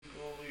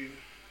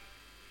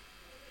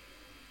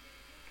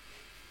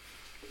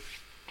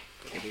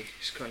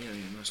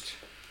Skaņojumi nost.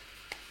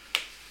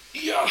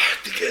 Jā,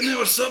 tikai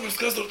nevar saprast,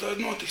 kas tur tādi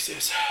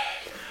notiksies.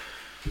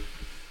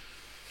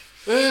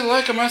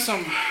 Laikam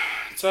esam,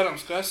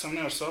 cerams, ka esam,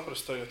 nevar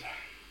saprast tagad.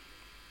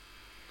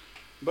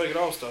 Baigi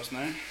raustās,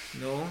 ne?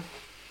 Nu?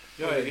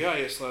 Jā, ir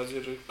jāieslēdz,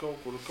 ir kaut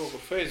kur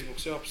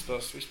Facebooks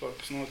jāpastās vispār,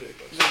 kas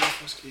notiekās. Zinu,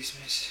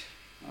 paskatīsimies.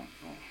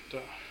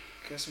 Tā.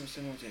 Kas mums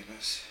te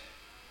notiekās?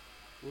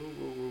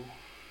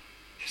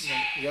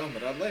 Jā, man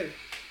rāda levi.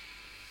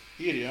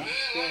 Ir, jā?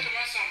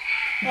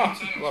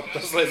 Labi,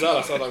 tas līdz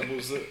ārā sādāk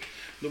būs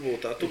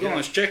dubultā. Tu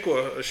galvenais čeko,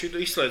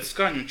 šitu izslēdz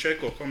skaņu un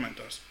čeko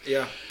komentārs.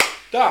 Jā.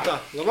 Tā,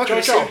 labvakar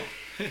čau.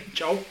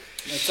 Čau.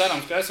 Mēs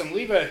cerams, ka esam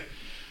Libē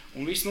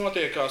un viss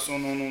notiekās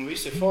un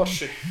visi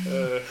forši.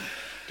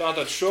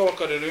 Tātad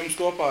šovakar ir jums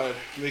kopā ir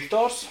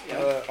Viktors,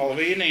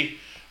 Alvīnī,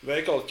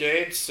 veikala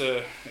ķēdes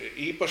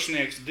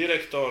īpašnieks,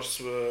 direktors,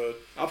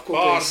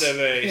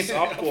 pārdevējs,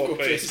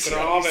 apkopējs,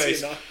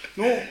 krāvējs.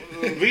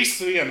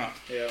 Viss vienā.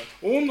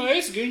 Un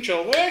es, Ginč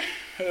LV,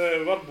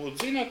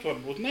 varbūt zināt,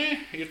 varbūt nē,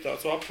 ir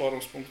tāds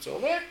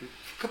vapforums.lv.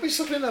 Kāpēc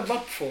saka vienā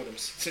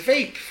vapforums? Tas ir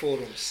Vape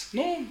forums.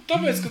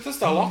 Tāpēc, ka tas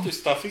tā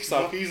latviski tā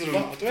fiksāk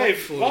izrunāt.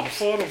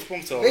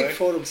 Vapforums.lv.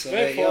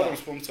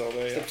 Vapforums.lv,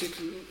 jā.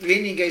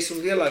 Vienīgais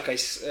un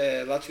lielākais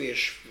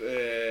latviešu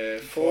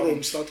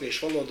forums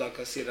latviešu valodā,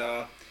 kas ir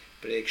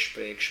priekš.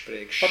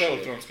 Par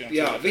elektroniskajām.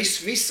 Jā,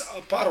 viss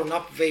par un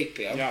ap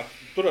vape, jā. Jā,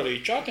 tur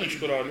arī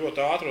čatiņš, kurā ļoti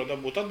ātri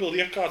dabūt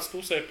atbildi, ja kāds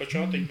tusē pa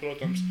čatiņu,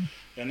 protams.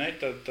 Ja ne,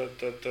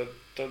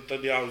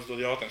 tad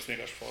jāuzdod jautājums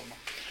vienkārši formā.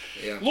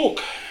 Jā.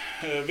 Lūk,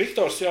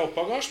 Viktors jau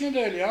pagājušajā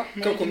nedēļā, jā.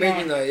 Kaut ko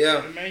mēģināja, jā.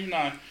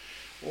 Mēģināja.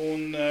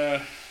 Un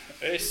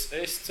es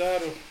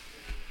ceru,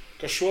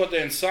 ka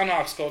šodien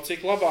sanāks kaut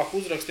cik labāk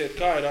uzrakstiet,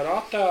 kā ir ar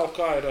attēlu,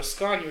 kā ir ar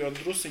skaņu, jo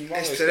drusiņi man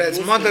liekas. Es te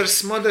redzu,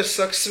 Madars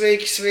saka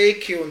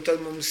sveiki, un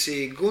tad mums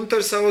ir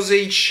Guntars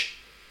Auziņš.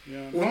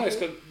 Jā, man liekas,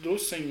 ka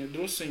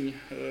drusiņi...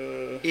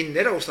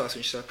 Neraustās,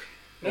 viņš saka.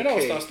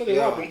 Neraustās, tad ir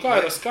labi. Un kā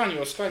ir ar skaņu,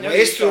 jo skaņu...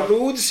 Es tur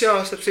Rūdis, jā,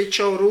 starp citu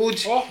čau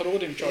Rūdis.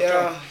 Rūdim čau.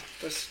 Jā,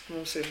 tas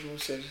mums ir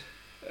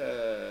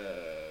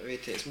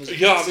vietējais muzikants.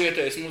 Jā,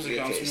 vietējais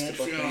muzikants.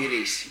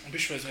 Vietējais,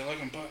 Bišķi vajadzēja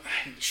laikam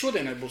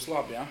šodienai būs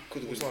labi, jā?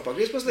 Ko tu būs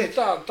pagriez mazliet?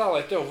 Tā,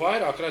 lai tev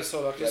vairāk redz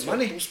savādāk. Jā,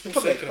 mani?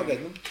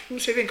 Pagaid.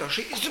 Mums ir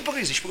vienkārši... Es tu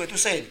pagriezīšu, pagaid, tu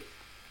sēdi.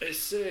 Es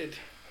sēdi.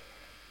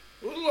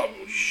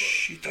 Labi.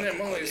 Šitā.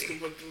 Man liekas, ka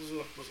pat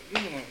uzlāk.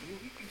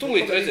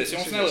 Tūlīt redzēs,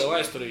 jums neliela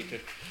aizturīti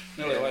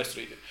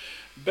ir.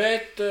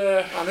 Bet...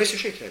 Es jau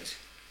šeit redzi.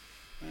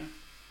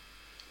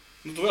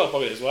 Tu vēl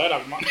pavies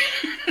vairāk mani.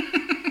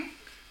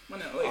 Man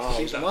jau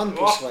liekas, man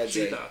pus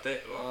vajadzēja.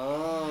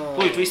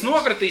 Tūlīt viss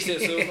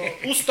nokratīsies,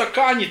 uz tā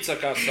kaņica,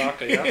 kā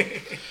saka, jā.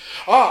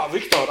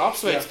 Viktor,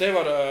 apsveic tev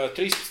ar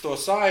 13.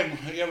 saimu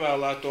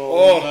ievēlēto,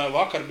 un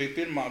vakar bija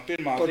pirmā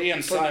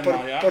diena saimā,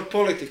 jā. Par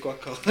politiku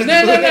atkal.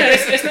 Nē,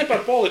 es ne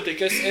par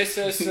politiku,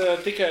 es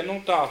tikai,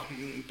 tā,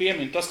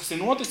 pieminu tas, kas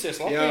ir noticies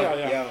Latvijā,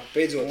 jā. Jā,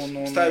 beidzot,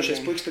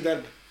 stājušies puikas pie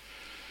darba.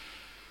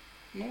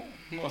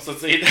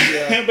 Nosacīt.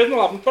 Bet,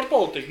 labi, par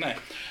politiku, nē.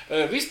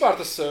 Vispār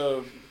tas,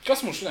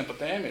 kas mums šodien par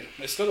tēmu ir?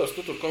 Es skatos,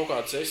 tu tur kaut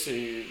kāds esi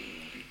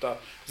tā.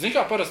 Zini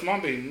kā, parasti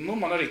man bija,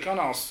 man arī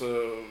kanāls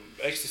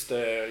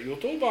eksistē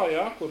YouTube'ā,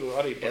 jā, kur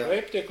arī par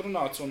vape tiek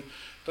runāts, un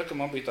tad, kad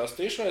man bija tās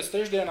tiešraides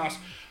trešdienās,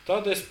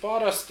 tad es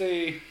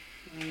parasti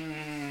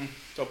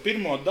to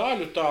pirmo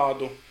daļu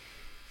tādu,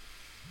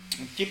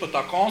 ķipa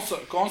tā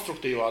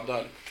konstruktīvā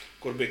daļa,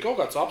 kur bija kaut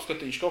kāds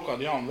apskatiņš, kaut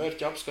kādu jaunu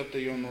vērķi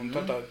apskatīju, un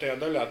tad tajā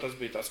daļā tas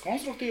bija tās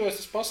konstruktīvais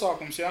tas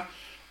pasākums, jā,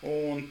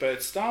 un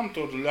pēc tam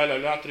tur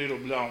ļaļaļā 3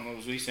 rubļā un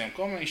uz visiem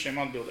komenšiem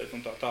atbildēt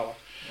un tā tālāk.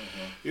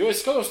 Jo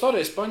es skatos,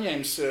 tādreiz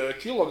paņēmis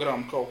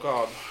kilogramu kaut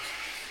kādu.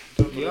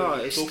 Jā,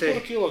 es te...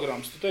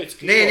 kilograms, tu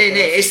teici, Nē,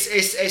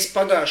 es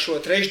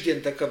pagājušo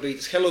trešdienu, tā kā bija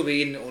tas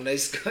Halloween, un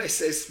es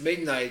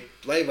mēģināju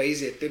laivā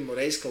iziet pirmo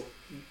reizi, kaut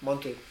man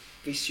tur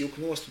viss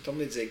juk nost un tam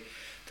līdzīgi.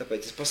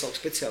 Tāpēc es pasauku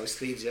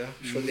speciālistu līdzi, jā,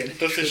 šodien.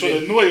 Tas ir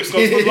šodien nojūks,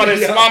 kaut kur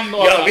varēs man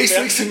norāt. Jā, viss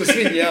liksim uz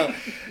viņu, jā.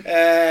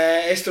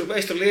 Es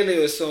tur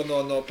lielījos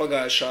no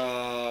pagājušā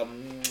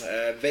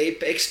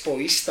Vape Expo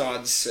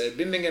izstādes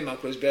Birmingemā,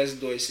 kur es biju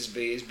aizlidojis, es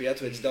biju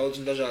atvedis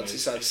daudz un dažādas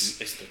visādas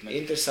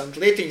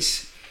interesantas lietiņas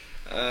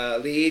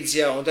līdzi,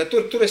 jā. Un tad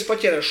tur es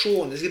paķēru šo,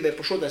 un es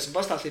gribēju par šodien esmu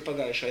pastāstīt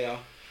pagājušajā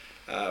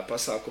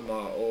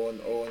pasākumā,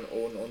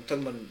 un tad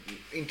man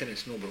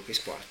internets nobruka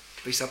vispār.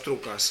 Viss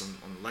aptrūkās,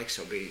 un laiks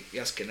jau bija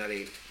jāskan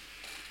arī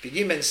pie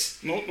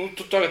ģimenes.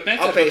 Tu tagad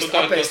neceri, tu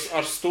tagad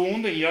ar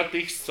stundi, ja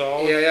tiks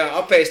cauri. Jā,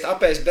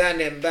 apēst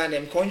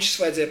bērniem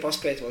končus vajadzēja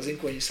paspēt, vēl zinu,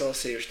 ko viņi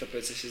salasījuši,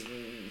 tāpēc es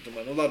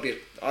domāju, labi,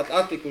 ir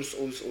atlikus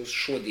uz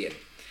šodien.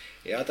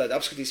 Jā, tad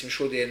apskatīsim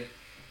šodien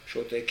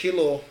šo te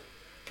kilo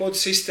podu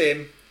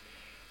sistēmu.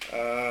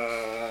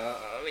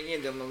 Viņi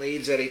iedama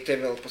līdzi arī te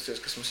vēl,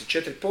 pasties, kas mums ir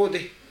 4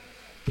 podi.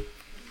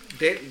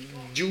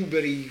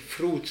 Dewberry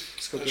fruit.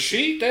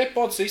 Šī te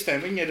podu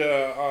sistēma, viņi ir,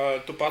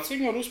 tu pats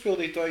viņu var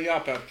uzpildīt, vai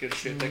jāpērk ir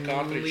šie te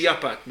kārtrīši?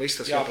 Jāpērk, viss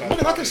tas jāpērk.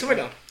 Man attaisīt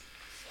vaļā.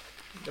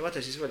 Tev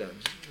attaisīt vaļā.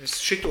 Es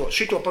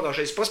šito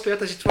pagājušais paspēju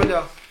attaisīt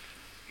vaļā.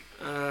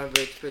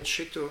 Bet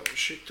šito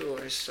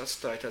es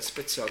atstāju tādu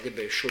speciāli,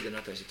 gribēju šodien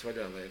attaisīt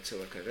vaļā, lai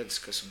cilvēkai redz,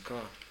 kas un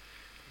kā.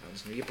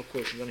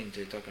 Iepakojuši ganīgi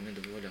tie tā, kā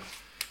nedabu vaļā,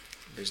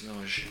 bez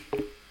nāži.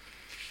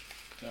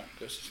 Tā,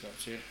 kas tas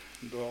tāds ir?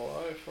 Dual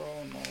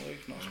iPhone, no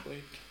likt, no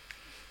split,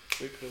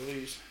 quick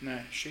release. Nē,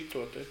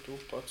 šito te tu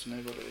pats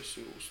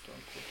nevarēsi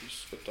uzstāt, ko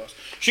izskatās.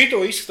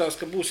 Šito izskatās,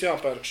 ka būs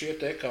jāpērk šie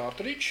te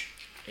kārtriči.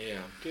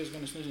 Jā. Ties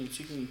gan es nezinu,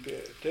 cik viņi pie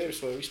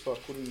tevis vai vispār,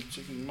 kur viņi,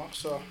 cik viņi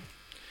maksā.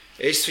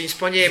 Es viņus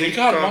paņēmu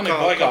kā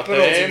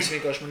paraudzījums,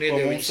 vienkārši man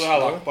iedēju viņus. Ko mums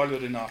vēlāk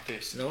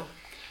paļurināties. No?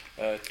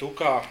 Tu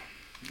kā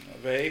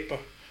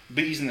veipa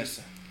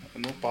biznesa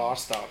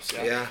pārstāvis,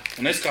 jā? Jā.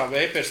 Un es kā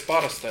veipers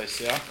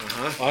parastais, jā?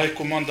 Ai,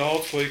 ko man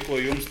daudz ko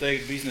jums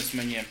teikt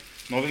biznesmeņiem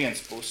no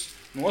vienas puses.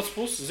 No otras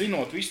puses,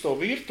 zinot visu to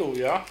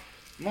virtuvi, jā,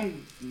 man...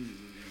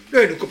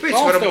 Nē, nu kāpēc?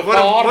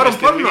 Varam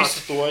parunāt.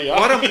 To, jā.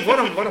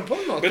 Varam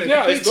parunāt. Bet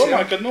jā, es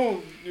domāju, ka,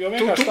 jo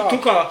vienkārši tā...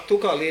 Tu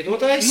kā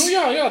lietotājs?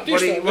 Jā,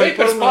 tieši tā,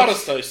 veipers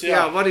parastais, jā.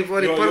 Jā, vari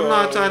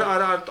parunāt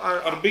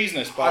ar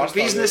biznesu pārstāvu. Ar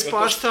biznesu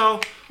pārstāvu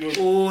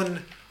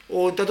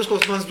un tad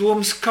uzklausīt mans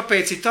domas,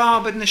 kāpēc ir tā,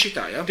 bet ne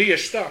šitā, jā?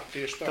 Tieši tā.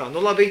 Tā,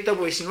 nu labi,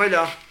 dabūsim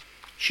vaļā.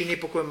 Šī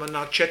iepakojuma man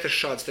nāk 4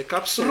 šādas te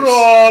kapsulas.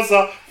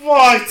 Roza,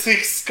 vai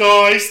cik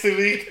skaisti,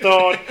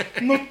 Viktor!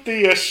 Nu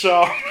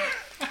tiešām!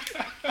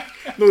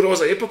 Nu,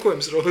 rozā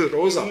iepakojums,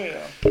 rozā. Nu,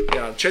 jā.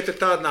 Jā, 4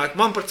 tādi nāk.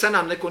 Man par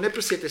cenām neko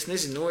neprasiet, es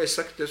nezinu, es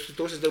saku,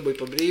 tos es dabūju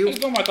pa brīvu. Es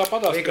domāju, tā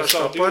padās, vienkārši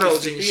kā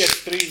paraudziņas.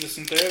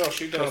 25-30 eiro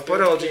šī kā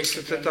paraudziņas,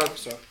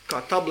 kā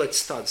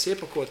tabletes tādas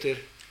iepakot ir.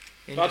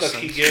 Tātad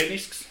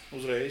higienisks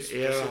uzreiz.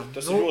 Jā,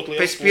 tas ir ļoti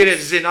liels pēc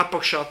pieredzes zinu,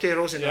 apakšā tie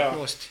rozināt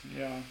nost.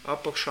 Jā.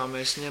 Apakšā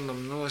mēs ņemam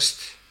nost.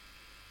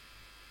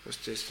 Kas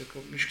ties, tā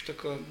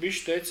kā...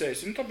 Bišķi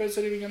teicējis, tāpēc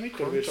arī viņam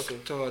itur virsū.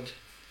 Tādi.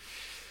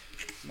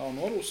 Nav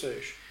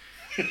norūsējuši.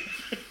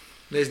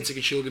 Nezinu, cik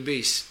viņš ilgi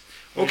bijis.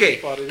 Ok,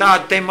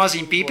 tāda te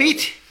maziņa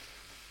pīpīti,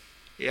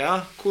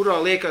 jā,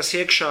 kurā liekas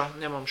iekšā,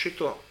 ņemam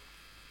šito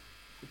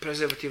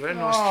prezervatīvu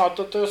renost.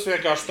 Tad tas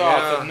vienkārši tā,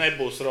 tad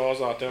nebūs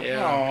rozā tev.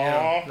 Jā,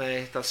 nē,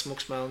 tas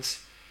smuks melns.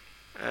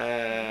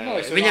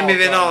 Viņam ir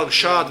vienalga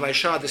šādi vai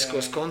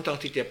šādiskos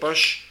kontakti tie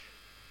paši.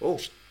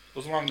 Uz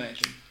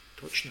magnētiņu.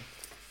 Točno,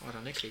 ārā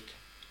nekrīt.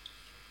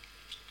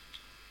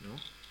 Nu,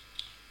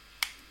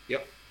 jā,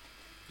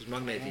 uz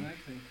magnētiņu.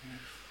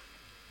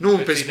 Nu,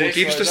 un pēc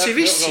būtības tas ir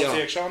viss, jā.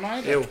 Vēl ciekšā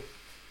naida? Jau.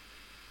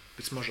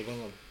 Pēc maža vēl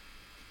labi.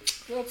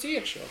 Vēl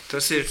ciekšā.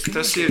 Tas ir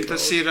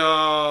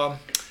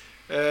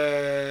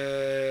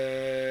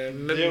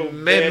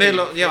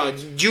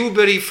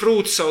dewberry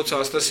fruit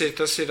saucās. Tas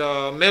ir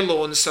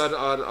melonis ar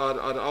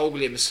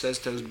augļiem.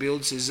 Tas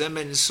bildes ir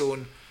zemenis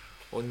un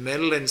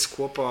melens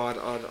kopā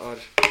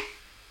ar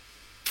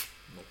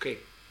ok.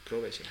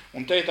 Provēsim.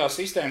 Un te ir tā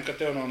sistēma, ka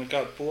tev nav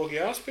nekāda poga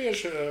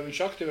jāspiež, viņš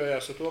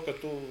aktivējās ar to, ka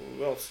tu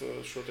velc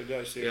šo te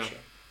gaisu iekšā.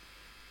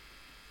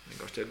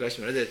 Vienkārši tie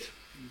gaismi redzēt.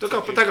 Tā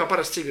kā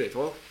parasti cigareti,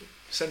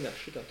 senāk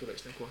šitā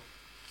turēs neko.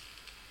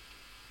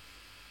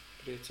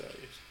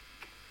 Priecājies.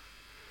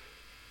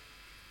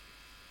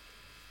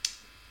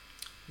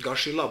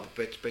 Garši ir labi,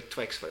 bet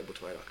tvaiks var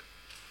būt vairāk.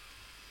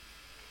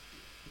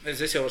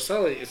 Es jau varu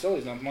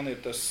salīdzināt, man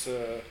ir tas...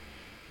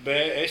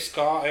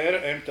 BSKR,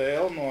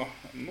 MTL no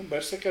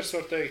Bersekers,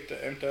 var teikt,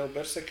 MTL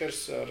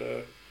Bersekers ar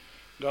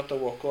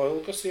gatavo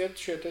koilu, kas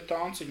iet šie te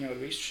tānciņi ar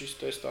visu šis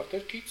te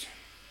starter kits.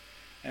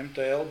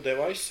 MTL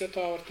device, ja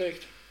tā var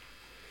teikt.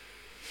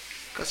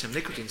 Kas jām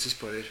nikotīns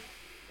vispār ir?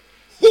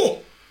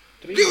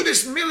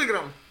 20 mg!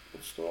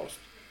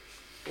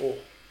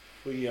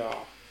 Jā.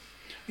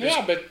 Nu jā,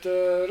 bet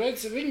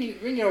redz,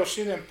 viņi jau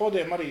šiem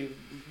podiem arī,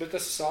 bet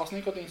tas ir sāls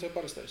nikotīns vai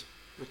parastais?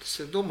 Bet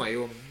es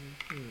domāju, jo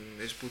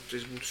es būtu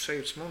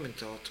sajūtas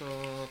momentāli.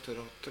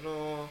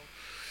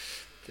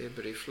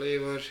 Dewberry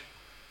flavor.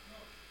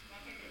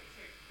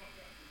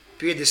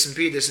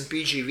 50-50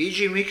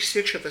 PG-VG mix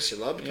iekšā, tas ir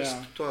labi.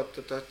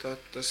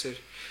 Tas ir,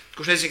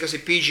 kurš nezinu, kas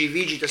ir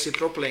PG-VG, tas ir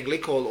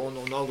propilēnglikolu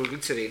un augļu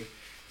glicerīnu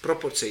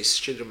proporcijas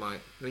šķidrumā.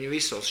 Viņi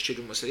visos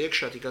šķidrumos ir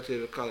iekšā, tikai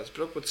ir kādās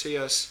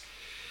proporcijās.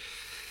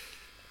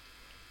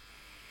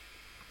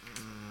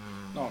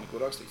 Nav neko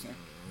rakstīts, ne?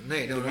 Nē,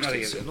 nav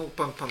rakstīts. Nu,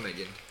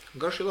 pamēģinu.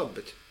 Garši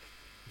labi, bet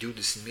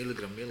 20 mg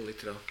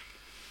mililitrā.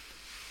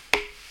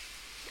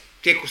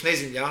 Tie, kurš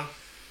nezin, jā,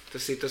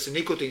 tas ir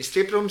nikotīna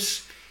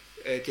stiprums,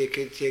 tiek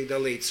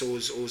dalīts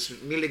uz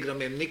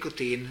miligramiem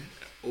nikotīna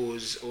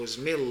uz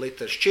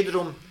mililitru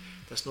šķidrumu.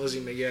 Tas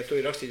nozīmē, ja tu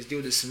ir rakstīts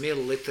 20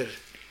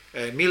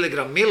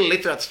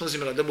 mililitrā, tas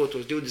nozīmē, lai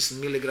dabūtos 20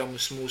 mg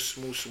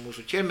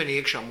mūsu ķermenī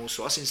iekšā,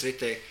 mūsu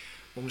asinsritē,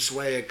 mums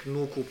vajag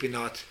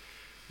nokūpināt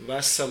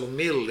veselu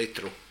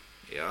mililitru,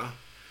 jā.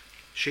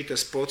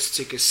 Šitas pots,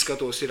 cik es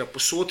skatos, ir ap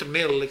 1,5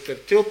 ml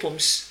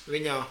tilpums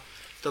viņā,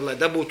 tad, lai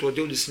dabūtu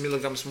to 20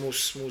 mg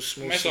mūsu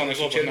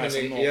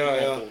ķermenī,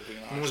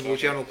 mums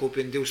būtu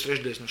jānokūpina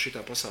 2/3 no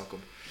šitā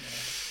pasākuma.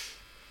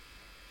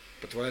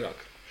 Pat vairāk.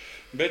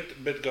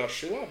 Bet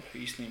garši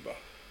labi, īstenībā.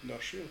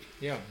 Garši jūt.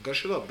 Jā,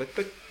 garši labi,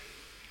 bet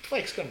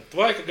tvaiks gan.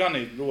 Tvaika gan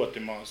ir ļoti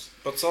maz.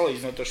 Pat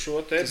salīdzinot ar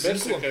šo te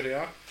Bersekeri,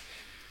 jā.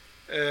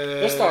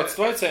 Tas tāds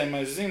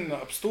tvaicējumais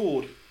zina ap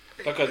stūri.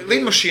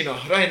 Lidmašīnā,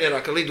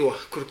 Rainerā, ka lido,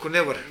 kur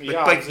nevar, bet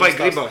baigi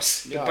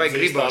gribās. Jā,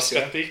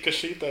 ka tika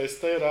šitais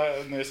te ir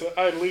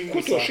līnijas.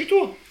 Ko to šito?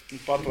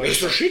 Es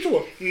to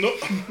šito? Nu,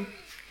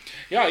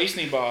 jā,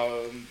 īstenībā,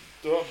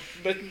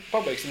 bet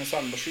pabeigsim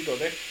sākam par šito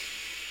te.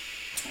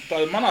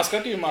 Tā manā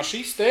skatījumā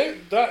šis te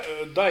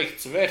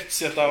daikts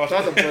vērts, ja tā var.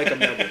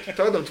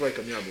 Tādam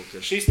tvaikam jābūt.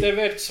 Šis te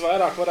vērts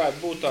vairāk varētu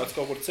būt tāds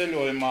kaut kur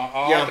ceļojumā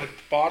ātri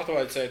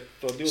pārtvaicēt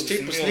to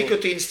 20 ml.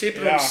 Nikotīna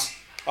stiprums.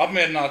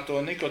 Apmierināt to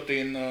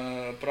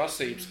nikotīna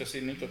prasības, kas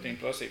ir nikotīna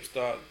prasības.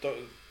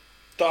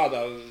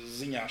 Tādā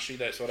ziņā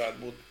šītais varētu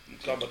būt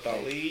kabatā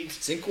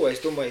līdzi. Zin ko,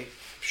 es domāju,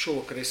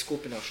 šovakar es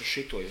skupināšu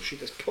šito, jo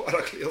šitais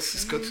pārāk liels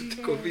skatu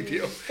tako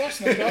video. Tas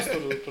nekas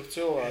tur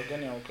cilvēku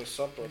gan jau, kas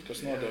saprot,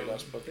 kas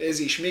nodeļās pat.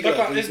 Ezīšu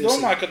migrāt. Es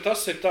domāju, ka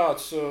tas ir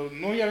tāds,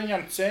 ja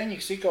viņam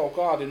ceņiks ir kaut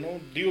kādi,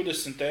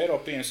 20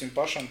 eiro pieņemsim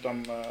pašam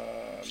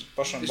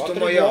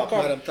bateriju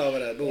blokam. Tā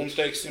varētu būt. Un,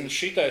 teiksim,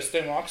 šitais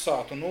te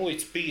maksātu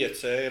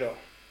 0,5 eiro.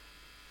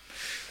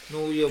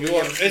 Ja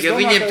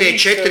viņiem tie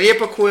 4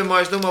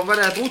 iepakojumā, es domāju,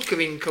 varētu būt,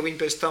 ka viņi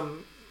pēc tam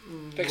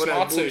teiksim,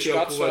 atsevišķi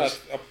kāds varētu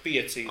ap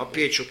 5. Ap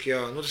 5, jā.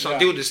 Tas nav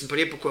 20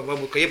 par iepakojumu,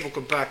 varbūt, ka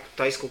iepakojumu pērk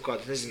tais kaut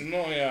kāds,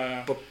 nezinu.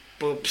 Jā. Pa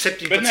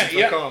 17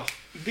 vai kā.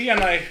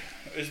 Dienai,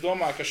 es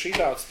domāju, ka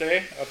šitāds te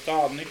ar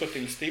tādu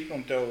nikotīnu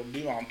stiprumu tev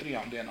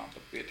 2-3 dienām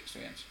pat pietiks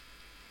viens.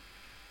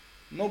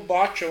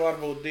 Bača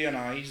varbūt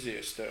dienā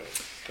izies tev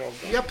kaut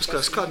kā.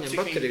 Jāpaskatās, kāda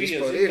viņam baterija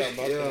vispār ir.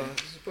 Jā,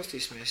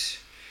 pastīsimies.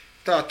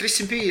 Tā,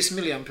 350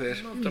 mAh.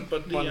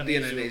 Man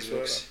dienai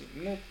neizvilks.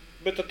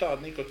 Bet ar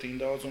tādu nikotīnu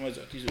daudzumu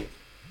vajadzētu izvilkt.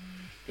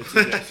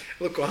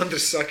 Lūk,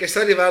 Andris saka, es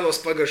arī vēlos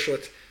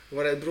pagaršot,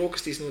 varētu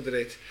brokastīs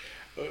noderēt.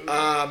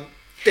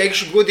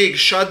 Teikšu godīgi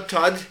šad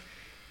tad,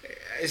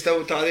 es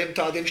tev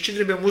tādiem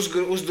šķidrībiem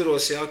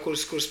uzduros, jā,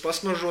 kurus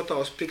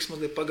pasmaržotās, priks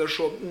mazliet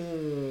pagaršo,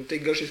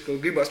 tik garšīs, ka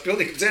gribās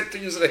pilnīgi dzert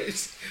viņu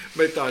uzreiz,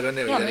 bet tā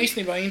gan nevar. Jā,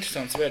 īstenībā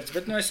interesants vērts,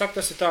 bet es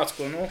saku, tas ir tāds,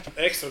 ko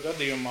ekstra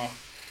gadījumā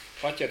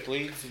paķert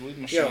līdzi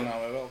lidmašīnā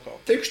vai vēl kaut.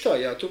 Teikšu tā,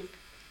 jā, tu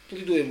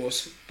lidojumos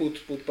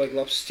būtu baigi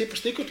labs.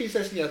 Stiprs nikotīns,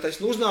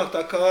 taisn uznāk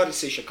tā kā arī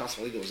sīša, kas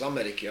vēl lido uz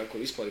Ameriku, jā, kur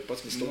vispār ir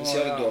 11 stundas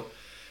jālido.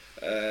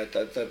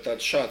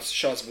 Tad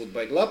šāds būtu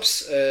baigi labs.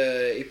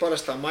 Ir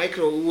parastā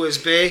micro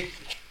USB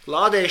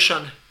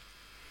lādēšana.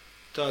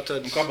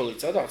 Un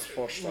kabelīts tāds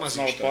foršs, tas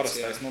nav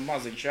parastais,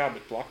 maziņš jā,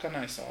 bet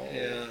plakanais,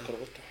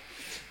 krūta.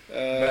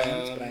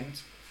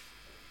 Brends.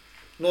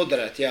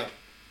 Noderēt, jā.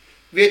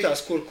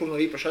 Vietās, kur nav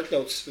īpaši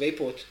atļauts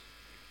veipot.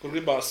 Kur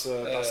gribās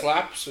tās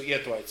lepus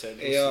ietvaicēt.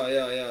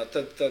 Jā,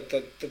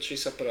 tad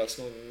šis aparāts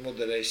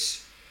noderēs.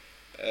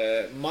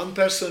 Man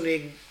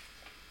personīgi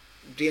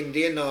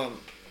dienā,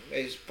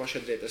 es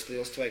pašadrēt tas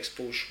liels tvaiks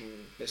pūš,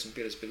 esmu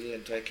pieredzi pie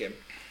lieliem tvaikiem,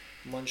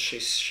 man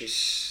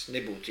šis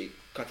nebūtu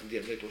katru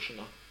dienu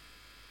lietošanā.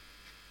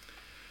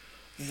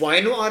 Vai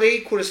arī,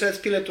 kur es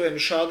redzu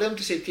pielietojumi šādiem,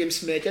 tas ir tiem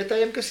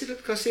smēķētājiem,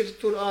 kas ir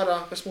tur ārā,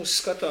 kas mūs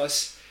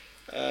skatās.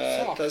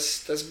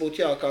 Tas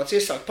būtu kāds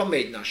iesāk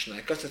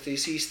pamēģināšanai, kas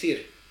tas īsti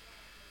ir.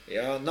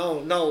 Jā,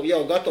 nav jau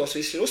gatavs,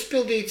 viss ir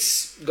uzpildīts,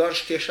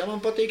 garš tiešām man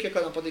patīk, ja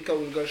kādam patīk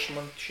kaut garš,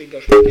 man šī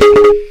garš patīk.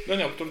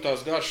 Gan jau, tur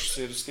tās garšas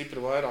ir stipri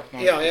vairāk.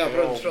 Jā,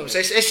 protams.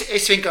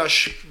 Es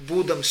vienkārši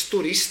būdams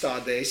tur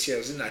izstādē, es jau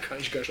zināju, kā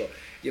viņš garšo.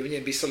 Ja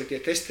viņiem bija saliktie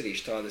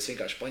testerīši tādi, es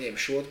vienkārši paņēmu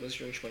šot,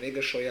 viņš man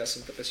iegaršojās,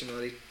 un tāpēc viņam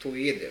arī to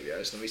iedevu.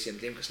 Jā. Es no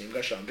visiem tiem, kas viņiem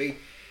garšām bija,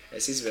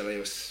 es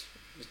izvēlējos,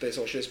 pēc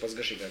savu šies pats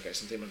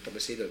garšīgākais, un tie man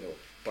tāpēc iedevu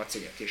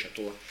paciņā tieši ar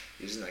to,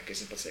 jo zināju, ka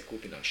es viņam pats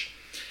kūpināšu.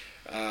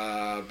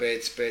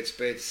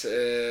 Pēc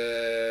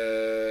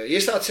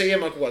iestācē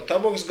iemāk kaut kā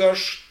taboks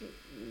garšu,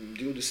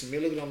 20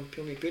 mg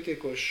pilnīgi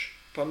pietiekoši,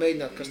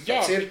 pamēģināt, kas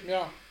tāds ir.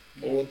 Jā.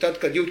 Un tad,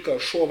 kad jūt, ka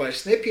šo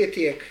vairs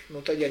nepietiek,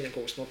 tad jāņem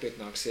kaut kas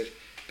nopietnāks ir,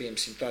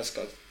 piemēram, tāds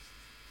kā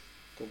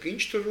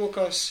kukiņš tur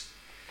rokās,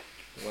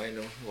 vai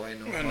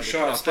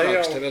šāds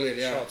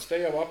te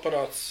jau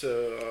aparāts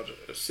ar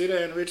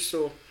sirēnu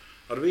virsū,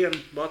 ar vienu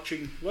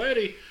bačiņu, vai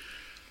arī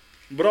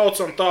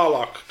braucam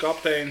tālāk,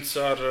 kapteinis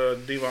ar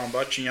 2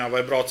 bačiņām,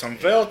 vai braucam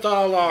vēl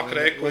tālāk,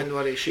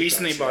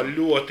 īstenībā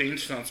ļoti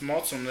interesants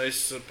mods, un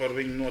es par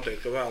viņu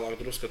noteikti vēlāk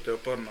drusku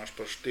tev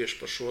parunāšu tieši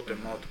par šo te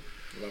modu.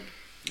 Labi.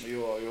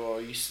 Jo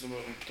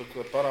tu,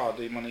 kad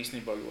parādīja, man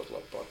īstenībā ļoti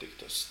labi patīk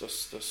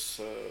tas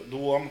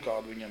doma,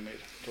 kāda viņam ir,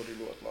 tur ir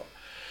ļoti labi.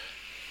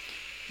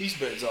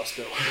 Izbeidzās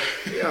tev.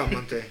 Jā,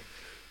 man te.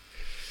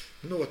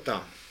 Tā.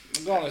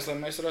 Galvenais, lai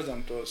mēs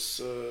redzam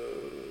tos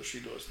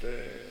šitos te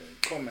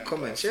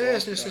komentārus. Jā,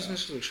 es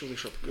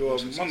neslīkšu. Jo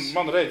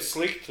man redz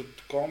slikti,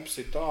 komps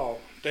ir tālu.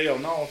 Te jau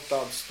nav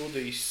tādas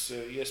studijas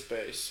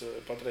iespējas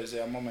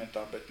patreizajā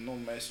momentā, bet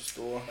mēs uz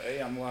to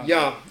ejam lēnām.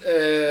 Jā,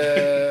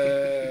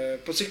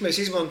 cik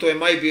mēs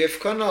izmantojam IBF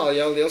kanālu,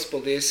 jā, liels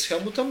paldies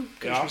Helmutam,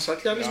 ka viņš mums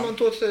atļāva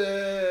izmantot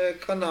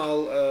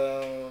kanālu.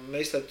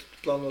 Mēs tad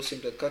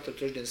plānosim katru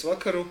trešdienas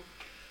vakaru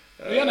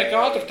Ja ne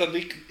katru, tad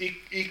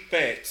ik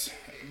pēc.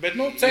 Bet,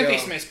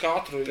 centīsimies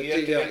katru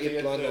iet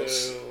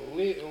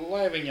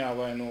laiviņā,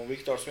 vai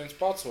Viktors viens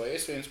pats, vai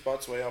es viens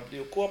pats, vai abi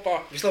divi kopā.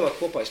 Vislabāk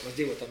kopā, mēs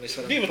divotā, mēs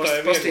varam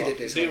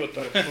pastīdēties.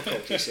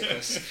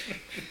 Pakautīsies.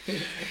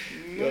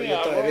 Jo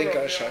tā ir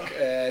vienkāršāk.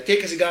 Tie,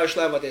 kas ir gājuši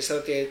laivāties,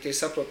 tie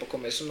saprot, pa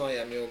ko mēs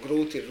runājām, jo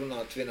grūti ir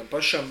runāt vienam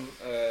pašam,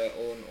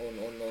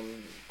 un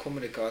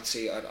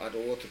komunikācija ar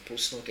otru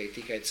pusi notiek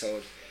tikai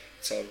caur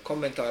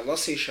komentāru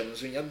lasīšanu,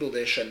 uz viņu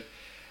atbildēšanu.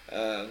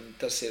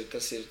 Tas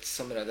ir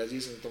samērādās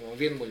izglītumā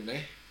vienmuļ, ne?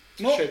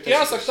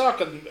 Jāsaka tā,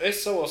 ka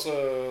es savos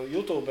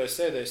YouTube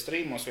sēdēju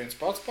streamos viens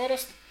pats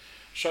parasti.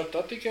 Šādi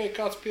tad tikai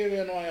kāds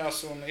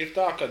pievienojās, un ir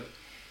tā, ka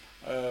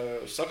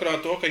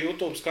sakarā to, ka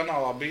YouTube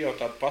kanālā bija jau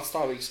tādi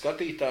patstāvīgi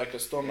skatītāji,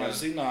 kas tomēr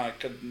zināja,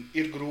 ka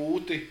ir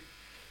grūti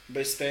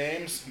bez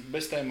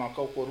tēmā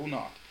kaut ko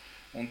runāt.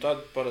 Un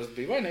tad parasti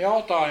bija vai ne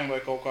jautājumi,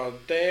 vai kaut kāda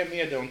tēma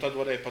iedeva, un tad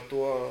varēja par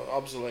to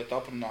apzalēt,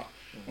 aprunāt.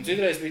 Un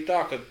citreiz bija tā,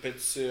 ka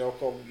pēc jau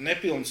kaut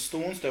nepilnas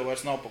stundas tev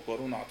vairs nav par ko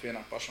runāt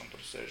vienam pašam tur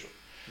sēžot.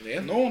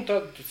 Ja. Un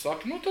tad tu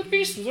saki, tad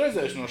viss uz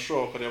redzēšanos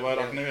šovakar, ja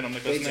vairāk nevienam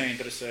nekas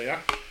neinteresē, ja.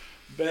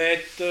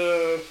 Bet,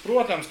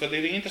 protams, kad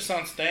ir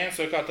interesants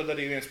tēmas, vai kā tad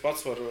arī viens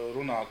pats var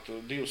runāt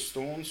 2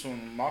 stundas, un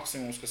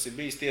maksimums, kas ir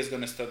bijis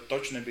tiesgan, es tad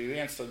toči nebija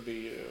viens, tad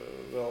bija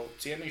vēl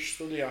cienīšu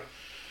studijā.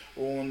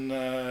 Un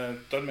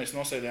tad mēs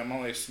nosēdījām,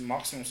 man liekas,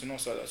 maksimums ir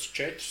nosēdēts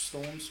 4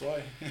 stundas vai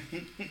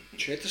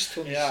 4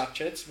 stundas? Jā,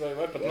 4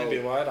 vai pat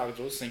nebija vairāk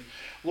drusciņi.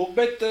 Lūk,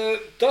 bet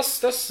tas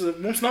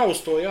mums nav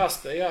uz to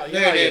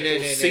jāiet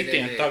uz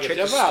sitienu tagad,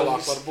 ja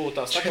vēlāk var būt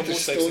tās, tā kā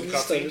būs, teiksim,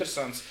 kāds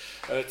interesants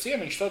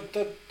ciemiņš,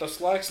 tad tas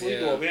laiks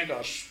lido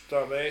vienkārši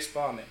tā vēja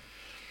spānī.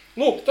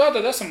 Lūk,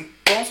 tātad esam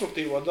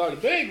konstruktīvo daļu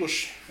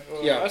beiguši,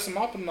 esam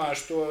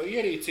aprunājuši to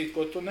ierīcīt,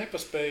 ko tu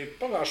nepaspēji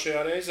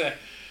pagājušajā reizē.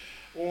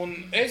 Un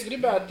es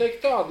gribētu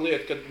teikt tādu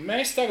lietu, ka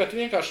mēs tagad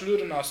vienkārši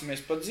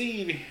ļurināsimies pa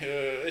dzīvi.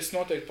 Es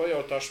noteikti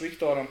pajautāšu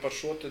Viktoram par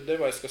šo te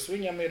devaisu, kas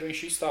viņam ir,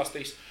 viņš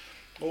izstāstīs.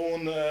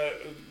 Un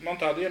man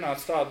tāda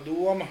ienāca tāda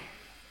doma,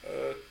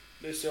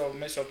 mēs jau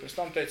pirms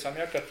tam teicām,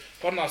 ka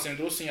parunāsim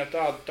drusiņā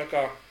tādu, tā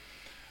kā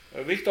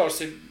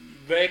Viktors ir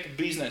Vape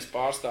biznesa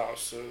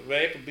pārstāvs,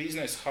 Vape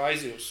biznesa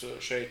haizivs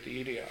šeit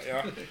īrijā, ja.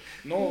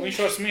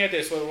 Viņš var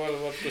smieties,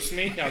 var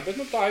smītņāt,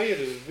 bet tā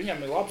ir, viņam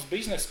ir labs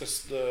biznes, kas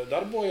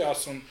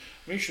darbojās, un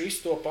viņš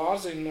visu to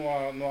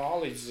pārzina no A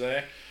līdz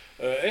Z.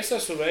 Es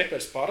esmu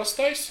vapers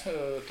parastais,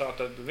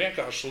 tātad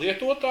vienkārši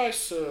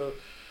lietotājs,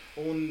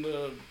 un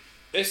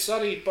es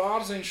arī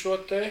pārzinu šo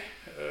te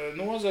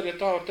nozari, ja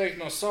tā var teikt,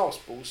 no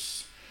savas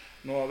puses,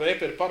 no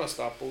vaper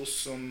parastā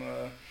puses, un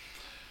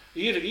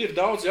ir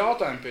daudz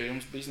jautājumu pie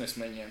jums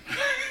biznesmeņiem.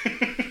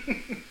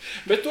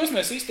 Bet tos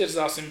mēs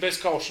iztirzāsim bez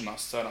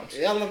kaušanās, cerams.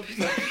 Jā, labi.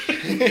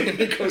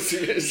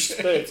 Nekausījies.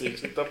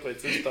 Spēcīgs,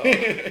 tāpēc es tā.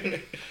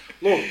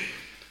 Lūk,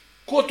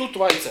 ko tu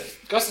vaicēji?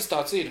 Kas tas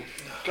tāds ir?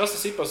 Kas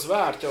tas ir pa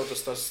zvēru tev,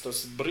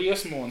 tas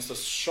briesmons,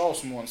 tas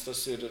šausmons, tas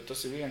ir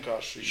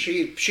vienkārši...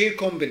 Šī ir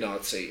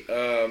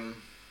kombinācija.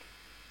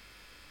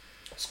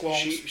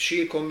 Šī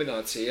ir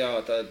kombinācija, jā,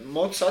 tā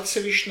mods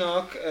atsevišķi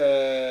nāk,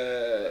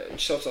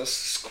 viņš saucās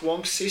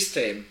skvonks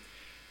sistēma.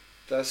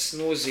 Tas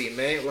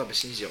nozīmē, labi,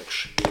 es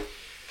izjaukšu.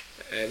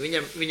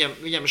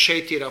 Viņam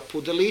šeit ir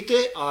pudelīte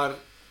ar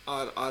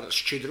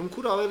šķidrumu,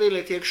 kurā var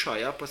ieliet iekšā,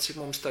 jā, pats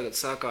cik mums tagad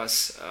sākās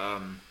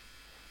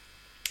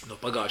no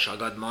pagājušā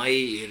gada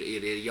maija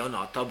ir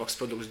jaunā tabaks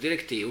produktu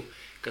direktīva,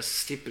 kas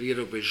stipri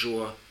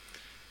ierobežo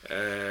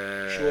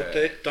šo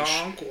te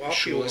tanku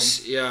apjomu.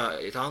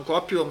 Tanku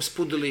apjoms,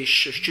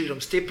 pudelīšu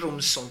šķidrums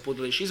stiprums un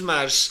pudelīšu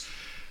izmērs.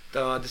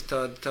 Tad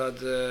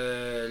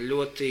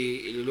ļoti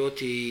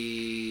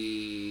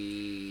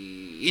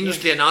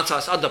industrija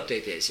nācās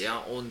adaptēties. Ja?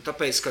 Un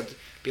tāpēc, kad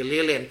pie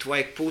lieliem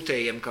tvaiku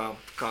pūtējiem,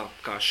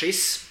 kā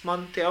šis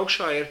man te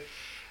augšā ir,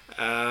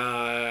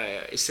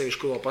 es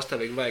sevišķi, ko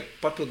pastāvīgi vajag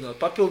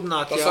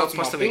papildināt. Tas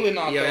saucamā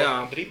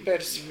pilinātā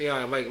dripers.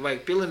 Jā,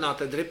 vajag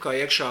pilināt dripkā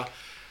iekšā.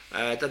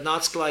 Tad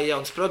nāca klāja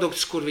jauns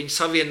produkts, kur viņi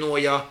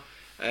savienoja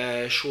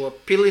šo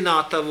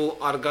pilinātavu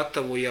ar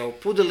gatavu jau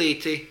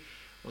pudelīti.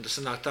 Un tas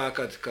sanāk tā,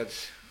 kad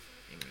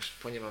mēs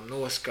paņemam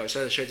nost, kā jūs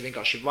redzat, šeit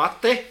vienkārši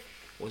vate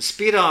un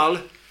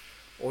spirāli.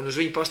 Un uz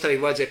viņu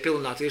pastāvīgi vajadzēja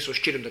pilināt virsū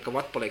šķirumu, tā kā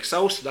vata paliek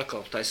sausa, tad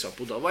atkal taisa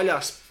savu pudeli vaļā,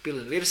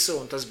 pilina virsū,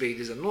 un tas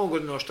bija diezgan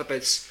nogurinoši,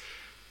 tāpēc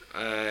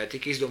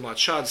tika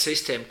izdomāta šāda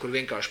sistēma, kur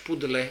vienkārši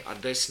pudele ar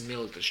 10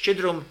 ml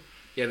šķidrumu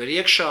jau ir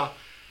iekšā.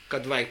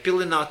 Kad vajag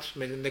pilināt,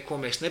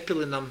 neko mēs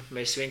nepilinam,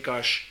 mēs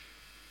vienkārši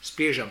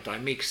spiežam, tā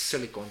ir mīksts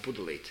silikona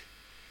pudelīti.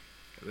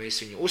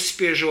 Mēs viņu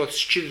uzspiežot,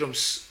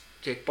 šķidrums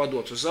tiek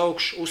padots uz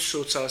augšu,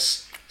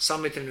 uzsūcās,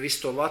 samitrina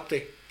visu to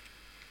vati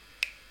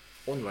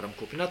un varam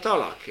kupināt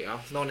tālāk.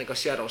 Ja? Nav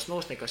nekas jāraus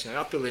nost, nekas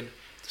jāpilina,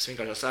 tas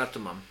vienkārši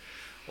ērtumam.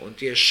 Un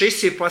tieši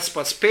šis ir pats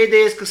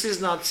pēdējais, kas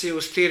iznāca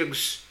uz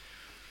tirgus,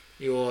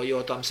 jo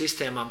tām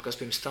sistēmām, kas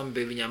pirms tam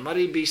bija, viņām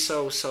arī bija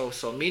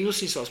savu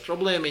mīnusiņu, savas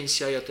problēmiņas,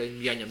 ja te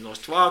jāņem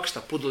nost vāks, tā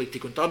pudelī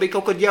tik un tā bija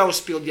kaut kad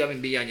jāuzpild, viņa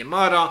bija jāņem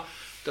ārā,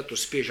 tad tur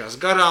spiežās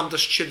garām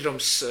tas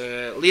šķidrums,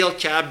 liela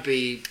ķēpa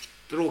bija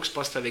rokas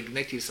pastāvīgi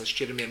netīras ar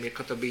šķirumiem, ja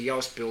kad bija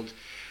jāuzpild.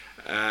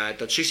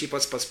 Tad šis ir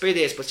pats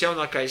pēdējais, pats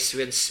jaunākais,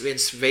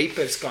 viens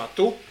vapers kā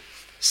tu,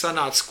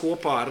 sanāca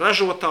kopā ar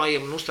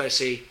ražotājiem un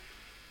uztaisīja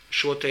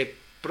šo te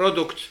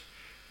produktu,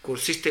 kur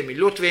sistēma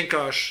ir ļoti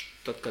vienkārši,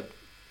 tad, kad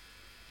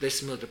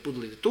 10 ml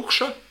pudelīte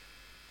tukša,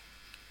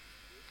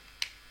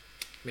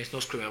 mēs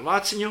noskruvējam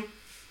vāciņu,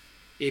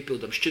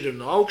 iepildam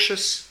šķidrumu no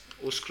augšas,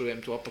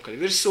 uzskruvējam to apakaļ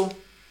virsū,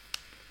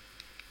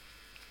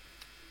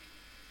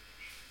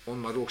 un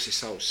man rokas ir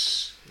savs,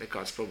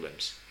 nekādas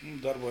problēmas.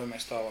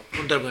 Darbojamies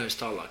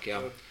tālāk. Jā.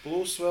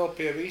 Plus vēl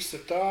pie visa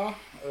tā,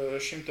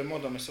 šim te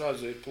modam es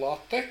redzu ir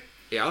plate.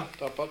 Jā.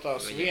 Tāpat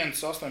tās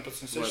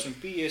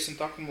 1.18.650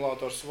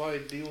 akumulators vai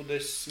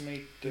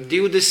 20...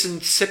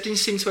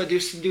 20.700 vai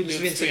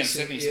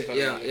 21.700.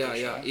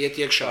 Jā, iet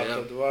iekšā.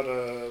 Tad var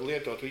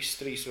lietot visas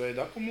 3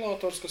 veidu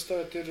akumulators, kas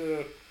tagad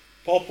ir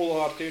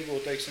populāri tirgū,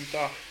 teiksim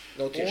tā.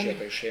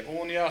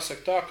 Un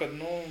jāsaka tā, ka,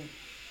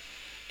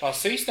 tā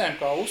sistēma,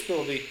 kā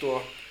uzpildīt to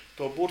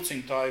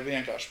burciņu, tā ir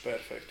vienkārši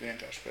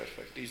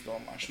perfekti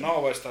izdomāšana.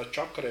 Nav vairs tā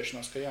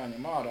čakarēšanās, ka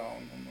jāņem ārā.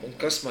 Un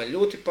kas man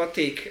ļoti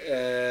patīk,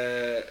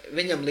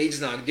 viņam līdz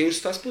nāk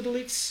 2 tās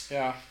pudelītes.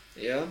 Jā.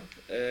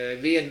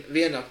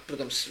 Viena,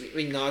 protams,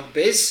 viņa nāk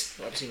bez,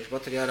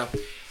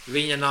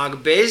 viņa nāk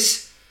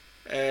bez,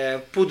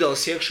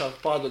 pudeles iekšā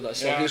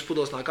pārdodās, 2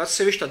 pudeles nāk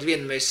atsevišķi, tad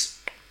vienu mēs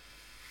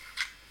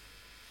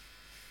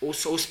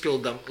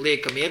uzpildam,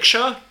 liekam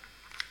iekšā.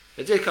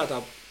 Redziet, kā tā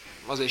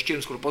mazais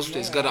šķirums, kuru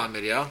pasūties garām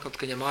ir,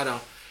 kad ņem ārā.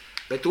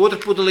 Bet otra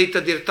pudelīte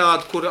tad ir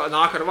tāda, kur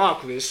nāk ar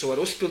vāku virsū, var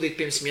uzpildīt,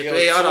 pirms iet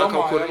ārā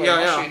kaut kur.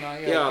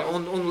 Jā,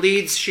 un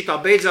līdz šitā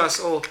beidzās,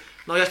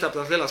 nav jāstāp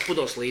tās lielās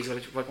pudeles līdz.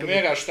 Un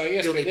vienkārši tā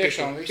iespēja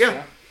iekšā un viss, jā?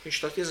 Viņš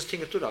tās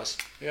iesaistīga turās.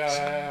 Jā.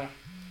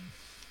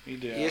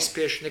 Ideāli.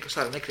 Iespieši nekas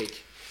ārā nekrīt.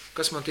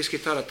 Kas man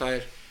izskīt ārā, tā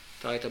ir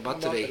tā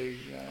baterija.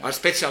 Ar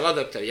speciālu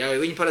adapteri. Jā,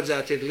 viņi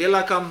paredzēti ir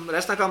lielākām,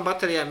 resnākām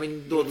baterijām, viņi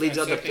dod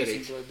līdz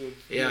adapterī.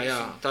 Jā,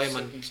 tā ir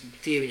man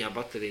tīviņā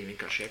baterija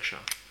vienkārši iekšā.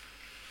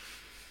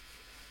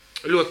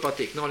 Ļoti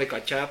patīk, nav nekā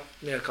ķēpa,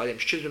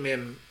 kādiem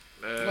šķidrumiem.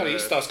 Arī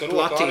izstāst, ka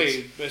rokā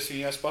arī, es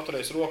viņu esmu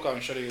paturējis rokā,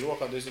 viņš arī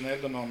rokā diezgan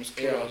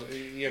ergonomiski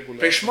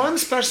ieguļās. Priekš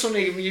manis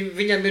personīgi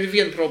viņam ir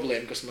viena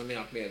problēma, kas man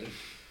neapmierina.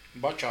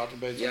 Bačātu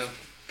beidzās.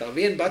 Tā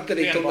viena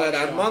baterija tomēr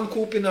ar manu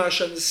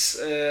kūpināšanas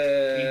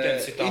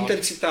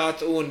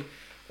intensitāti un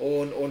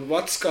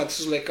vats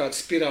kāds uzliek,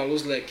 kāds spirāli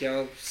uzliek,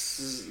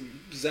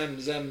 zem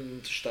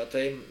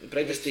tā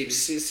pretestības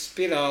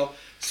spirāli,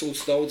 sūc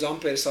daudz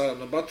ampēras ārā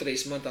no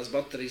baterijas, man tās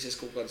baterijas, es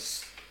kaut kādas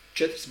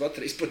 4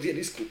 baterijas par dienu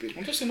izkūpīju.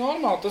 Un tas ir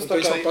normāli. Tas tā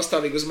kā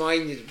pastāvīgi uz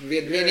maiņu,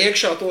 vien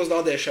iekšā to uz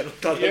lādēšanu.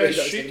 Ja es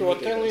šito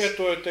te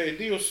lietoju, te ir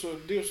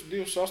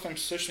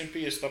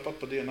 2.8.650, tāpat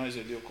pa dienu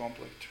aiziet 2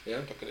 komplekti.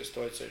 Tā, kad es to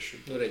aicēšu.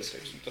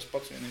 Tas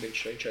pats vienīgi. Viņš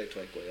šeit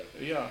tvaiko, jā.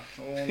 Jā.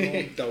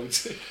 Daudz.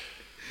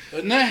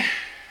 Nē.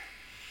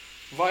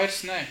 Vairs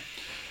nē.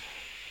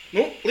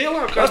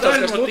 Lielākā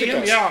daļa no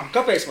tiem,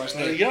 kāpēc vairs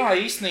ne? Jā,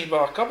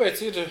 īstenībā,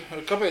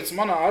 kāpēc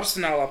manā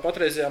arsenālā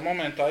patreizajā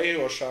momentā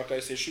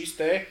iejošākais ir šis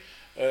te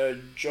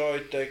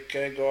Joytech,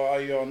 Ego,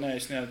 Ajo,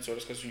 es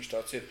neatceros, kas viņš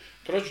tāds ir.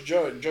 Kroč,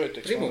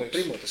 Joytech, Primo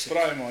tas ir.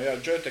 Primo, jā,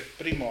 Joytech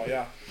Primo,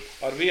 jā.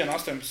 Ar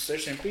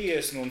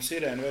 1.18.650 un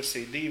sirēnu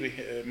versiju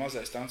 2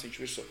 mazais tanciņš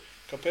virsū.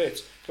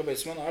 Kāpēc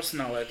manā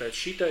arsenālā ir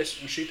šitais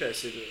un šitais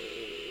ir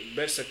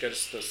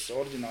Berserkers, tas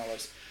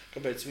oriģinālais?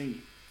 Kāpēc viņi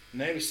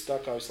nevis tā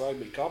kā visu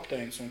laiku bija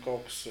kapteinis un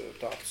kaut kas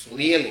tāds.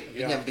 Lieli,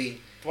 viņam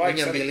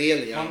bija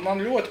lieli, jā. Man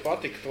ļoti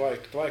patika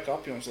tvaika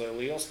apjoms, lai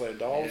liels, lai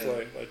daudz,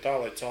 lai tā,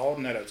 lai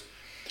cauri neredz.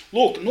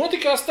 Lūk,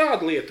 notikās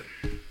tāda lieta.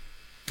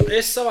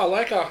 Es savā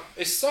laikā,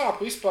 es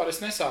nesāku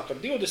ar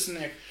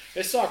 20,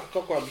 es sāku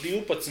kaut kā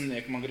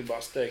 12, man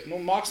gribās teikt.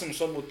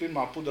 Maksimums varbūt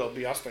pirmā pudele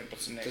bija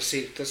 18.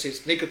 Tas ir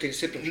nikotīns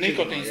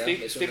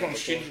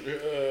stiprums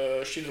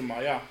šķidrumā,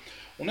 jā.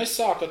 Un es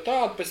sāku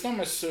tādu, pēc tam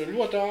es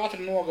ļoti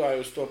ātri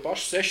nogāju uz to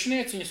pašu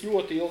sešnieciņu,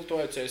 ļoti ilgi to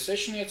aicēju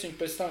sešnieciņu,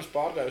 pēc tam es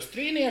pārgāju uz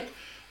trīnieku,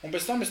 un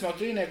pēc tam es no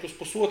trīnieku uz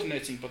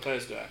pusotnieciņu pat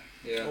aizgāju.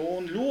 Jā.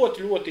 Un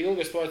ļoti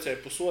ilgi es to aicēju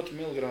 1,5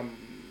 miligramu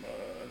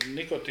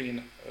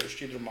nikotīna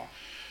šķidrumā.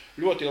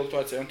 Ļoti ilgi to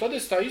aicēju. Un tad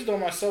es tā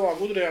izdomāju savā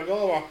gudrajā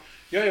galvā,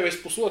 ja jau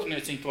es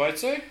pusotnieciņu to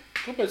aicēju,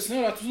 kāpēc es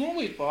nevarētu uz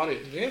nulīt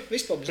pāriet? Jā,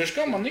 vispār. Priekš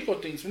kā man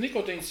nikotīns?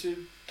 Nikotīns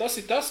tas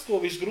ir tas, ko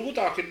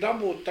visgrūtāk ir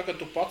dabūt, tagad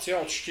tu pats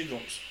jauc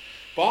šķidrums.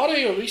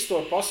 Pārējo visu to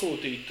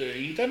pasūtīt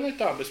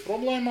internetā bez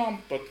problēmām,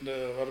 pat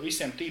ar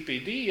visiem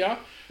TPD, jā.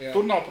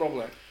 Tur nav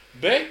problēma.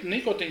 Bet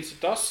nikotīns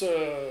ir tas,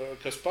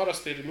 kas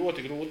parasti ir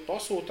ļoti grūti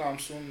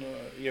pasūtāms un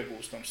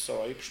iegūstams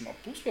savā īpašumā.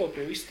 Plus vēl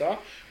pie viss tā,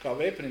 kā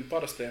veiperim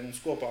parastiem un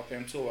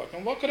skopākajiem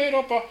cilvēkiem. Vakar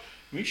Eiropā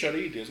viņš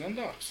arī diezgan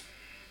dārgs.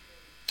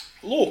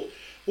 Lūk,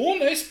 un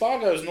es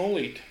pārgāju uz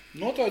nulīti.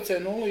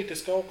 Notvaicēju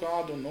nulītes kaut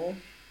kādu,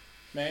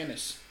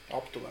 mēnesi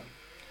aptuveni.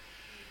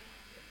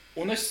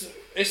 Un es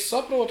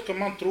saprotu, ka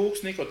man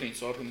trūks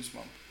nikotīns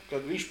organismam.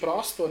 Kad viņš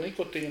prasa to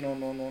nikotīnu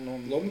un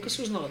loma, kas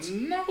uznāca?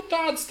 Nav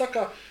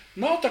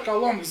tā kā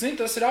loma. Zini,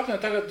 tas ir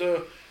apmēram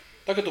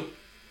tagad tu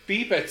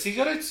pīpēt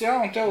cigaretes, jā,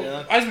 un tev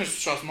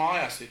aizmirstušās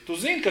mājās ir. Tu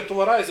zini, ka tu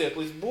vari aiziet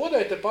līdz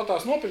bodai, te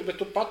patās nopirkt, bet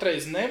tu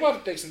patreiz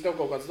nevari, teiksim, tev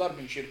kaut kāds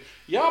darbiņš ir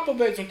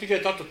jāpabeidz, un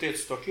tikai tad tu tiec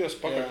uz to kiosku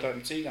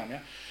pakaļtājiem cīgām,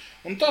 jā.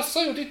 Un tas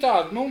sajūta ir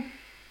tāda, nu,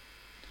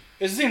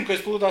 es zinu, ka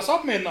es plūdās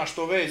apmierināšu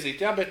to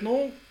veizīt, jā, bet,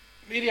 nu,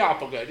 ir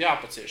jāpagaida,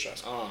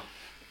 jāpaciešās.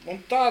 Un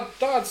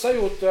tāda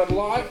sajūta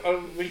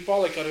viņi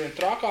palika arvien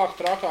trakāk,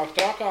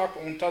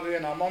 un tad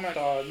vienā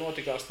momentā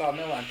notikās tāda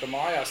nelēma, ka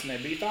mājās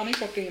nebija tā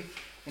nikotīna,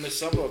 un es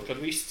saprotu, ka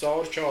viss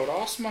cauri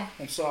asma,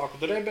 un sāku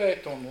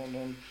drebēt,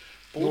 un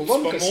putas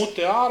pa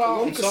muti ārā,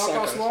 un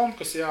sākās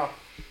lomkas, jā.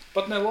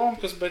 Pat ne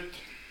lomkas, bet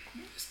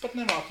es pat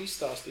nemāku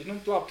izstāstīt. Nu,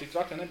 labi, tik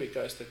traki nebija,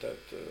 kā es te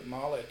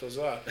mālēju to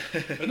zvēru.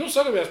 Bet, nu,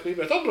 sagribējās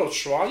pīpēt, atbrauc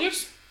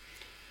švaļers,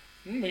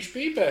 viņš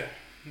pīpē,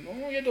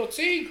 nu, iedod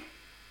cīgu.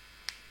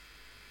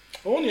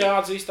 Un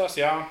jāatzīstās,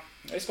 jā,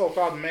 es kaut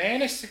kādu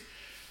mēnesi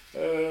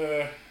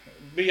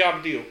bija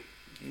ap divu,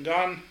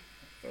 gan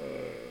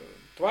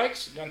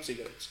tvaiks, gan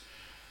cigaretes.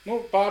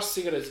 Nu, pāris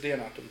cigaretes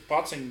dienā, tur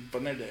paciņu pa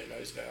nedēļu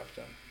aizgāja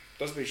aptēm.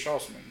 Tas bija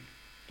šausmīgi.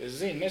 Es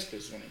zinu,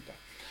 nespēju zvanīt tā.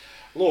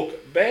 Lūk,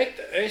 bet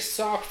es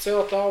sāku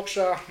celt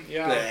augšā,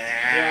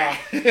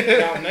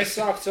 un es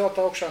sāku celt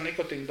augšā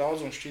nikotīna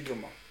daudzumu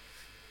šķidrumā.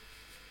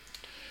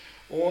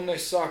 Un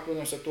es sāku,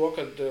 protams, ar to,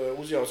 kad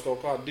uzjauc kaut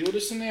kādu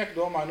 20,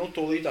 domāju, nu,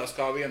 tūlītās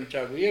kā vienu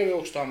ķēgu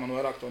ievilkšu, tā man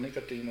vairāk to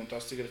nikotīnu un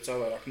tās cigaretes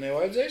vairāk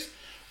nevajadzēs.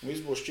 Un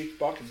viss būs čiki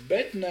pakets,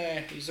 bet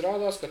nē,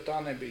 izrādās, ka tā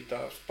nebija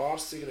tās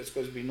pāris cigaretes, ko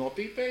es biju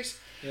nopīpējis.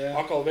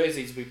 Akal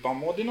veizīts bija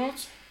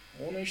pamodināts,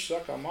 un viņš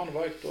saka, man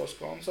vajag tos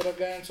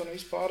konceragēns un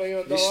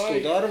vispārējo davai. Visu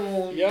to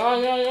darbu? Jā,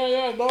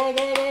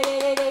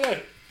 davai.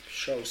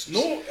 Šausmas.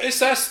 Nu,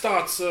 es esmu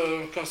tāds,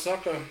 kā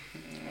saka,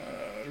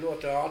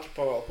 ļoti ātri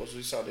pavelku uz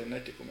visādiem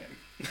netikumiem.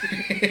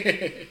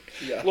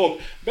 Lūk,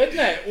 bet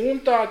nē, un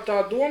tā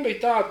doma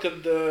bija tāda, kad,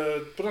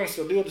 protams,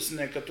 ka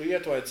 20, kad tu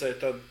ietvaicēji,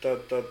 tad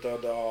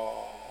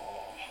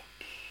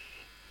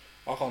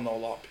atkal nav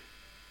labi.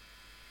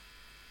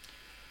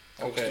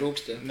 Kaut kas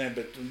trūkst, ja? Nē,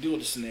 bet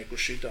 20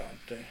 uz šitādi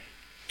te.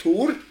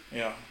 Tur?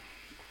 Jā.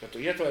 Kad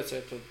tu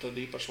ietvaicē, tad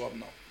īpaši labi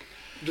nav.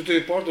 Tu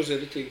ir pārdozēt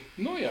ritīgi?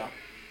 Nu jā.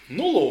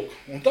 Nu lūk.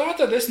 Un tā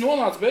tad es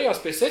nonācu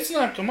beigās pie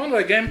secinājuma, ka man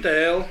vajag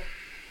MTL.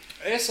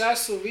 Es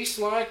esmu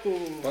visu laiku...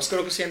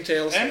 Paskaru, kas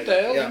MTL?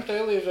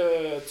 MTL ir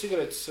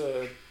cigaretes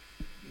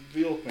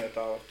vilkmē,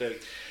 tā var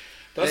teikt.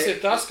 Tas ir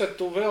tas, ka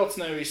tu velc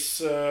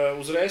nevis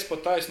uzreiz pa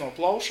taisno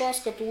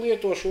plaušās, ka tu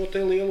lieto šo te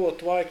lielo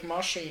tvaiku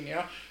mašīnu,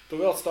 ja? Tu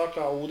velc tā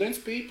kā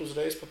ūdens pīpu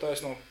uzreiz pa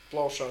taisno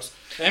plaušās.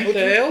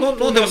 MTL,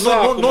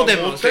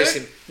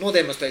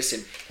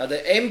 Nodemonstrēsim.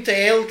 Tāda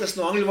MTL, tas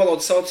no angļu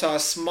valodas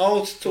saucās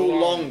mouth to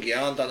long,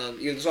 ja? Tāda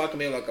ir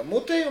sākam ievelkam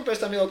mutē un pēc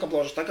tam ievelkam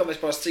plaušās. Tā kā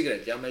mēs parasti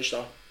cigareti, ja? Mēs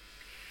tā.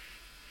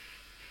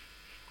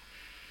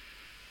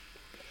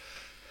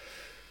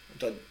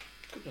 Un tad,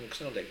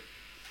 kas notiek?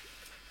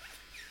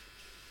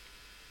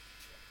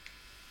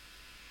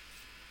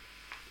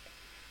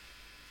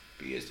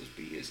 Uz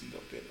 50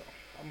 tev piedāvā.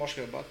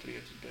 Maškajā baterija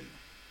uz beļu.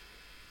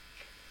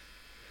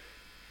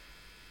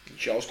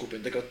 Viņš jau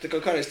uzkūpina, tā kā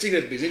kādreiz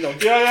cigareti bija, zinām.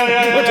 Jā,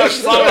 tas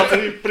sākās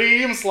arī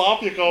prīma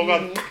slāpja kaut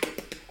kādu.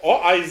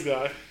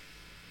 Aizgāja.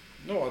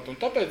 Nu, un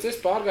tāpēc es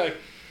pārgāju.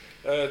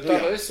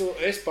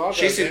 Es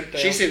pārgāju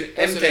MTL. Šis ir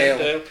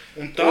MTL.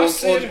 Un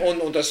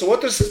tas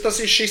otrs, tas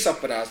ir šis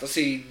aparāts. Tas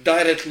ir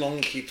Direct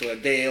Long Hit, vai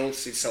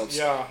DLs ir sauc.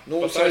 Jā,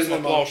 pat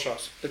aizno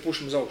plaušās. Te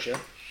pušam uz augšu, ja?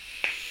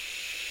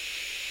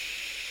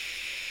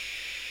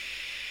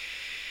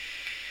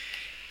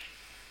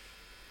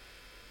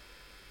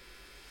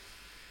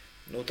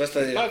 Nu, tas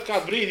tad ir... Tātad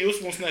kādu brīdi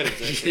jūs mums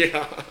neredzēsiet.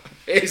 Jā,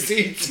 es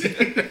zīts.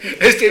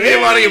 Es tiem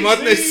ievārījumu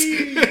atnes.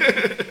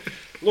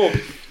 Lūk,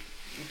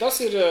 tas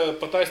ir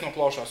pa taisno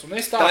plaušās. Un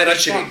es tā ir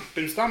atšķirība.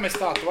 Pirms tam es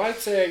tā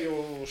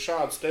tvaicēju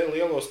šādus te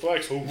lielos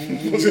tvaikus.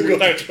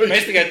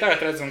 Mēs tikai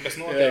tagad redzam, kas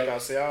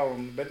notiekās, jā.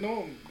 Bet,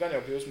 nu, gan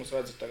jau, ka jūs mums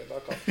redzat tagad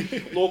atkal.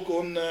 Lūk,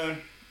 un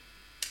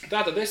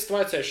tātad es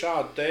tvaicēju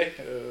šādu te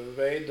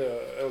veidu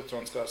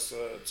elektroniskās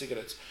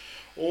cigaretes.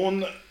 Un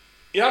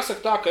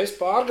jāsaka tā, ka es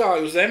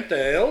pārgāju uz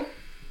MTL.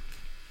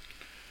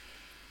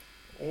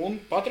 Un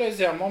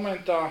patreizajā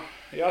momentā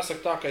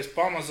jāsaka tā, ka es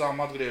pamazām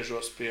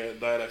atgriežos pie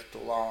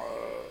direktu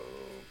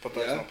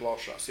pataisno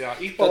plaušās. Jā,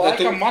 ik pa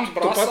laikam man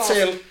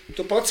prasās...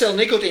 Tu pacēli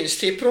nikotīnu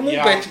stiprumu,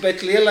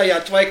 bet lielajā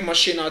tvaika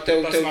mašīnā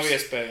tev... Tas nav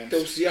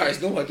iespējams. Jā,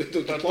 es domāju,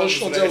 tu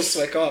plaušas no dzelzs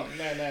vai kā.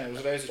 Nē,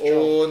 uzreiz ir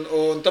čau.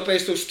 Un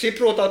tāpēc tu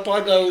stiprotāt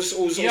pārgāju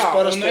uz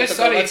parasto tā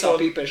kā vecā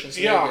pīpēšanas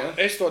veidu, jā? Jā,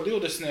 es to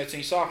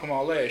 20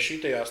 sākumā lēju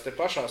šitajās te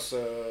pašās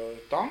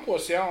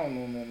tankos, jā,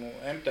 un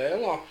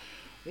MTL-ā.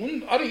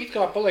 Un arī it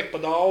kā paliek pa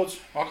daudz,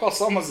 atkal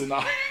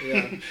samazināja.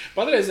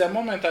 Patreizajā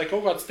momentā ir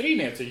kaut kāds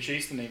trīnieciņš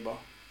īstenībā.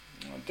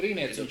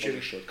 Trīnieciņš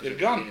ir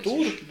gan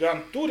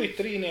tur ir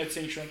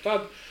trīnieciņš, un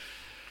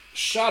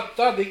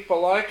tad ik pa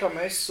laikam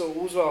es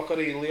uzvelku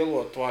arī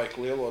lielo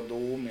tvaiku, lielo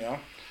dūmu, ja.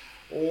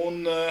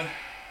 Un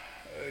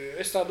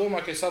es tā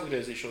domāju, ka es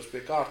atgriezīšos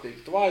pie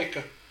kārtīga tvaika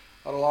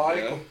ar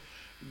laiku,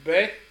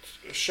 bet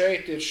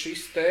šeit ir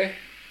šis te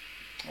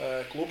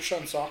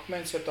klupšanas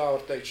akmens, ja tā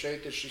var teikt,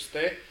 šeit ir šis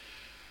te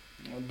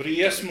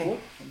briesmu.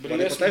 Var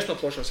arī pat taisno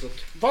plošās vilkt.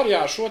 Var,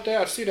 jā, šo te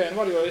ar sirēnu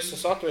var, jo es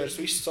esmu atvērs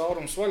visas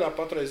caurums vaļā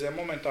patreizajā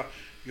momentā,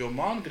 jo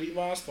man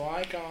gribās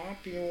tvaika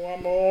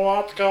apjomu,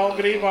 atkal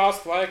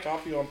gribās tvaika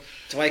apjomu.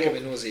 Tvaikam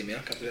ir nozīme,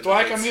 jā?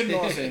 Tvaikam ir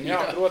nozīme, jā,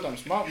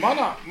 protams.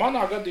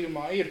 Manā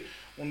gadījumā ir,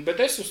 bet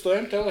es uz to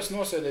MTLS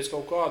nosēdēs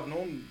kaut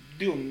kādu,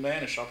 2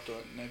 mēnešu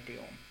aptuveni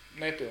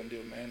nepilnu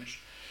 2 mēnešu.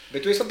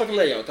 Bet tu esi atpakaļ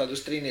lejā, tādu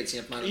uz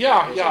trīnieciņu apmēram?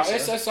 Jā,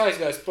 es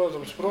aizgājis,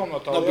 protams, prom no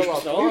tā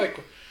lielāku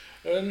laiku.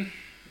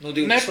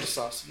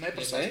 Neprasās.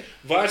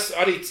 Vairs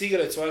arī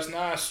cigaretes vairs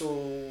neesmu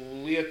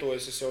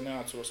lietojis, es jau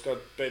neatceros, kad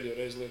pēdējo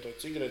reizi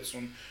lietoju cigaretes,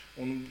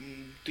 un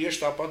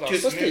tieši tāpatās...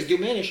 Jūs pasties 2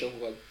 mēneši jau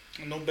kaut kādu?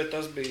 Bet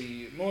tas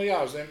bija,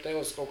 uz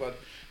MTLS kaut kādu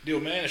 2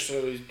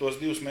 mēnešus, tos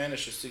 2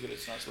 mēnešus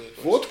cigaretes nāc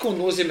lietojis. Ko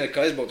nozīmē,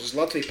 ka aizbraukt uz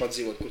Latviju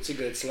padzīvot, kur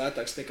cigaretes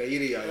lētāks nekā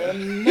Irijā, jā?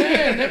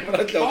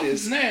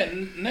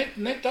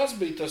 Ne tas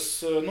bija tas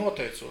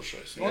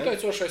noteicošais.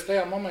 Noteicošais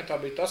tajā momentā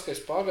bija tas, ka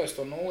es pārgāju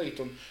to nulīt,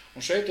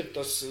 un šeit ir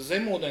tas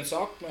zemūdens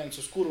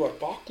akmens, uz kuru var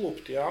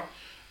paklupt, jā,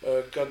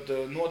 kad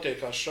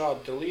notiekās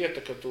šāda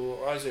lieta, ka tu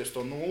aizies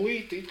to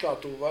nulīt, it kā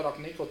tu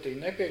vairāk nikotīnu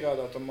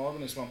nepiegādā tam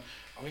organismam,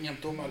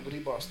 viņam tomēr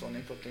gribās to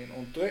nikotīnu.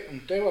 Un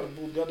te var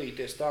būt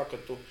gadīties tā, ka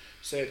tu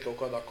sēdi kaut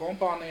kādā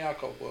kompānijā,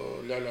 kaut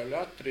ko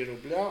ļa, 3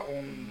 rubļā,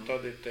 un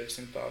tad ir,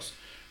 teiksim, tās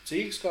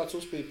cīgas kāds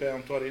uzpīpē,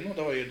 un tu arī,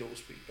 davai iedu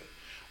uzpīpē.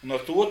 Un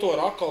ar to var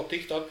atkal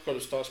tikt atpakaļ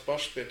uz tās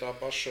pašas pie tā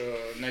paša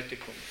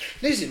netikuma.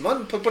 Nezinu,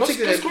 man par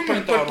cigaretēm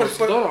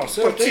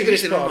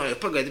runājot,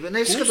 pagaidi,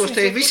 bet es skatos,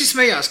 te visi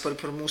smējās par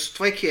mūsu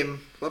tvaikiem,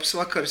 labs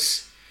vakars.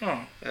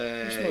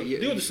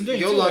 29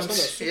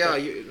 Jolants, jā,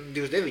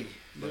 29.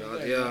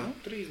 Jā.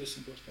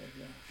 30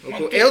 jā.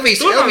 Elvis,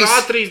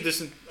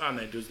 30,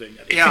 29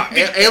 arī. Jā,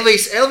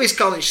 Elvis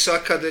Kalniņš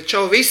saka, ka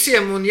čau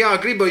visiem un jā,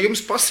 gribu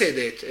jums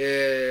pasēdēt.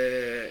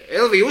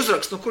 Elvi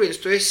uzrakst, no kurienes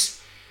tu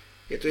esi?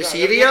 Ja tu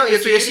esi Irijā,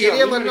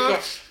 var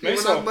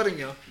nākt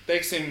bariņā.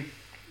 Teiksim,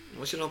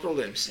 mums ir nav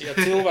problēmas. Ja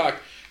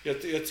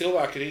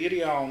cilvēki ir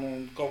Irijā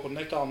un kaut kur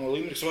netālu no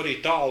Limrikas, var arī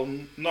tālu un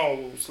nav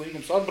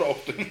slingums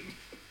atbraukt.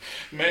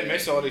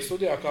 Mēs jau arī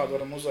studijā kādu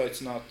varam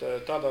uzaicināt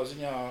tādā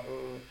ziņā.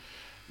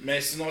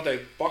 Mēs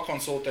noteikti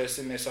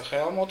pakonsultēsimies ar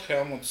Helmutu.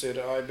 Helmuts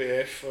ir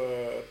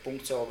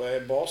IBF.lv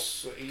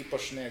boss,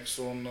 īpašnieks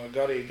un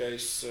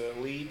garīgais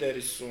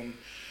līderis un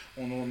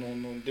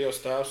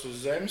Dievs tēvs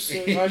uz zemes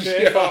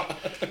IBF-ā.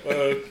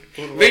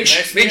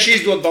 Viņš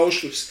izdod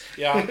baušļus.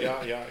 Jā,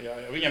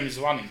 viņam ir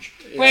zvaniņš.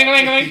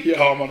 Ling.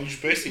 Jā, man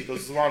viņš besīt tas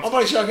zvans. Man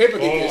viņš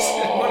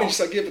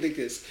sāk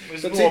iepatikties.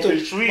 Es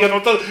nopīšu vienu,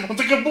 un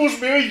tā kā būšu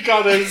pie viņa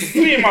kādreiz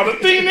streamā,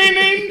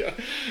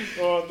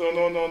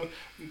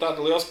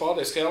 Tātad liels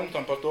paldies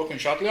Helmutam par to, ka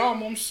viņš atļāva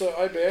mums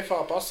IBF-ā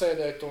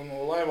pasēdēt un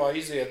laivā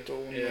iziet.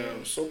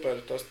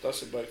 Super,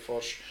 tas ir baigi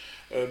forši.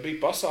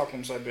 Bija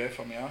pasākums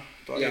IBF-am, jā?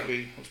 Tā arī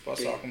bija uz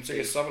pasākumu. Cik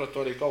es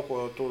sapratu, arī kaut ko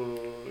tur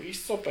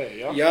izcopēja,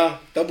 jā? Jā,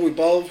 dabūja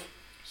balvu.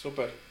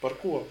 Super, par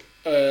ko?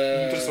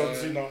 Interesanti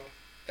zināt.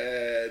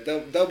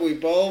 Dabūja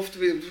balvu.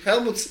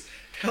 Helmuts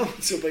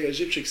jau bija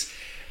žipčiks.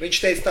 Viņš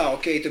teica tā,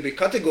 ok, tu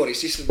bija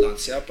kategorijas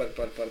izsludināts, jā, par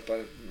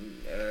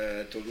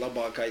tur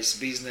labākais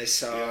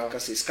biznesā,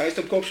 kas ir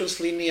skaistumkopšanas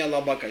līnijā,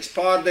 labākais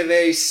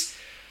pārdevējs,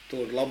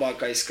 tur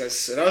labākais, kas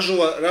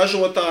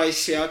ražotājs,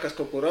 jā, kas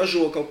kaut ko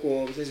ražo, kaut ko,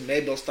 nezinu,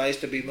 mēbeles taisa,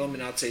 tur bija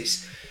nominācijas.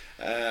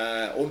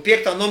 Un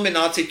 5.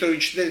 nominācija,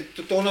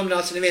 to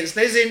nomināciju neviens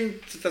nezin,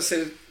 tas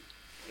ir,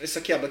 es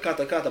saku, jā, bet kā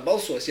tā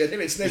balsos, ja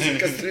neviens nezin,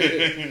 kas tur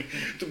ir,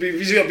 tu bija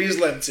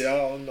izlemts, jā,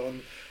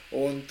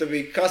 un tu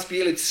bija, kas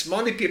pielicis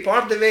mani pie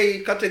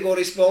pārdevēja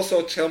kategorijas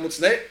balsot, Helmuts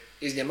ne,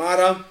 izņem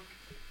ārā.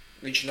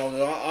 Viņš nav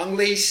no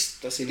Anglijas,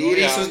 tas ir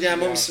īrijas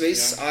uzņēmums,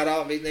 viss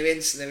ārā,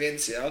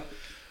 neviens, jā.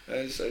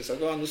 Es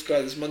saku,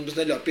 skaidrs, man būs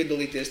neļauj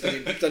piedalīties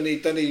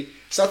tanī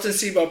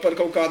sacensībā par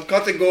kaut kādu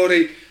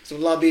kategoriju.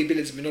 Labi,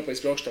 biļetes bija nopēc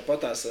braukšu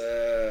tāpatās,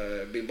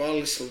 bija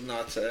ballis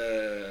sludināt,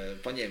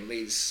 paņēma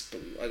līdz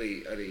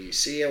arī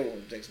sievu,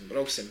 un, teiksim,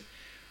 brauksim.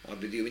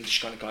 Abi divi, viņš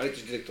kā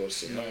rītus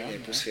direktors,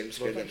 viņai pusfirmas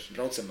piedēļ,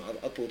 braucam,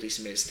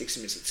 atpūtīsimies,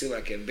 tiksimies ar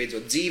cilvēkiem,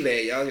 beidzot dzīvē,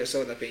 jā, jo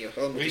savādāk pie jau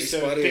Helmutu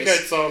vispārējos. Tikai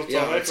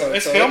caur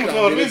es Helmutu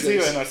vēl ar viens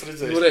dzīvē neesmu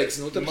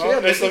redzējis.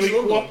 Es ar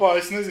viņu kopā,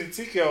 es nezinu,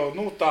 cik jau,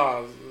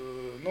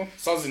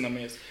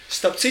 sazinamies.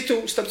 Starp citu,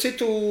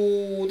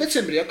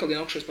 decembrī atkal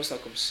nākušais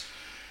pasākums.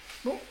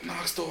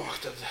 Nāks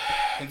tuvāk, tad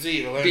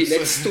dzīve lems.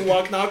 Biļetes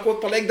tuvāk nākot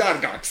paliek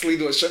dārgāks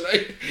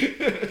lidošanai.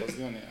 Tas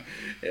gan,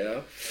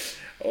 jā.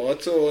 Un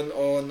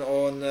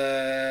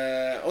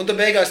tad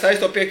beigās taisa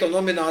to 5.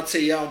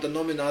 nomināciju, jā, un tad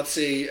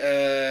nominācija,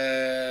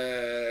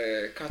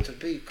 kā tur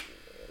bija,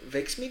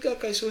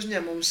 veiksmīgākais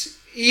uzņēmums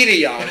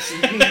Irijā.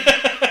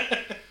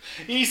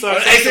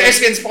 Es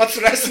viens pats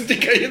tur esmu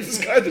tikai, ja tas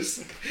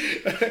skaidrs.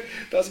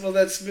 Tas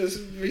mazliet,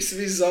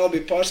 visi zāli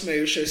bija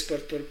pārsmējušies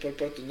par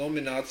to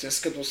nomināciju. Es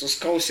skatos uz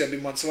kausiem,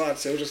 bija mans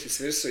vārds, jau uzrakstīts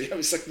virsū. Jā,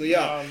 viņi saka,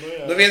 jā.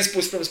 No vienas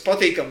puses, protams,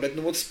 patīkam, bet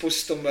no otras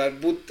puses tomēr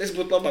es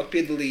būtu labāk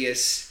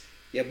piedalījies.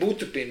 Ja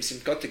būtu, piemēram,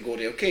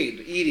 kategorija, ok,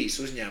 īrijas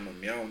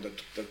uzņēmumi, jā, un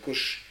tad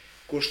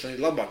kurš tad ir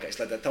labākais,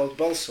 lai tā tauta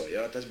balso,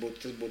 jā, tas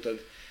būtu tad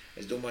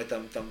es domāju,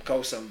 tam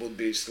kausam būtu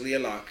bijusi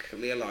lielāk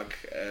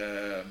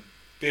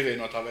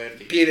pievienotā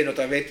vērtība.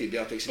 Pievienotā vērtība,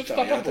 jā, teiksim tā.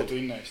 Bet tāpat būtu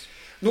vinnējis.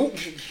 Nu,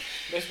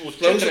 es būtu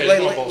 4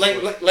 reizes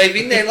nobalsojis. Lai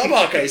vinnēja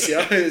labākais,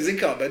 jā, zin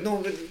kā, bet, nu,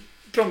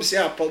 protams,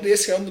 jā,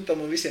 paldies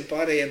Helmutam un visiem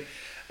pārējiem,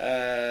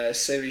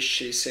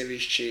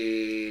 sevišķi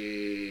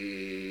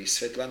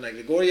Svetlanai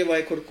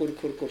Grigorjevai,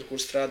 kur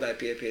strādāja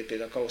pie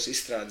tā kausa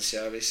izstrādes,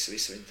 jā, viss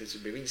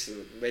bija viņas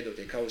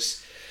veidotie kausi.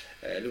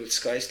 Ļoti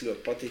skaisti,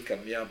 ļoti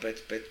patīkami, jā,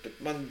 bet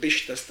man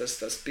bišķi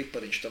tas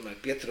pipariņš tomēr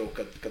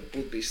pietrūka, kad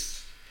būtu bijis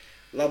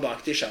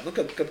labāk tiešām, nu,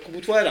 kad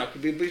būtu vairāk,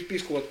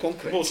 bijis kaut kāda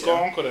konkurence. Būs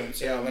konkurence.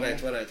 Jā,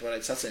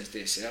 varētu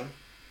sacensties, jā.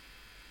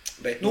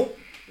 Bet, nu,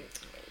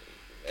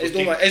 es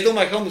domāju,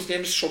 ka Helmuts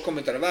ņems šo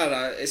komentāru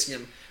vērā, es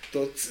viņam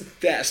to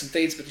esmu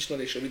teicis, bet viņš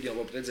noteikti šo video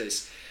vēl redzējis.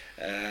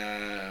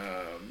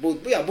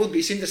 Būtu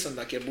bijis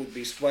interesantāk, ja būtu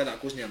bijis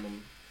vairāk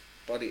uzņēmumu.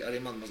 Arī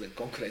man mazliet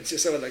konkurence, jo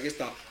savādāk es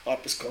tā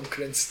ārpus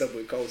konkurences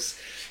dabūju kausus,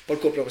 par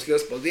ko, protams,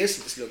 liels paldies,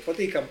 tas ļoti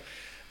patīkam,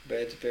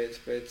 bet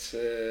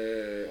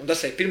un tas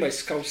ir pirmais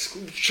kausus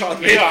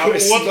šādu veidu, ko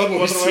es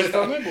dabūju. Jā,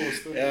 tā nebūs.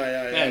 Jā,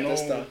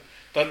 tas tā.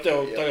 Tad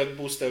tagad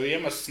būs tev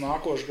iemesls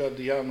nākošu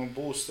gadu, ja nu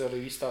būs arī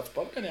viss tāds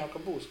pat, gan jā,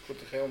 ka būs, kur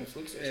te Helmuts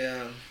liksies.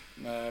 Jā.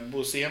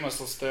 Būs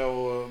iemesls tev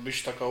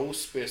bišķi tā kā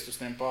uzspiest uz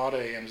tiem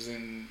pārējiem,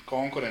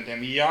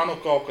 konkurentiem, ja nu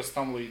kaut kas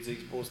tam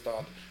līdzīgs būs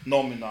tāda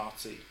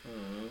nominācija.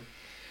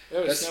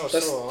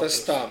 Tas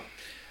tā.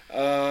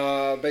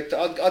 Bet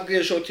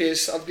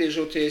atgriežoties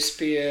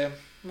pie,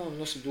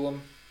 doma.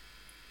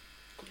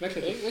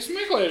 Es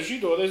meklēju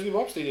židot, es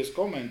gribu apstīties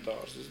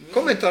komentārus.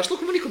 Komentārs,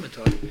 lūk, man ir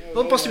komentāri.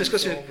 Pastamies,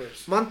 kas ir.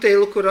 Man te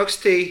lūk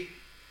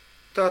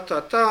rakstīja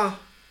tā.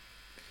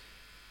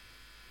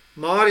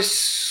 Māris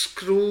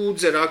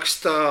Krūdze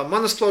rakstā,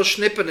 manas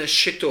plaušas nepanes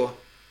šito.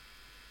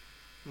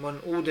 Man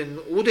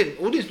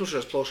ūdens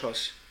nušās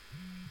plaušās.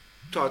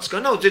 Tāds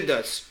gan nav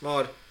dzirdēts,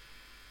 Māri.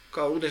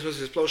 Kā ūdens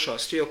nušās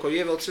plaušās. Tu jau, ko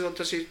ievelc,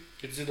 tas ir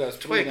dzirdēts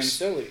ūdens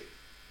celī.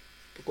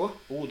 Pa ko?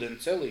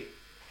 Ūdens celī.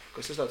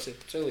 Kas tas tāds ir?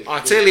 Celī.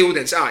 Celī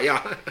ūdens, jā.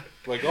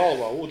 Vai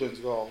galvā, ūdens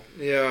galva.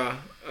 Jā.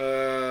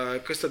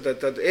 Kas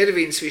tad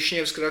Ervīns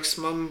Višņevs raksts,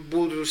 man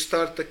būtu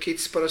starta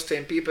kits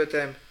parastiem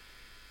pīpētēm.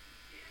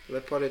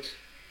 Lai pārēt.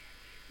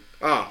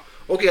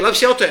 Ok,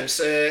 labs jautājums.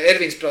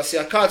 Ervīns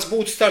prasīja, kāds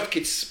būtu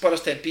startkits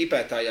parastiem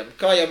pīpētājiem?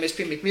 Kā jau mēs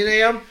pirmīt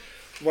minējām,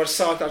 var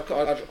sākt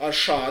ar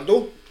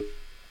šādu.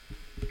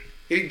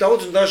 Ir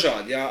daudz un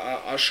dažādi, jā.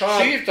 Ar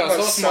šādu šī ir tā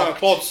saucamā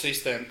pods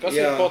sistēma. Kas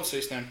ir pods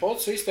sistēma?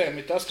 Pods sistēma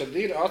ir tas, kad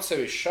ir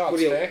atsevišķi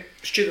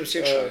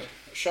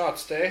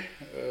šāds te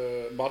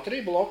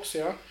bateriju bloks,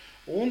 jā,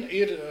 un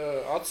ir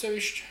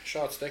atsevišķi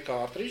šāds te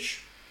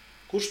kārtričs,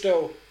 kurš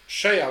tev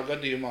šajā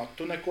gadījumā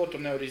tu neko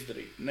tur nevar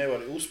izdarīt.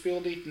 Nevari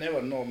uzpildīt,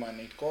 nevar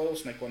nomainīt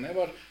koilus, neko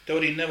nevar. Tev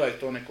arī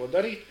nevajag to neko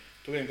darīt.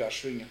 Tu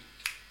vienkārši viņu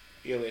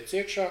ieliec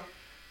iekšā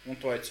un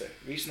tvaicē.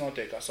 Viss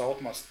notiekās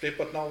automātiski. Te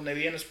pat nav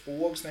nevienas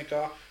pogas,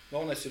 nekā.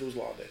 Galvenais ir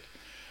uzlādēt.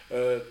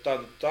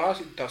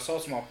 Tā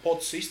saucamā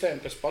pods sistēma,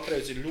 kas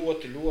patreiz ir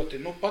ļoti,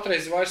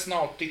 patreiz vairs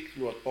nav tik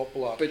ļoti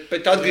populāra.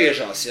 Bet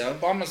atgriežās, jā?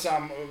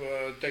 Pamazām,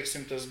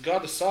 teiksim, tas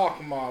gada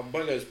sākumā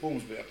baļais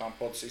bums bija tām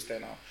pods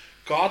sistēmām.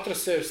 Katra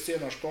sevis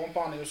cienoša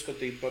kompānija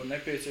uzskatīja par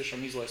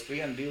nepieciešam izlaist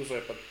 1, 2 vai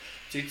pat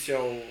cits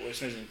jau,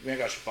 es nezinu,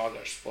 vienkārši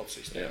pārgājušas pods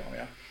sistēmām,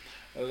 jā.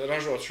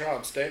 Ražot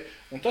šādas te.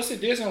 Un tas ir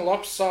diezgan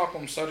labs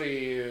sākums arī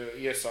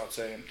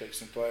iesācējiem,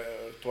 teiksim,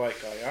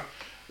 tvaikā, jā.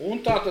 Un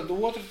tā tad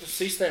otra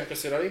sistēma,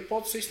 kas ir arī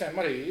pods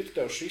sistēma, arī ir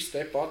tev šis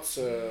te pats...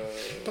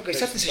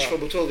 Pagaidzi, atnesīšu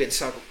varbūt vēl viens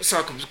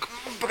sākums.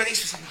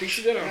 Pagaidzi,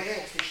 tikšu darām.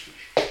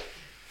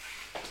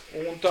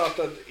 Un tā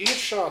tad ir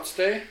šāds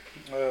te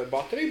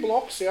bateriju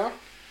bloks, jā,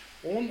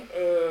 un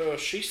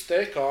šis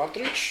te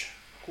kārtričs,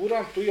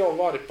 kuram tu jau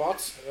vari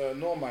pats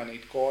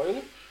nomainīt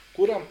koilu,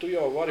 kuram tu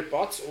jau vari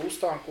pats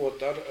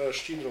uztankot ar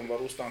šķidrumu,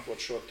 var uztankot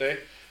šo te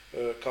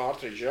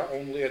kārtriču, jā,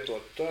 un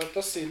lietot.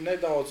 Tas ir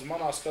nedaudz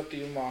manā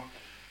skatījumā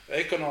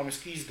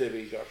ekonomiski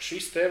izdevīgāk.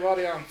 Šis te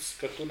variants,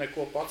 ka tu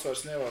neko pats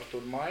vairs nevar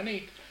tur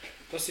mainīt,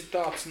 tas ir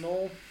tāds,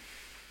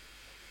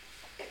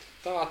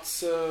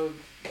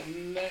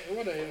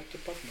 varēja te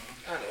pat nāk.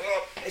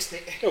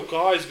 Tev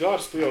kājas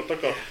gars, tu jau tā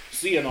kā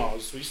sienā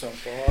uz visam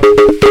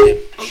pāri.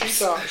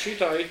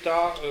 Šitā ir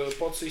tā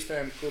pods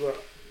sistēma,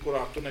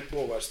 kurā tu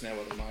neko vairs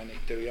nevar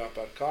mainīt. Tev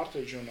jāpērk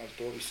kārtriģi un ar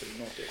to viss arī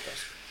notiekās.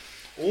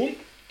 Un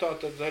tā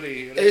tad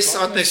arī... Es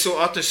atnesu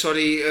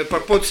arī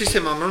par podu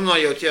sistēmām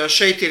runājot, ja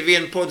šeit ir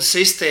viena podu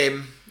sistēma,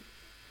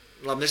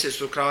 labi, nesies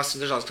tur krāsas,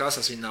 dažādas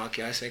krāsās viņi nāk,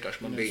 jā, es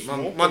vienkārši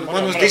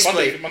man uz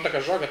display... Man tā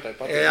kā žagatai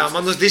patīk. Jā,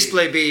 man uz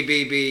display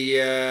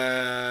bija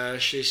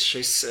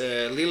šis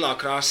lilā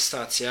krāsas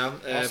tāds, jā,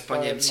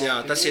 paņemts, jā,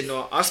 tas ir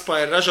no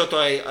Aspire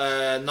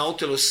ražotāja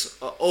Nautilus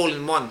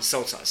All-in-One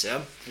saucās,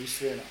 jā.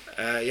 Viss vienā.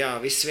 Jā,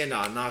 viss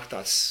vienā nāk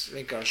tāds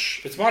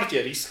vienkārši... Pēc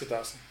marķieri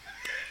izskatās.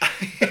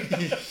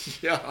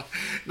 Jā,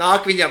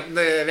 nāk viņam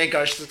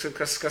vienkārši,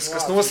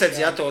 kas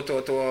nosedz, jā, to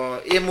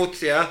iemut,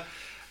 jā,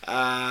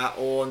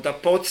 un tā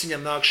pods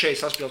viņam nāk šeit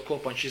saspļaut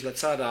kopā, viņš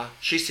izlec ārā,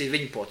 šis ir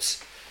viņa pods,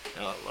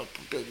 jā,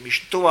 viņš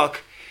tuvāk,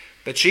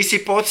 bet šis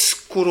ir pods,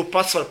 kuru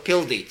pats var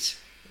pildīt,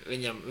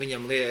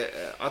 viņam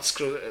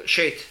atskru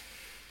šeit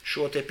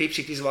šo te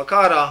pipsīti izvāk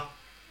ārā,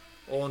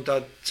 un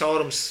tad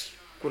caurums,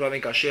 kurā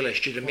vienkārši ieliek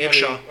šķidram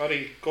iekšā. Arī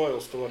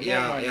koils to var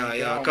nomainīt.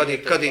 Jā,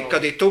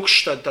 kad ir tukšs,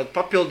 tad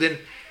papildina.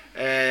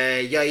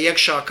 Ja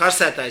iekšā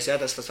karsētājs, jā,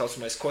 tas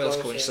saucamais koils,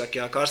 ko viņš saka,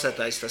 jā,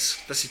 karsētājs,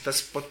 tas ir tas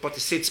pati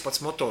sirds, pats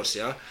motors,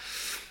 jā.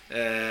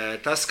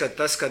 Tas,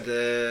 kad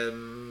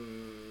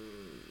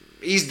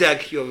izdeg,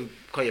 jo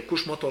kā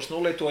jebkurš motors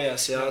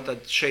nolietojās, jā, tad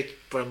šeit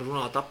varam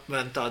runāt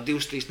apmēram tā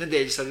 2-3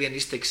 nedēļas ar vienu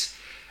iztiks,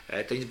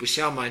 tad viņas būs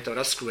jāmaina, tā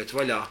var atskruvēt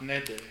vaļā.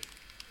 Nedēļa.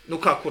 Nu,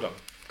 kā kuram,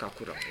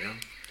 jā.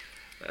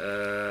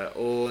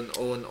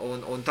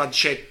 Un tad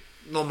šeit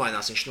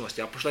nomainās viņš nost,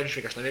 jā, pašlaik viņš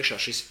vienkārši nav iekšā,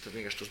 šis tad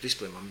vienkārši tos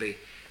displejiem man bija.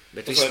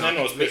 Bet tas vai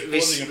nenospiež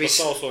podziņu pa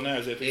sauso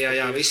neaiziet.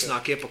 Jā, viss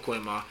nāk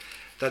iepakojumā.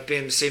 Tad,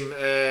 piemēram,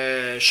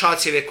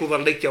 šāds jau ir, ko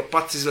var likt jau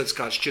pats izvēlēties,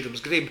 kāds šķirums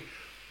grib.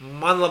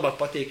 Man labāk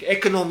patīk,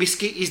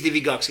 ekonomiski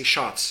izdevīgāks ir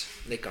šāds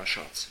nekā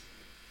šāds.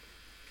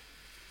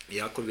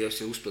 Jā, kur vievs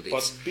ir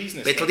uzpildīts.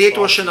 Bet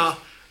lietošanā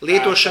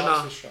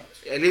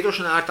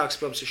ērtāks,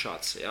 protams, ir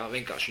šāds. Jā,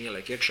 vienkārši viņi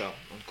ieliek iekšā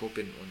un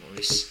kupina un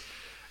viss.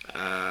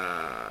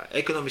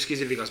 Ekonomiski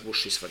izdevīgāks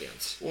būs šis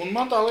variants. Un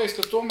man tā liekas,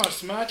 ka tomēr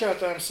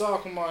smēķētājiem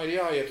sākumā ir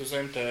jāiet uz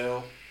MTL.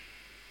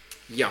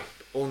 Jā.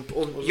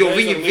 Jo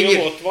viņi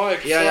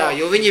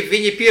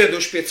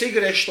pieraduši pie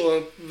cigarešu to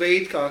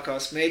veidu, kā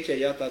smēķē,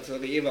 jā, tāds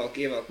arī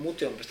ievelk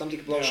muti un pēc tam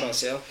tika plaušās,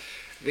 jā.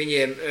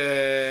 Viņiem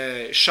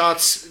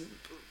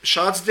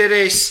šāds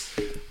derējs,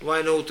 vai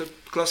nu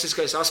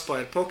klasiskais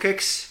Aspire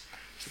Pokeks,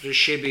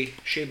 šie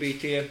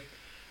bija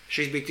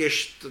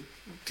tieši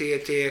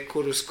tie,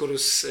 kurus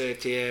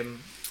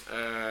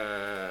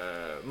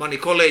mani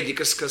kolēģi,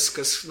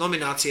 kas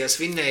nominācijās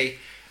vinnēja,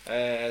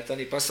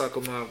 tādā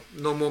pasākumā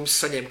no mums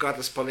saņēma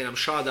kārtas pa vienam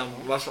šādām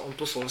un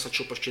plus vēl esat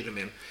šupa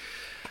šķidrumiem.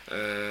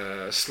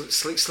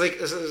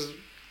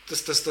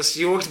 Tas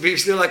joks bija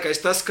vislielākais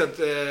tas, kad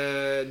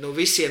no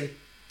visiem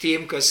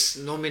tiem, kas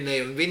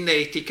nominēja un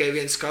vinnēja, tikai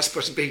viens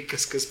Kaspars bija,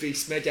 kas bija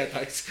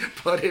smēķētājs,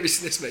 pārējie visi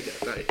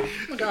nesmēķētāji.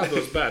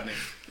 Kādos bērniem?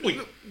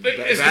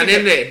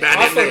 Bērniem nē.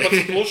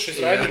 18 plus, šis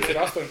raidījums ir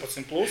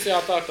 18 plus, jā,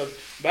 tā, tad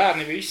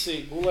bērni visi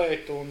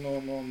gulēt un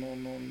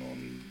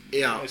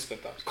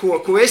neskatās.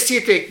 Ko es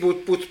ieteiktu,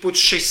 būtu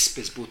šis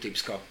pēc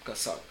būtības kā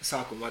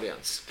sākuma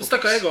variants. Tas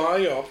tā kā ego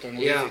ajo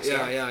aptuveni. Jā.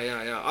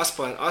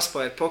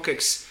 Aspire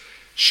Pokeks,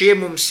 šie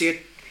mums iet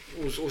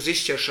uz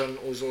izšķiršanu,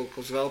 uz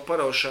vēl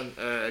paraušanu,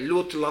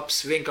 ļoti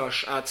labs,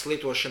 vienkārši ēts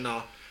lietošanā,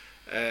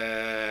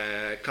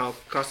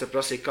 kāds te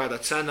prasīja, kādā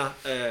cena,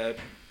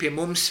 pie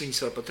mums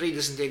viņas var pa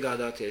 30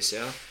 iegādāties,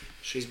 jā,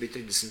 šis bija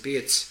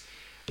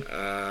 35,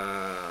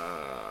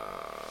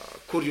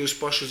 kur jūs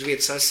paši uz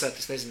vietas esat,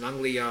 es nezinu,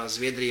 Anglijā,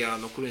 Zviedrijā,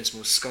 no kurienes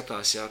mūs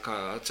skatās, jā,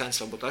 kā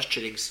cenas var būt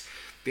atšķirīgas,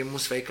 pie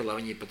mums veikalā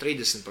viņi pa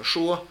 30 par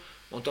šo,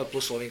 un tad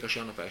plus vēl vienkārši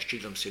jānopērk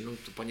šķidrums ir,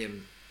 tu paņem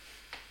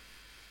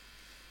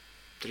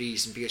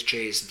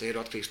 35-40 eiro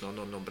atkarīgs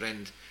no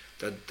brenda,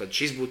 tad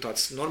šis būtu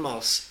tāds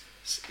normāls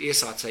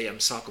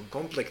iesācējams sākuma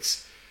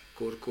komplekts,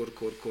 kur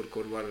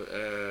var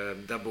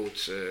dabūt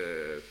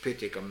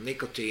pietiekam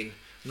nikotīnu.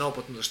 Nav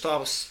pat no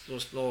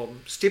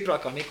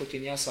stiprākā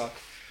nikotīna jāsāk.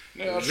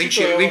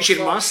 Viņš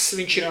ir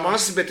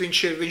mazs, bet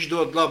viņš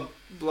dod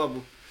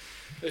labu.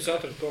 Es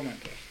atradu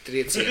komentāru.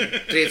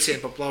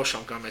 Triecienu pa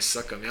plaušām, kā mēs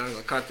sakam, jā,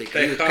 kārtīgi,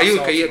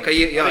 ka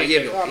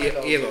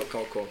ievēl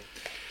kaut ko.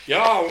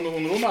 Jā, un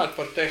runāt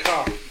par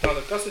TH.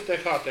 Tātad, kas ir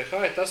TH? TH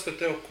ir tas, ka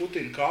tev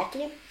kutina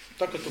kaklu.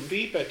 Tā, ka tu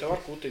pīpē, tev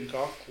var kutina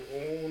kaklu.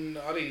 Un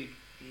arī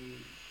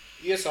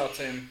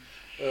iesācējiem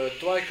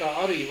tvaikā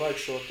arī vajag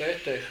šo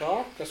TH,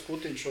 kas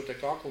kutina šo te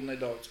kaklu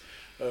nedaudz.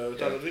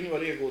 Tātad viņi var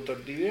iegūt ar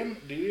diviem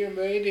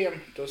veidiem.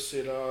 Tas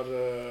ir ar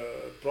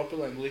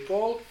propilēnu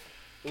glikolu,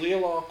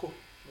 lielāku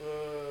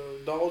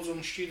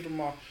daudzumu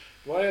šķidrumā,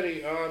 vai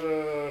arī ar,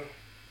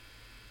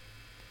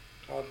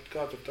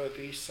 kā tur tā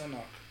īsti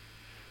sanāk.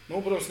 Nu,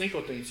 protams,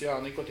 nikotīns, jā,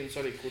 nikotīns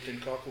arī kutina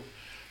kaklu.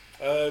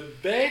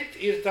 Bet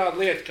ir tāda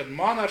lieta, ka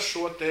man ar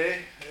šo te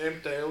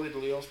MTL ir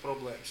liels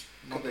problēmas.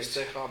 Man tas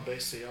TH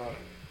besi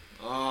ārā.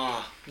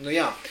 Nu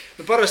jā.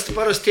 Nu, parasti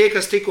tie,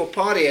 kas tikko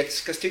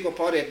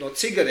pāriet no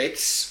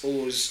cigaretes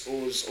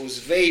uz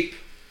vape,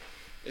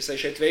 es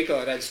šeit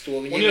veikalā redzu to.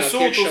 Un ja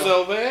sūtu uz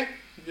LV,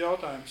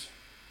 jautājums.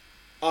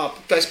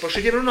 Tā es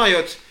paši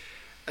runājot,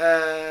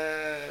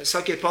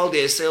 sakiet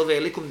paldies LV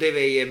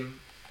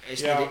likumdevējiem.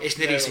 Es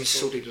nedrīkst viņus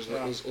sūtīt uz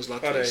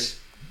Latvijas.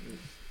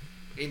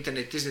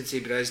 Internet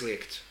tirdzniecība ir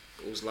aizliegta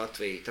uz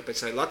Latviju.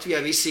 Tāpēc arī Latvijā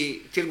visi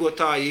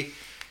tirgotāji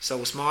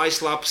savus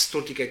mājaslapas,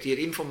 tur tikai tie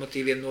ir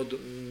informatīviem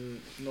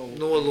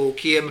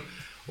nolūkiem,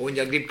 un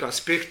ja grib kā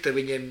pirkt, tad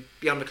viņiem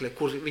jāmeklē,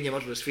 kur viņiem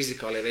atrodas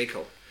fizikālie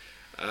veikali.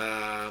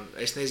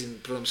 Es nezinu,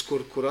 protams,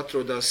 kur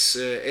atrodas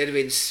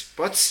Ervins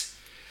pats,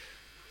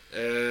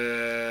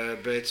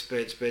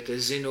 bet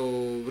es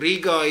zinu,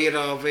 Rīgā ir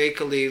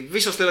veikali,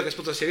 visos lielākais,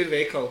 protams, jau ir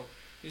veikali.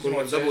 Kur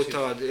var dabūt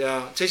tādu, jā.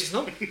 Cēsis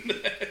nav?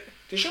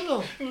 Tiešām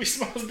nav?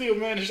 Vismaz 2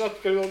 mēneši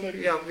atpakaļ vēl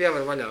nebija. Jā,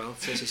 jāvar vaļā vēl,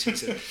 cēsis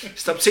viņas ir.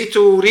 Starp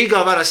citu,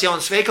 Rīgā varas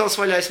jaunas veikals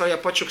vaļā, es vaļā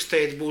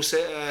pačukstēt, būs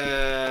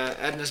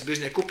Ernest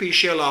Biznieku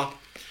Kupīšu ielā.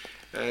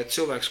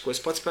 cilvēks, ko es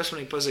pats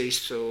personīgi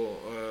pazīstu,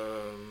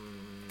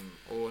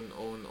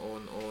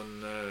 un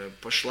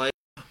pašlaik.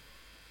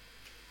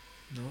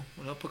 Nu,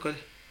 un atpakaļ.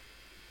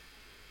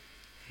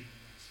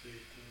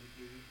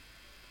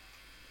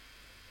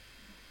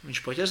 Viņš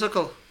paķers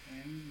atkal?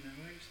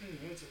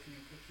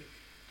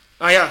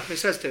 Jā,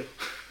 es redzu tevi.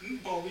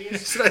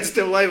 Paldies. Es redzu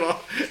tevi laivā.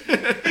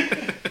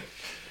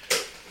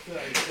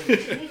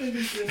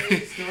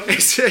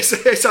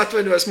 es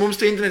atvainojos, mums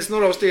te internets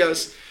noraustījās.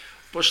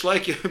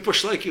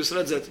 Pašlaik jūs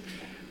redzat.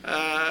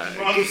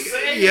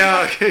 Jā,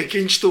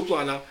 Kiņš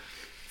tūplānā.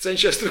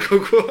 Cenšies tur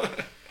kaut ko.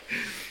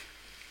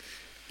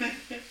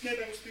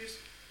 Nerausties,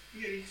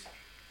 mierīgs.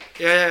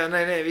 Jā,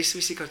 nē,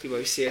 viss kārtībā,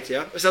 viss iet,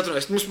 jā. Es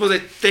atvainojos, mums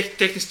mazliet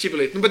tehniski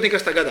ķibelīt, bet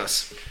nekas tā gadās.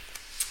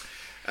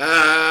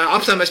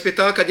 Apstāmies pie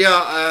tā, ka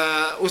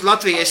uz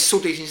Latviju es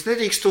sūtīt viņas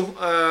nedrīkstu,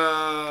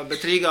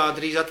 bet Rīgā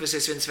drīz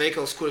atvesies viens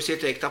veikals, kurus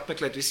ieteikt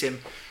apmeklēt visiem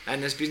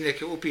NS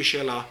biznieku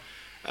Upīšielā.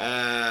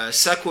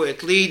 Sekojiet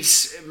līdz,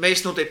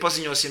 mēs noteikti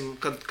paziņosim,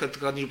 kad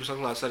viņš būs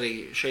atklāts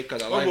arī šeit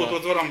kādā laivā.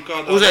 Varbūt varam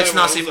kādā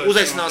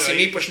Uzaicināsim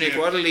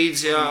īpašnieku arī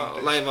līdz,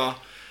 laivā.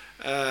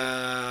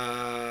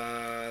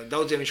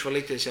 Daudziem viņš var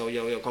likties jau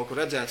kaut kur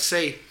redzēt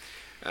seju.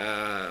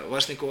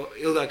 Vairs neko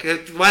ilgāk,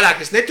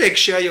 vairāk es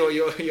neteikšu,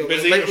 jo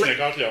bez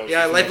īpašnieka atļaujas.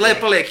 Jā, lai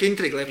paliek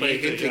intriga,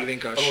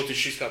 vienkārši. Varbūt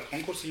šis kādu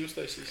konkursu jūs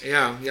taisīs.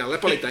 Jā, lai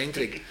paliek tā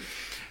intriga.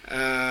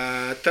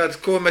 Tad,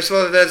 ko mēs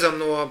vēl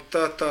redzam no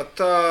tā.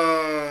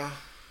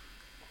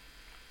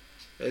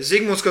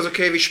 Zigmunds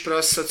Kazakevičs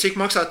prasa, cik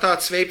maksā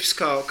tāds veipis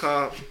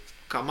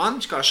kā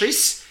man, kā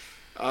šis.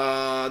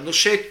 Nu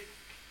šeit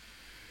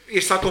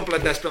ir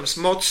sakompletēts, protams,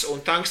 mods un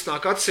tanks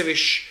nāk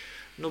atsevišķi.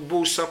 Nu,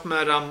 būs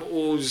apmēram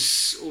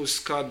uz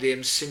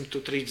kādiem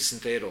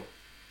 130 eiro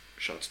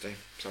šāds te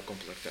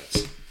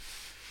sakomplektēts.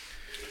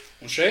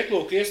 Un šeit,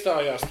 lūk,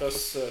 iestājās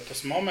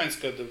tas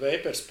moments, kad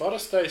veipers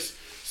parastais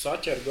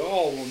saķer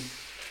galvu un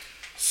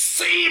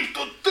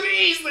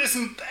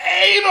 130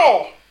 eiro!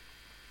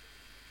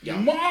 Jā.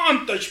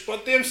 Man taču pa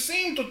tiem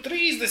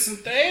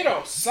 130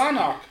 eiro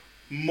sanāk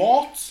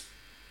mods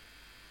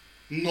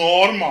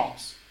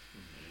normāls.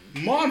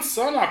 Man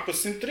sanāk pa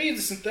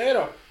 130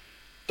 eiro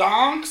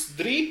tanks,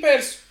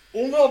 drīpers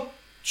un vēl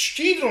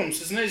šķidrums,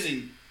 es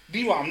nezinu,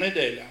 2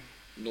 nedēļām.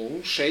 Nu,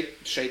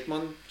 šeit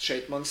man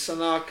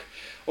sanāk,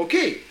 ok.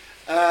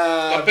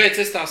 Tāpēc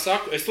es tā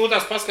saku, es to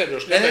tās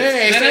paskaidrošu. Nē.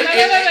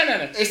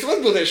 Es tev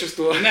atbildēšu uz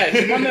to. Nē,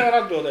 man nevar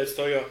atbildēt uz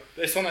to, jo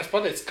es vēl neesmu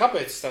pateicis,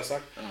 kāpēc es tā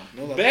saku.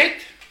 Nu, bet,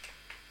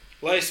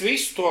 lai es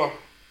visu to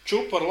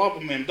čupu ar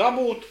labumiem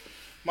dabūtu,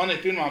 man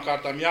ir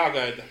pirmkārtām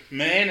jāgaida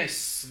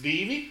mēnesis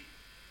 2.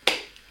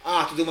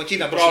 Tu domā,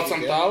 Ķīnā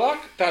braucam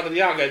tālāk, tātad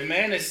jāgaida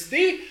mēnesis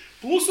 2,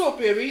 plus vēl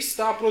pie viss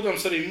tā,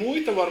 protams, arī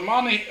muita var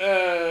mani,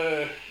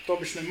 to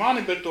bišķi ne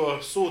mani, bet to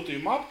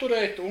sūtījumu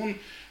apturēt, un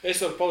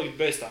es varu palikt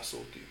bez tā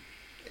sūtījuma.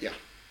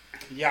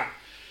 Jā.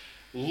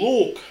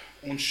 Lūk,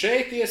 un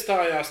šeit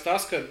iestājās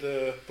tas, kad,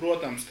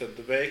 protams, kad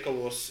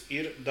veikalos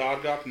ir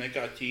dārgāk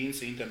nekā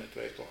Ķīnas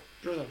internetu veikalā.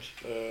 Protams.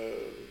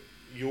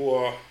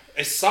 Jo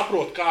es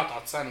saprotu, kā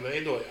tā cena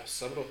veidojās,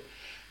 saprotu.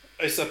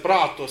 Es ar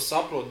prātu to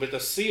saprotu, bet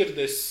ar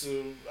sirdi es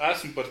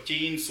esmu par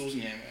Ķīnas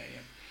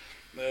uzņēmējiem.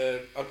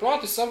 Ar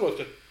prātu es saprotu,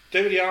 ka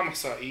tev ir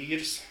jāmaksā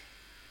īres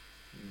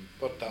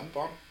par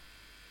tāpām.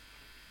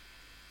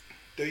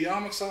 Tev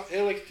jāmaksā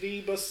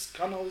elektrības,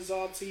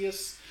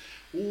 kanalizācijas,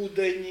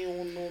 ūdeņi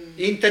un...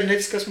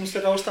 Internets, kas mums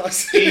te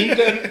raustās.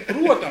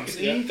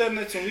 Protams,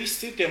 internets un visi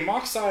citiem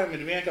maksājumi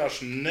ir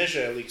vienkārši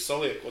nežēlīgi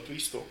saliekot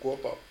visu to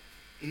kopā.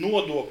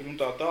 Nodokļi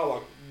un tā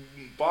tālāk,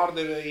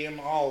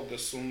 pārdevējiem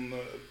algas un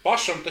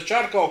pašam taču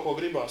ar kaut ko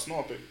gribās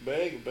nopirkt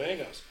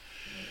beigās.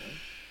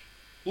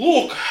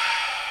 Lūk,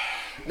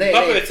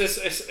 tāpēc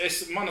es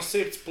mana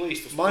sirds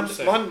plīst uz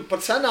pusē. Man par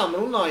cenām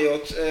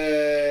runājot,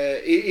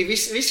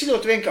 visi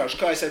ļoti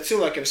vienkārši, kā es ar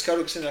cilvēkiem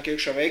skaru, kas ienāk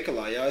iekšā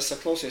veikalā. Jā, es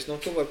saku, klausies,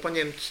 tu vari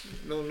paņemt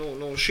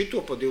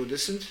šito pa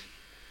 20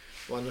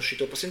 vai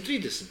šito pa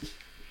 130.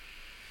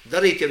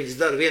 Darīt, ja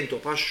viņas dara vienu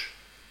to pašu.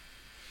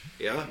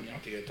 Jā,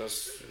 tikai tas...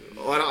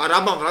 Ar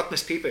abām var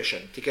atmest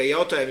pīpēšanu. Tikai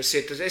jautājums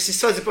ir, es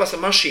sadzinu prasa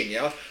mašīnu,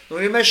 jā. Nu,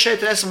 ja mēs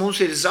šeit esam,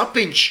 mums ir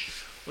zapiņš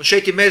un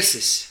šeit ir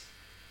Mersis.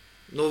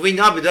 Nu,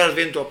 viņi abi dara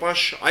vienu to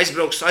pašu.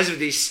 Aizbrauks,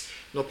 aizvedīs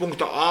no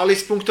punkta A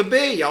līdz punkta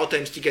B.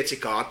 Jautājums tikai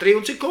cik ātri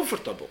un cik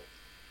komfortabli.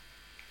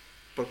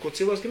 Par ko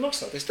cilvēks grib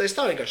maksāt? Es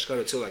tā vienkārši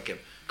skaru cilvēkiem.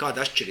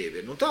 Kāda atšķirība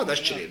ir? Nu, tāda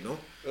atšķirība, nu.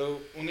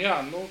 Un jā,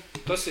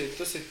 tas ir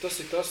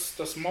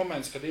tas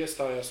moments, kad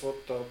iestājās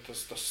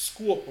tas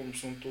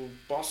skopums un tu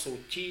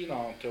pasūti Ķīnā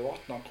un tev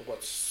atnāk kaut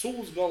kāds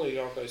sūds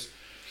galīgākais.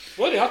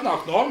 Vai arī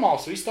atnāk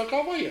normāls, viss tā kā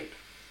vajag.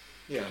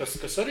 Jā.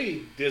 Kas arī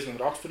diezgan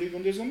raksturīgi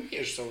un diezgan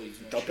bieži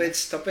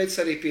salīdzinoši. Tāpēc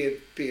arī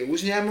pie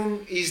uzņēmumu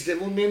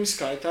izdevumiem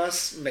skaitās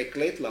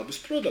meklēt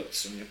labus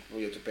produktus. Un,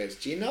 ja tu pēc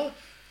Ķīnā,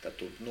 tad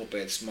tu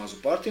nopēc mazu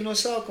partiju no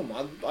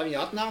sākuma, viņi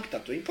atnāk,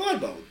 tad tu viņu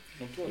pārbaudi.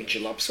 Viņš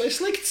ir labs vai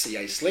slikts.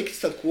 Ja ir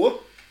slikts, tad ko?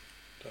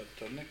 Tad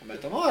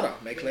metam ārā,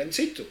 meklējam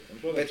citu.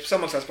 Bet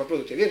samaksās par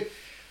produktu jau ir.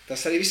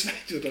 Tas arī viss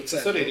veido to cenu.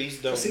 Tas arī ir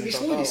izdevumi. Tas ir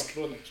viss loģiski.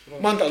 Protams.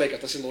 Man tā liekas,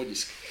 tas ir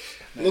loģiski.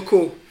 Luku,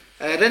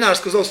 Renārs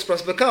Kozovs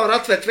prasa, kā var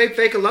atvērt vape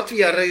veikalu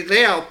Latvijā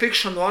reāli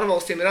pirkšana no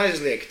ārvalstīm ir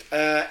aizliegta?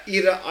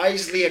 Ir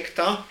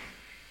aizliegta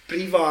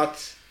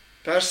privāt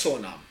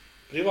personām.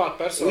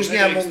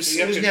 Uzņēmums,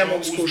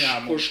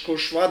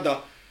 kurš vada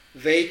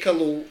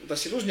veikalu,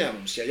 tas ir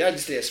uzņēmums,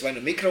 jāģistrēs vai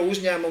no mikro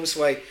uzņēmums,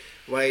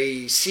 vai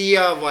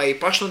SIA, vai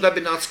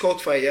pašnodabināts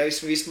kaut vai,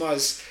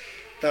 vismaz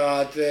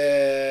tāda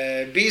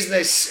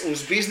uz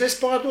biznesa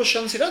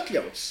pārdošanas ir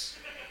atļauts.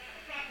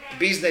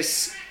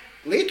 Biznesa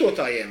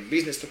lietotājiem,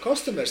 business to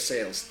customer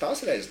sales, tās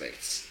ir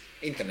aizliegts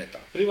internetā.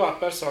 Privāta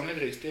persona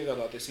nedrīkst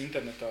iegādāties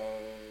internetā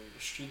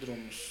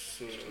šķidrumus.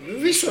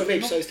 Visu ar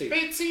veidu saistīt.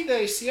 Pēc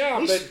idejas, jā,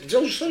 bet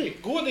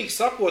godīgi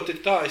sakot ir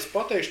tā, es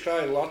pateikšu, kā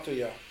ir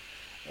Latvijā.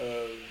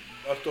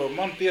 Ar to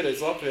man pieredze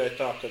Latvijā ir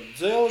tā, ka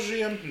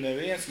dzelžiem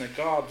neviens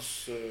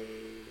nekādus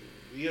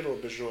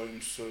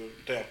ierobežojumus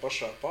tajā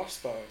pašā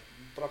pastā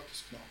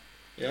praktiski nav.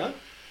 Jā?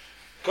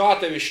 Kā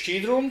tev ir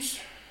šķidrums,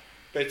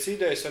 pēc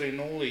idejas arī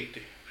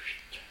nulīti.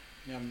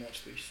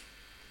 Jāmnost visu.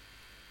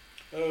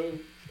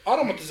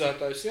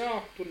 Aromatizētājs, jā,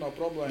 tur nav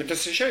problēma. Bet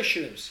tas ir šeit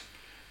šķidrums?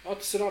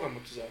 Tas ir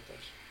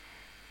aromatizētājs.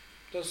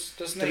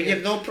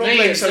 Viņiem nav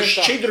problēmas ar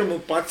šķidrumu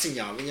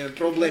paciņā, viņiem ir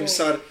problēmas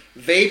ar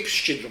vape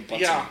šķidrumu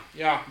paciņā.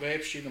 Jā,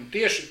 vape šķidrumu.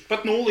 Tieši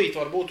pat nulīt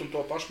var būt un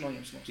to pašu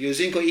noņems no.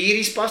 Jūs zinu, ka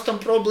īrijas pastam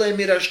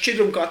problēma ir ar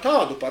šķidrumu kā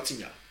tādu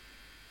paciņā?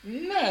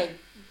 Nē,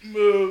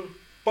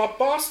 pa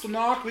pastu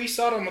nāk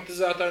visi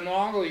aromatizētāji no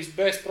Anglijas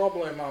bez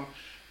problēmām.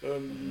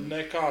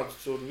 Nekāds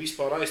tur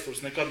vispār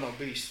aizturs nekad nav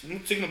bijis.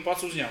 Cik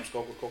pats uzņēmums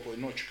kaut ko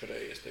ir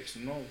nočakarējies,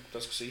 teiksim,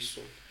 tas, kas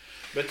izsūta.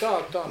 Bet tā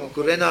nav.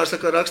 Kur Renārs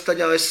saka,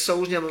 rakstaļā es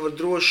savu uzņēmumu var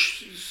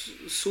droši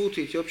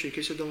sūtīt, jopšīgi,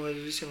 es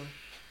domāju visiem.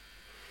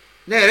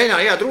 Nē,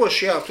 Renār, jā,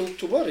 droši, jā,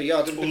 tu vari, jā.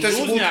 Uz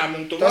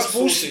uzņēmumu tu var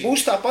sūtīt. Tas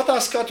būs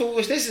tāpatās, kā tu,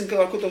 es nezinu,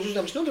 ar ko tavs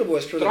uzņēmums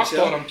nodarbojas, protams.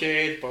 Traktoram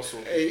ķēdi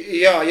pasūtīt.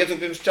 Jā, ja tu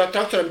pirms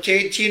traktoram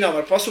ķēdi Ķīnā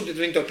var pasūtīt,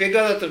 viņi to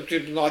piegādā, tad tu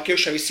nāk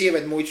iekšā visi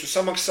ieved muitu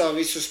samaksā,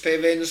 visus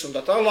PVNus un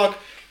tā tālāk.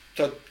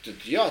 Tad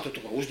jā, tu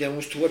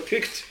uzņēmums tu var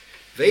pirkt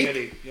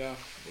vape.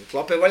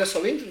 Klapē vaļā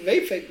savu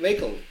vape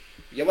veikalu.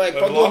 Ja vajag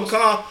padomu,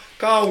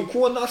 kā un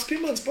ko nāc pie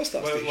manis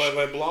pastāstīšu.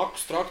 Vai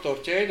blakus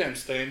traktoru ķēdēm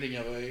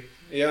stendiņa vai...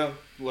 Jā.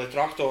 Lai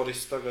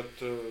traktoris tagad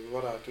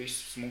varētu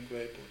visu smuku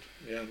veipot.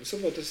 Jā,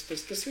 saprot,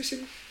 tas viss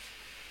ir...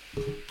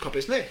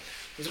 Kāpēc ne?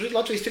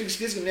 Latvijas tirgus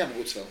diezgan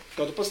neapgūts vēl.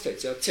 Kā tu pats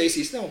teici, jā,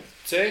 cēsīs nav.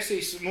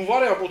 Cēsīs,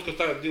 var jau būt, ka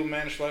tā 2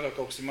 mēnešu laikā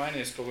kaut kas ir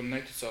mainījies, kaut un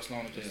neticās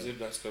nav nekas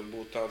dzirdēts, ka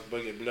būtu tādi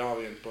baigie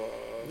bļāvieni pa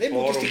fórumu.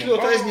 Nebūtu tik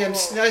ļoti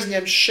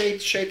aizņemts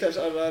šeit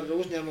ar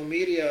uzņēmumu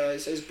īrijā,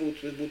 es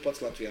būtu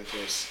pats Latvijā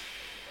tvers.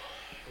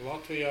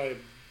 Latvijā ir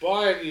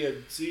baigie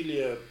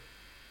dziļie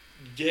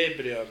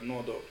ģebri ar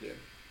nodokļiem.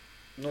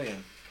 Jā,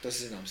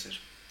 tas zināms ir.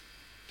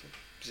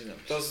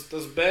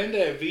 Tas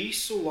bendē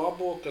visu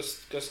labo,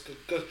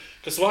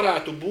 kas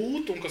varētu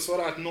būt un kas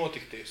varētu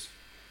notikties.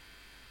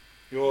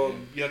 Jo,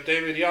 ja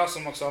tev ir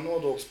jāsamaksā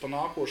nodoklis pa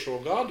nākošo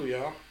gadu,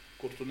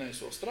 kur tu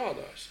neesi vēl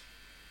strādājis.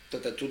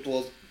 Tad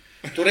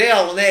tu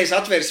reāli neesi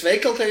atvērs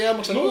veikalu, tev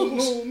jāmaksā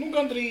nodoklis?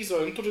 Gandrīz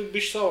vai, tur ir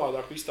bišķi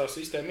savādāk viss tā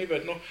sistēma,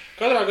 bet,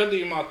 katrā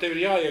gadījumā tev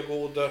ir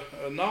jāiegulda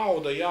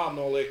nauda,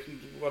 jānoliek,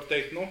 var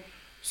teikt,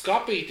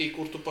 skapītī,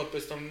 kur tu pat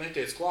pēc tam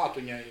netiec klāt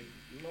viņai,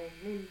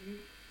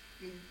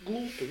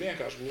 glupi,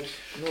 vienkārši glupi.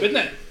 Bet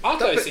ne,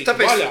 attaisīt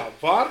vaļā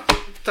var.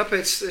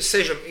 Tāpēc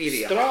sežam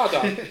īrijā.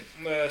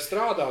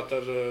 Strādāt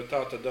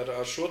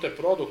ar šo te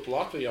produktu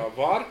Latvijā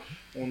var,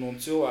 un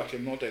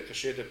cilvēkiem noteikti, ka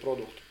šie te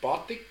produkti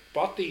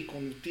patīk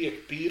un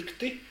tiek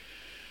pirkti.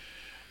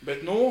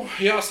 Bet,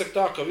 jāsaka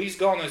tā, ka viss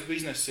galvenais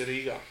bizness ir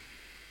Rīgā.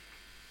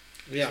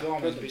 Jā,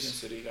 protams.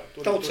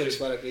 Tautseris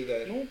vairāk Rīgā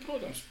ir.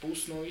 Protams,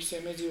 pusi no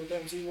visiem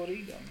iedzīvotājiem dzīvo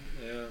Rīgā.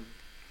 Jā.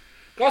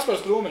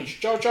 Kaspars Krūmiņš.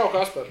 Čau,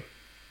 Kaspar.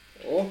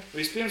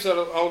 Vispirms ar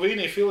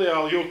Alvīnī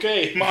filiāli UK,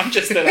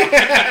 Manchesterā.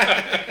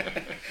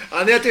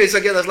 Neatvies,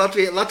 saka,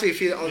 Latvija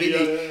filiāli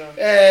Alvīnī.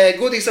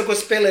 Godīgi sakot,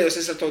 spēlējos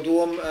es ar to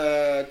domu,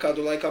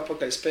 kādu laiku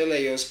apakaļ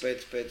spēlējos pēc...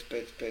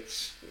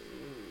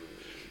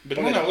 Bet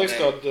man jau liekas,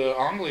 ka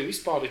Anglija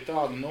vispār ir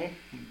tāda,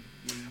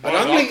 Ar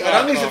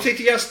Anglijas ar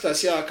citu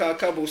jāskatās,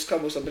 kā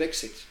būs ar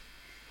Brexit.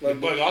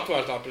 Baigi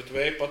atvērtā pret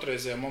vape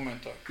patreizajā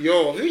momentā.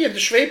 Jo, viņiem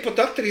taču vape pat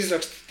aktori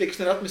izraksta, tie, kas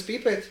nevar atmest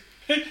pīpēt.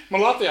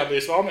 Man Latvijā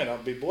Valmierā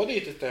bija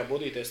bodīte, tajā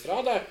bodītē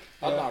strādāja,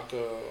 atnāk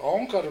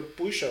onka ar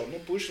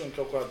puišiem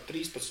kaut kādu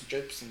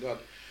 13-14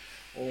 gadu.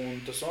 Un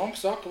tas onka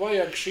saka,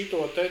 vajag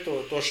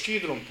to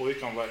šķīdrumu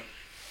puikam vai.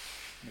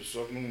 Es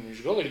saku,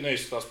 viņš galīgi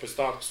neizskatās pēc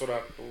tā, kas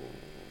varētu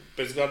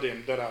pēc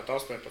gadiem darēt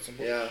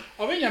 18 gadu.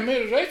 Viņam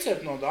ir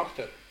recepti no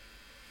doktora.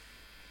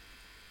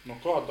 No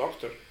kāda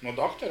doktora? No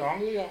doktora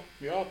Anglijā.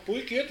 Jā,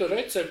 puiki iet ar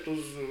receptu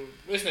uz,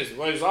 es nezinu,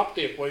 vai uz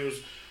aptieku, vai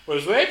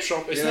uz vape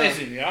shop, es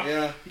nezinu,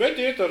 bet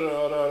iet ar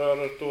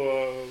to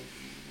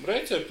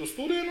receptu uz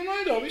turienu un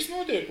aidā viss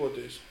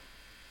notiekoties.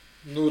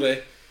 Re.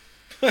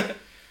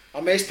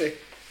 Mēs te...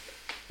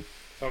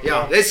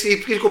 Jā, es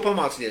ir ko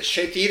pamācīties.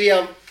 Šeit Īrijā,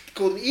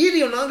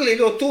 Īrija un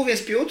Anglija ļoti tuvu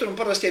viens pie otru, un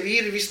parasti jau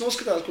Īri viss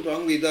noskatās, ko tu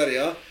Anglija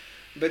dara,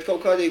 Bet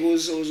kaut kādīgi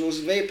uz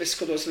vape es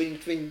skatos,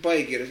 viņi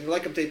baigi ir.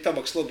 Laikam te ir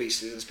tabaks lobijs,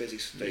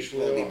 spēcīgs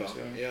valdībā.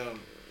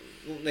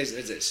 nezinu,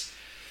 redzēs.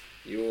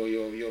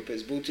 Jo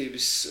pēc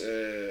būtības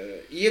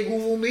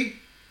ieguvumi,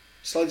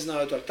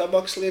 salīdzinājot ar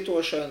tabakas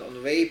lietošanu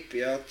un vape,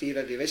 ja, tīri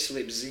arī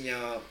veselības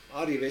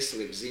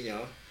ziņā,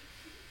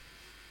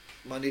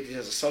 man ir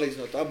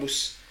salīdzinot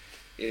abus,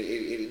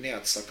 ir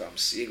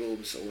neatsakāms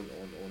ieguvums un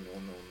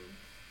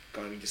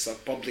kā viņi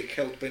saka, public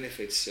health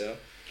benefits, ja,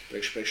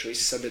 priekš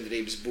visas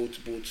sabiedrības būtu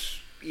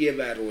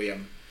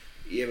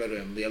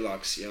ievērojami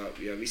lielāks,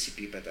 ja visi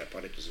pīpētāji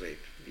pāriet uz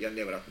vape, ja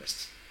nevar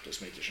atmest to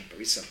smēķēšanu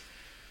pavisam,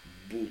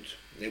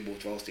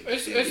 nebūtu valstīm.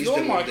 Es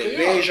domāju, ka jā.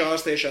 Vēža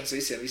ārstēšanas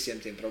visiem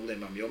tiem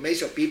problēmām, jo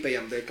mēs jau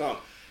pīpējam dēļ kā?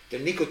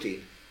 Dēļ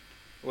nikotīna.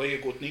 Lai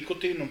iegūtu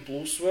nikotīnu un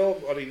plus vēl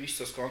arī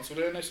viss tas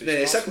kancerēnais. Nē,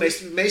 es saku,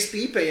 mēs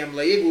pīpējam,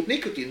 lai iegūtu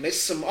nikotīnu. Mēs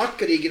esam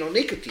atkarīgi no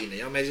nikotīna,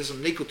 ja? Mēs esam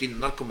nikotīna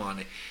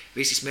narkomāni,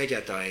 visi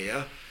smēķētāji,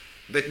 ja?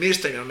 Bet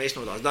mirstam jau mēs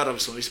no tās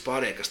darabas un visu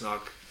pārējā, kas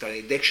nāk tā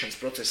degšanas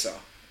procesā,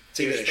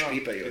 cigarešu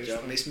pīpējot,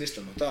 ja? Mēs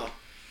mirstam no tā.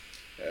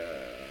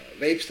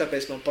 Vapes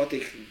tāpēc man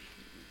patīk,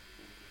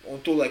 un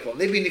tūlēk vēl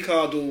nebija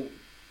nekādu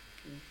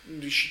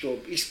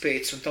šito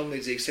izpētes un tam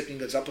līdzīgi 7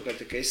 gadus apakaļ,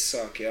 ka es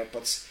sāku, ja,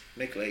 pats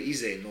meklēju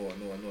izēju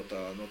no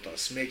tā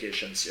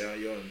smēķēšanas, ja,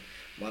 jo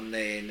man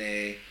ne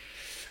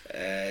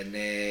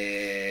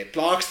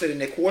plāksteri,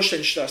 ne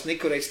košteņš tās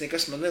nikoreits,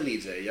 nekas man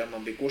nelīdzēja, ja,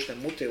 man bija košteņa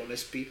mutē un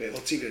es pīpēju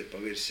vēl cigareti pa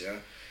virs, ja.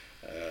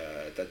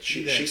 Tad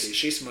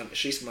šis man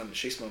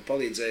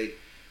palīdzēja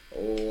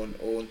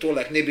un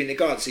tolēk nebija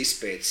nekādas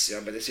izpētes, ja,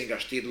 bet es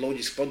vienkārši tīri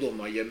loģiski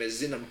padomāju, ja mēs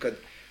zinām, ka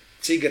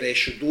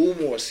cigarešu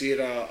dūmos ir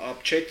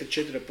ap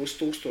 4,5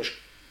 tūkstoši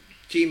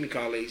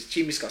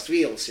ķīmiskās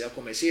vielas, ja,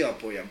 ko mēs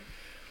ieelpojam.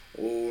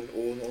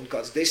 Un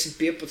kāds 10,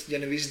 15, ja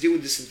nevis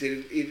 20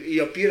 ir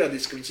jau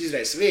pierādīts, ka viņas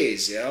izraisa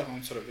vēzi. Ja.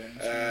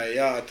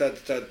 Jā, tad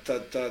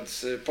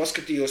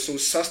paskatījos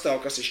uz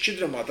sastāvu, kas ir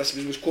šķidrumā, tas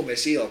būs, ko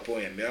mēs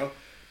ieelpojam. Ja.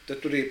 Tad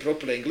tur ir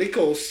propilēna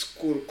glikols,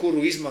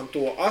 kuru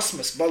izmanto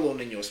astmas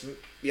baloniņos.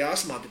 Ja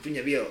astmā, tad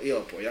viņam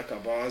ieelpo, ja, kā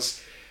bāzi.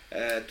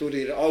 Tur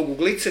ir augu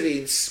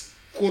glicerīns,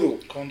 kuru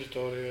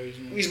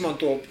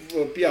izmanto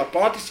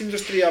pārtiks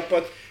industrijā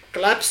pat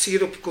kleps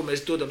sirupu, ko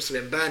mēs dodam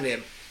saviem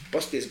bērniem,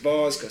 pasties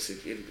bāzi, kas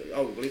ir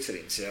augu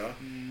glicerīns, jā.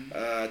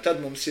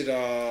 Tad mums ir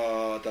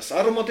tas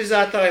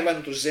aromatizētāji, vai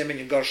nu tur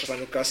zemeņu garšas, vai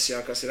nu kas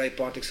ir arī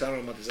pārtiks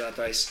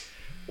aromatizētājs,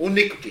 un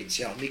nikotīns,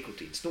 jā,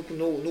 nikotīns.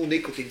 Nu,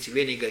 nikotīns ir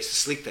vienīgais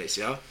tas sliktais,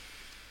 jā.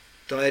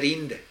 Tā ir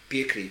rinde,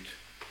 piekrītu.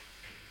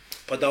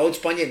 Pa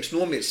daudz paņēmis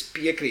nomirs,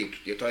 piekrītu,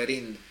 jo tā ir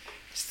rinde.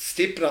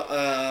 Stipra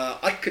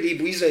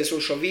atkarību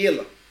izraisošo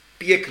viela,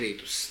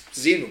 piekrītu,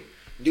 zinu,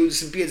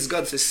 25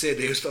 gadus es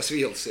sēdēju uz tās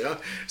vielas, ja,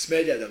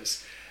 smēķēdams.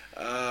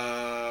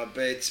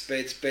 Bet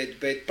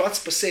pats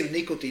pa sevi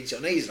nikotīns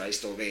jau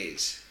neizraisa to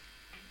vēzi.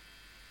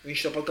 Viņš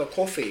tāpat kā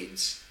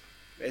kofeīns.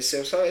 Es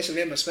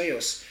vienmēr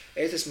smējos,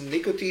 es esmu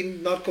nikotīna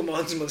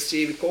narkomāns, man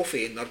sīvi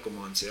kofeīna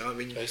narkomāns, ja.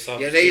 Viņa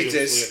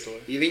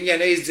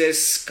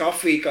neizdzēs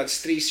kafiju kāds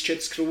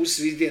 3-4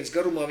 krūzes visdienas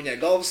garumā, viņai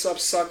galvas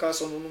sāpes sākās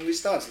un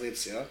viss tādas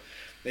lietas, ja.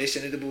 Es,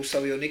 ja nedabūju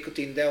savu jau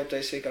nikotīnu devu, tad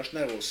es vienkārši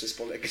nervos, es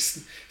palieku,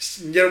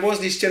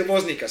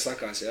 ķervoznī, kā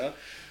sakās, jā.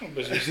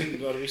 Bez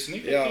ar visu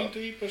nikotīnu tu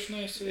īpaši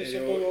neesi,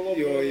 Jo,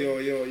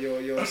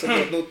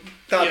 nu,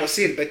 tā tas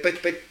ir,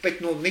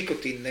 bet no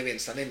nikotīna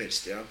neviens tā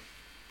nemirst, jā.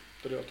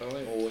 Tur jau tā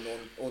lieta.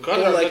 Un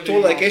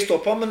tolaik es to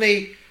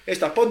pamanīju,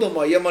 es tā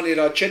padomāju, ja man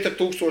ir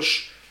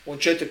 4000 un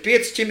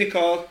 4-5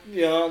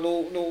 ķimikāli, jā,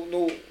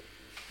 nu,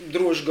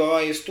 droši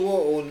gāja uz to,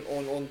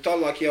 un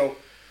tālāk jau,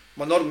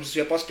 man organisms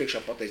jau pats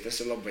priekšā pateica,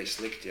 tas ir labi vai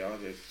slikti, jā,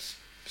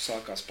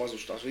 sākās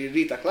pazušt tās. Ir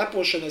rītā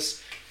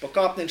klepošanas, pa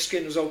kāpnēm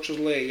skrien uz augšu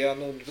uz leju, jā,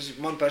 nu, tas ir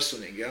man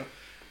personīgi, jā,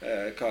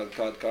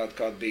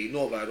 kād bija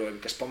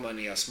novērojumi, kas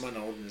pamanījās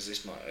manā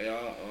organismā,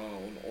 jā,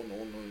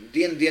 un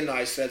dienā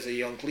es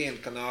redzēju jaunu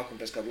klientu, ka nāk, un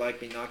pēc kādu laiku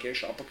viņi nāk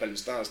iekšā apakaļ un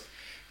stāst,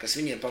 kas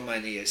viņiem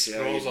pamainījies, jā,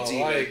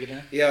 dzīvē.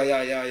 Jā,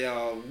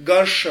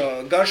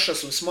 garšas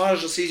un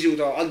smaržas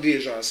izjūtā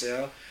atgriežās,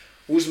 jā,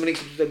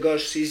 uzmanīgs, tu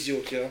garšas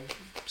izjūt, jā.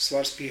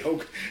 Svars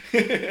pieaug,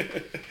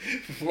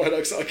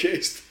 vairāk sāk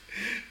ēst.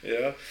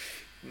 Ja.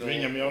 No,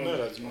 viņam jau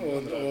neredz.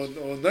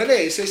 Nē,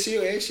 es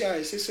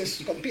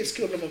kādu 5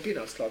 kg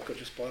pienācu klāt, kad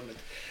es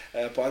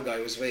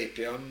pārgāju uz vape,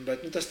 ja. Bet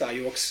tas tā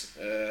joks.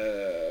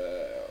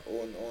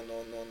 Un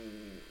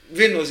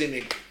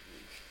viennozīmīgi,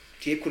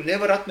 tie, kur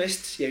nevar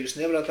atmest, ja jūs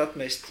nevarat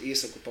atmest,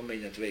 iesaku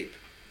pamēģināt vape.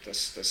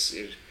 Tas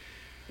ir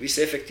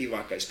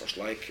visefektīvākais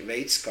pašlaik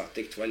veids, kā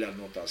tikt vaļā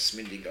no tās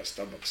smindīgās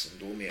tabakas un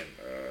dūmiem.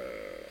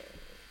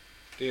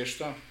 Tieši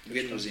tā.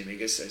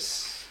 Viennozīmīgi es.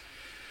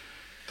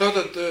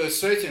 Tātad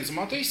sveiciens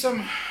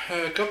Matīsam.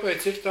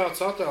 Kāpēc ir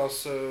tāds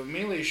attēls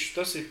Milīšs?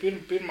 Tas ir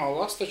pirmā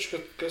lastačka,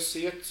 kas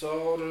iet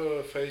caur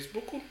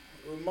Facebooku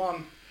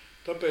man.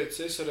 Tāpēc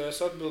es arī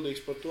esmu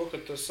atbildīgs par to, ka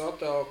tas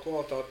attēla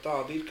kvalitāte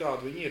tāda ir,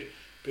 kāda viņi ir.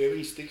 Pie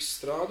viņas tiks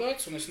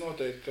strādāts, un es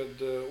noteikti, kad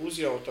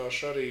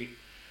uzjautāšu arī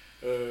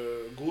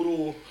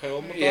guru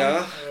Helmutam.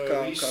 Jā, kā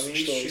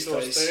viņš to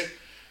iztais.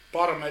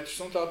 Parametrus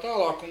un tā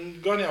tālāk,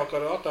 un gan jau, ka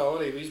ar attēlu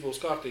arī viss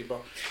būs kārtībā.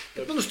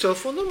 Bet man uz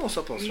telefonu normāls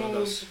attēls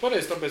strādās.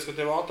 Pareizi, tāpēc, ka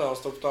tev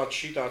attēls tāds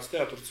šitāds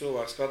tur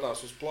cilvēks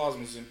skatās uz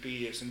plazmas zem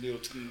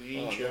 52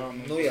 inči, jā.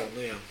 Nu jā.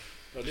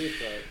 Tad ir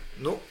tā.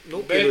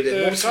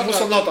 Piedodiet, mums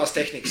vēl nav tās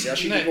tehnikas, jā,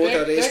 šī ir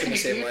otrā reize, ka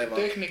mēs ejam laivā.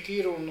 Tehnika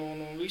ir un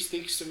viss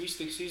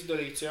tiks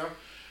izdarīts, jā.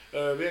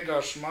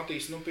 Vienkārši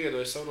Matīs,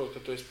 piedod, es saprotu, ka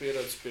tu esi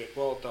pieredzis pie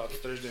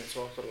kvalitātes trešdienas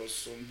vakaros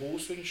un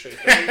būs viņš šeit.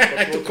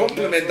 Tu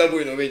komplimentu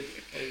dabūji no viņa.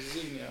 Es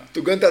zinu, jā. Tu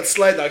gan tāds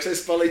slaidāks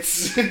esi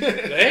palicis.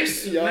 Es?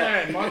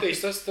 Nē, Matīs,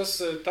 tas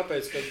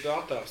tāpēc, ka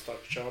attēls tā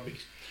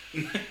čābīgs.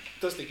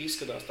 Tas tik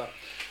izskatās tā.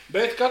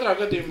 Bet katrā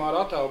gadījumā ar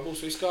attēlu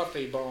būs viss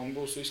kārtībā un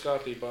būs viss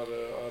kārtībā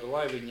ar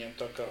laiviņiem,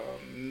 tā kā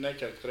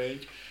neķert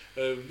kreņķi.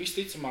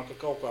 Visticamāk, ka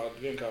kaut kāda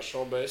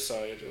vienkārši OBS-ā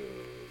ir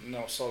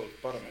nav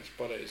salikt parametri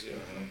pareizi,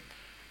 jā.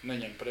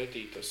 Neņem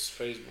pretī tas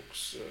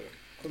Facebooks.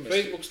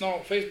 Facebooks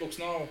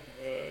nav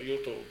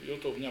YouTube.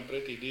 YouTube ņem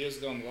pretī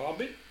diezgan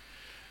labi,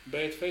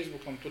 bet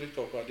Facebookam tur ir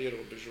kaut kādi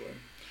ierobežojumi.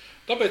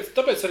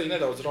 Tāpēc arī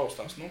nedaudz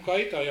raustās. Kā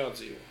it tā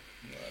jādzīvo,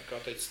 kā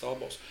teica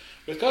Stalbos.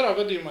 Bet kādā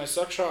gadījumā es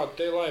saku, šādi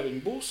te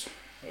laiviņi būs.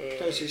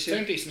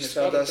 Centīsimies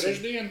kādu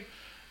trešdienu.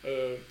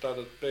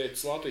 Tātad pēc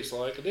Latvijas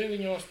laika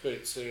 9,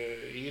 pēc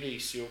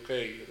Īrijas UK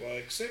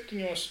laika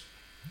 7.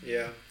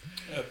 Jā.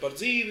 Par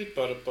dzīvi,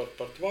 par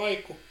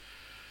tvaiku.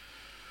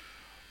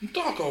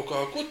 Tā kaut kā,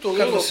 ko tu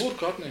lielo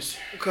burku atnesi?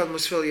 Kāda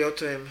mums vēl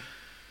jautājumi?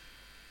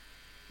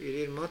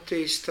 Ir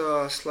Matīs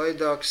tā,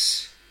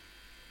 slaidāks.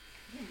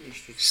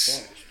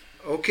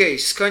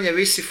 Skaņa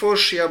visi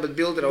forši, jā, bet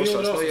bildi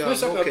raustās.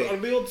 Mēs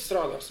ar bildi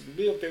strādāsim,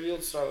 pie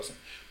bildi strādāsim.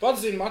 Pats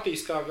zinu,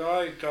 Matīs, kā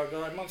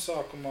gāja man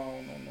sākumā,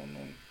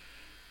 un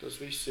tas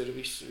viss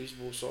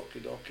būs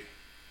okidoki.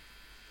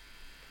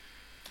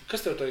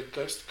 Kas tev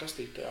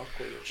kastīt te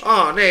apkojoši?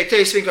 Nē,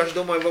 te es vienkārši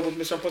domāju,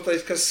 varbūt mēs varam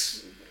pateikt,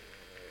 kas...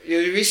 Jo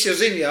visi jau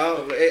zina, jā,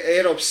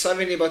 Eiropas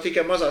Savienībā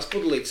tikai mazās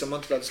pudelītes, un man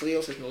tāds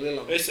liels no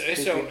lielām. Es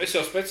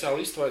jau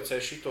speciāli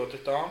iztvaicēju šito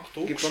te tanku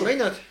tukšu. Gribu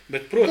pamēģināt?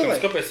 Bet,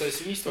 protams, kāpēc es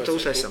viņu iztvaicēju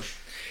tukšu?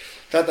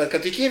 Tātad, kad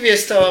tika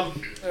ieviesta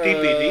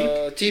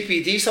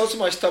TPD,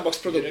 saucamais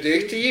tabaks produktu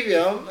direktīva,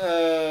 jā,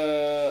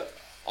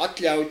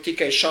 atļauj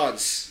tikai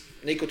šādas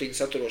nikotīna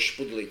saturošas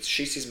pudelītes,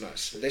 šīs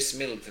izmērs, 10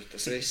 ml,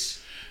 tas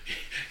viss.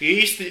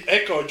 Īsti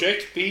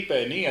eko-džeki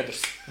pīpē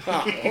niedras.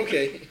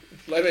 Okay.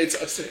 Lai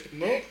veicās.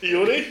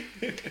 Juri,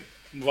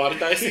 var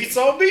taisīt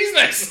savu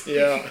biznesu.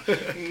 Jā.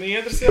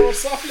 Niedras jau var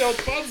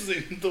sapļaut pats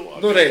zinu to.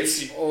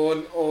 Redz,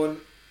 un...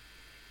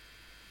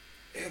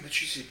 Jā, bet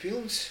šis ir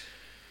pilns.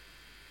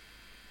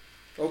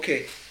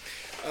 Okay.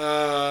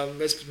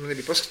 Es pat man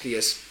nebija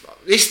paskatījies.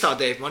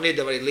 Izstādē man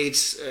iedeva arī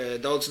līdz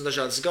daudz un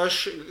dažādas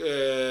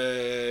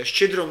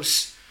šķidrums,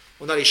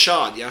 un arī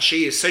šādi, jā, šī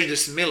ir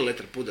 60 ml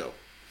pudeli,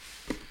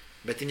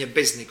 bet viņa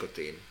bez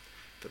nikotīna.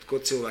 Tad,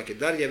 ko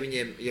cilvēki dara, ja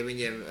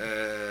viņiem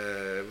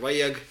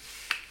vajag,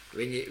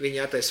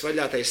 viņi attais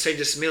vaļā, tai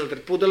 60 ml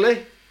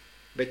pudele,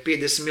 bet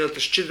 50 ml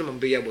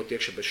šķidrumam bija jābūt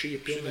iekšā, bet šī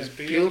ir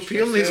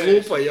pilnīgs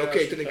lūpai, jā, ok,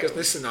 tad nekas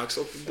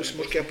nesanāks, būs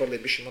mūs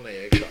jāpārliet bišķi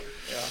manējā iekšā,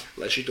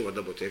 lai šito var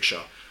dabūt iekšā.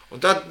 Un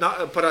tad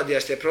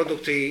parādījās tie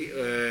produkti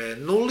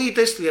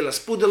nullītes,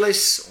 lielas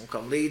pudeles, un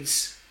kam līdz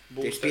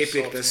tiek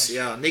piepirktas,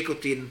 jā,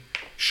 nikotīna,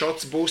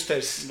 šots,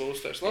 boosters.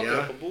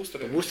 Latvijā pa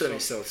boosteriem. Pa boosteriem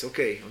izsauc, ok.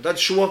 Un tad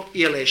šo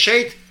ielēj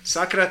šeit,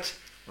 sakrat,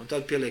 un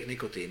tad pieliek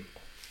nikotīnu.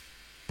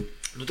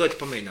 Tad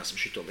pamēģināsim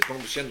šito, bet man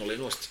būs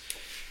jānolien nost.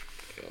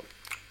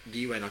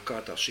 Dīvainā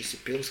kārtā, šis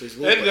ir pilns līdz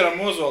lūpai.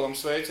 Edgaram Ozolam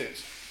sveiciens.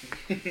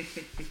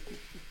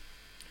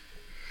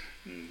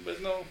 Bet,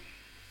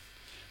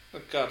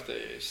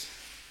 kārtējais.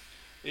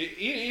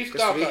 Ir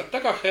tā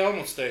kā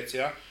Helmuts teica,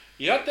 jā.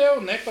 Ja tev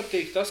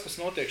nepatīk tas, kas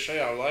notiek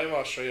šajā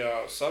laivā,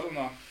 šajā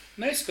sarunā,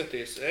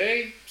 neskaties,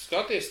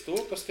 skaties to,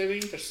 kas tevi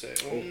interesē.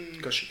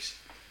 Kas šīs?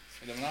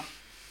 Idam nā.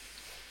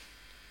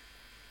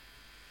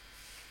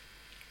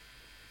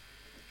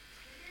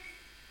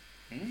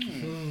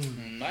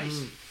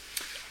 Nice.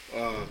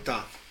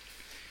 Tā.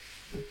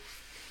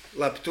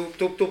 Labi, tu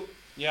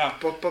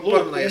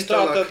parunājies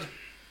tālāk.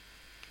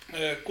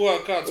 Ko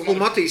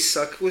Matīs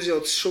saka,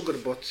 uzjauc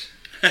sugarbot?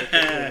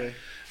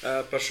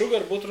 Par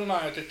sugarbot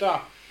runājot ir tā.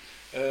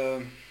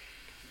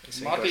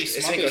 Matīs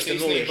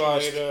īstenībā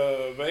ir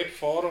Vape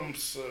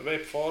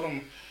Forum,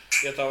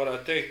 ja tā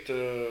varētu teikt,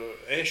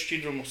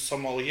 e-šķidrumu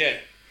sommelier.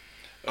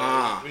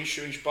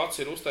 Viņš pats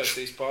ir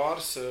uztaisījis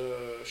pāris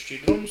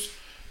šķidrumus,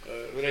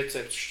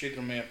 recepts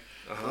šķidrumiem.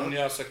 Un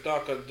jāsaka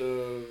tā, kad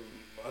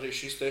arī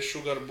šis te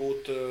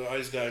sugarbot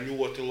aizgāja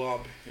ļoti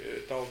labi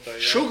tautai.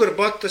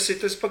 Sugarbot, tas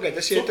ir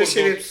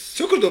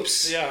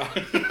cukurdubs. Jā.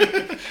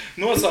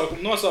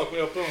 Nosaukumu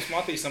jau, protams,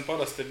 Matīsam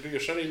parasti ir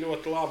bijuši arī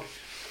ļoti labi.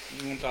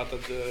 Un tā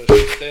tad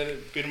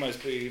pirmais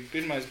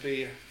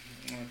bija,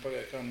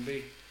 pagāja, kā nu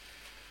bija.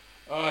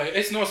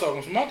 Es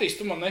nosaukums, Matīs,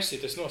 tu man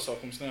nesīt, es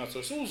nosaukums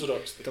neatceros,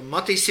 uzraksti. Tad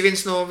Matīs ir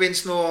viens no Vape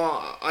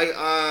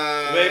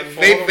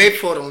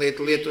Forum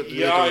lietotājiem.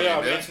 Jā,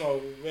 viens no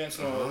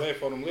Vape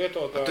Forum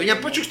lietotājiem. Tu viņam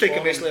pačukstēji,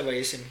 ka mēs lievā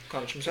iesim? Kā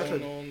viņš mums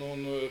atved?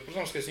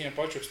 Protams, ka es viņam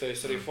pačukstēju,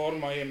 arī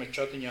formā iemet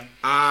čatiņā.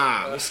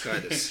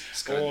 Skaidrs.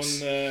 Starp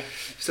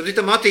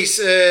citu, Matīs,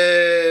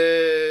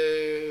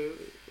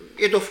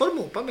 iedo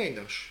formulu,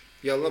 pamēģināšu.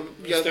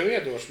 Es tev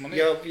iedošu, man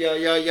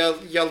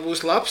ja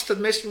būs labs,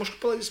 tad mēs mums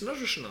palaidīsim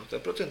ražošanā. Tā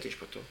procentīši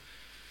par to.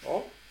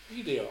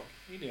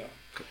 Ideāli.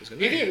 Kāpēc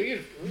gan? Ir,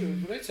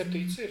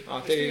 receptīts ir.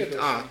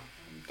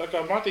 Tā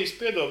kā Matīs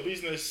piedod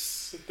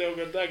biznesu, tev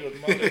gan degot,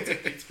 man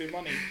receptīts pie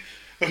manī.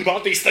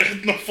 Matīs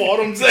tagad no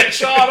fóruma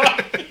dzēš ārā.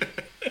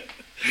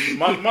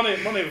 Man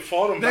ir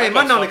fóruma. Nē,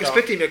 man nav nekas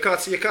pretīm, ja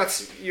kāds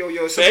jo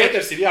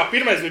Pētersīļ, jā,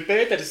 pirmais bija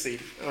Pētersīļ.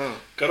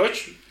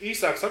 Karoč,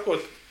 īsāk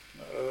sakot,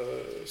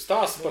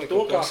 stāsts par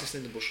to, kā... Es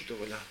nedabūšu to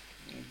vaļā.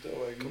 Tev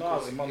vajag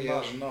nāzi, man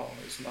nāži nav,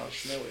 es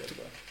nāži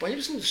nelietoju.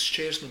 Paņems lūdzu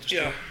šķērs no tas.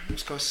 Jā.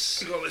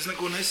 Galvenais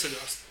neko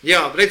nesagāst.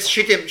 Jā, redz,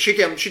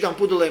 šitām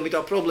pudelēm ir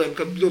tā problēma,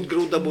 ka ļoti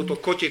grūti dabūt to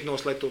koķīt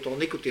noslēgt, to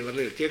nikotīnu var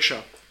liekt iekšā.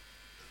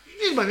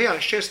 Jā,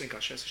 šķērs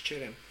vienkārši ar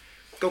šķēriem.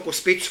 Kaut ko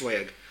spicu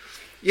vajag.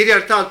 Ir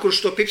arī tāda,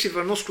 kurš to pipsīt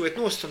var noskruvēt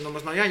nost, un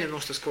nemaz nav jāņem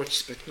nost tas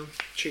koķis, bet,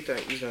 šitā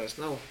izrādās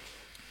nav.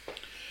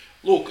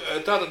 Lūk,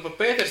 tātad par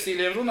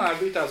Pētersīļiem runāja,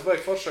 bija tāds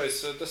baigi foršais,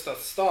 tas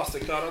tāds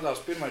stāsts, kā radās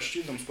pirmais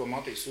šķidrums, ko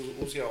Matīs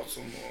uzjauc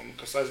un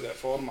kas aizgāja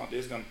formā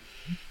diezgan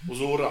uz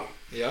urā.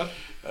 Jā.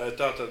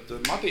 Tātad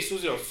Matīs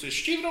uzjauc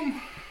šķidrumu,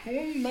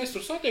 un mēs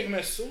tur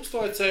satiekamies,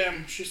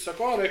 uztaicējam, šis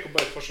saka, reku,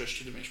 baigi foršais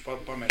šķidrumiņš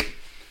pamēģina.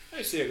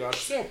 Es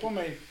iegāšu sev,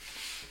 pamēģinu,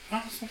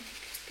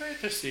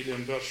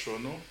 Pētersīļiem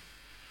garšo,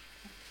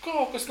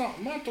 kaut kas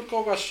nav, man tur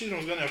kaut kāds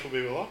šķidrums gan jau, ka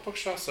bija vēl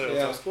apakšā,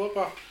 sajaucās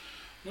kopā.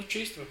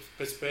 Čista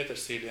pēc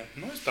Pētersīļiem.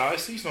 Es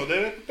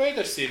nodēvēju par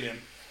Pētersīļiem.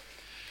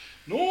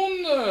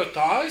 Un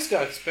tā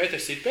aizgāja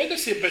Pētersīļi.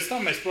 Pēc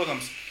tam mēs,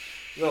 protams,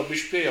 vēl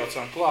bišķi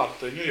piejaucām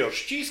klāt New York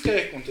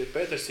cheesecake, un tie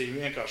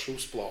Pētersīļi vienkārši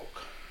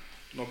uzplauka.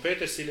 No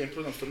Pētersīļiem,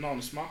 protams, tur nav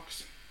ne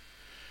smakas,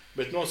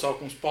 bet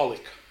nosaukums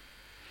palika.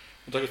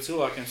 Un tagad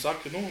cilvēkiem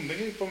saka,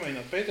 negribu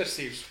pamēģināt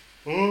Pētersīļus.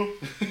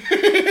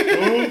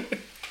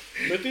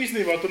 Bet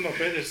īstenībā tur no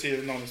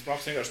Pētersīļa nav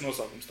nesmaks, vienkārši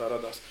nosaukums tā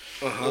radās.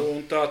 Aha. Un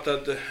tā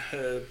tad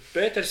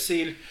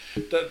Pētersīļi,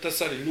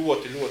 tas arī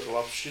ļoti, ļoti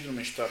labs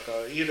šķidrumiņš, tā kā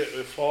ir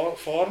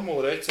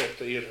formula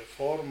recepte, ir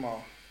formā,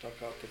 tā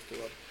kā tad tu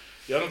var.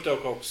 Ja tev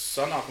kaut kas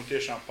sanāk un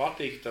tiešām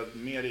patīk, tad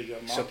mierīgi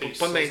ar Matīs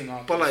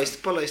sazināt.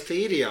 Palaist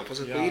īrijā,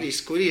 pasaka,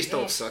 ko īrijas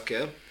tautas saka,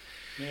 jā?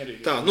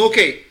 Mierīgi. Tā,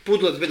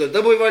 pudlets bedot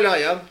dabūja vaļā,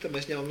 jā, tad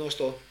mēs ņemam nost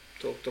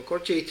to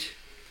korķīti,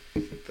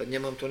 tad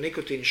ņemam to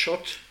nikotīnu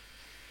šotu.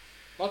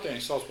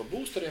 Latvijas sauc par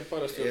boosteriem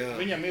parasti,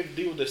 viņam ir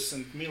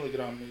 20 mg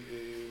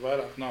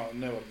vairāk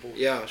nevar būt.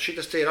 Jā,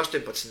 šitas te ir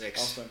 18.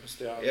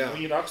 18, jā.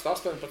 Viņi raksta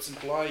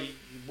 18, lai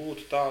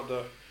būtu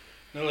tāda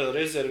neliela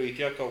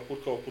rezervīta, ja kaut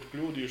kur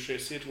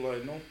kļūdījušies ir, lai,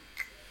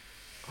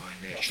 Ai,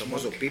 nē, šitā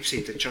mazo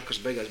pipsīte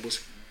čakas beigās būs.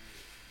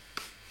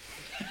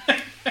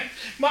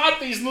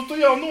 Matīs, tu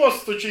jau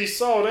nostučīji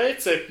savu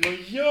recepti,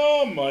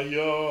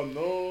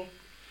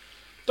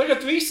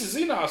 Tagad visi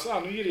zinās,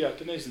 īrijā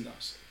te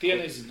nezinās. Tie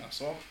nezinās,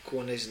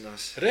 Ko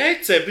nezinās?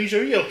 Recepti, viņš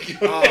jau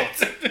ielika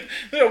recepti.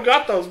 Jau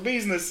gatavs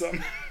biznesam.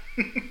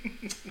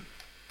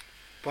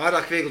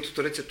 Pārāk viegli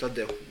tu receptu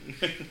atdevu.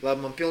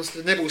 Labi, man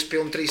nebūs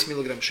pilni 3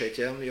 mg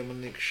šeit, jā, jo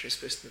man es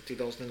tik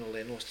daudz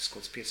nenolēju nost, tas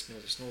kaut 5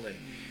 mg nolēju.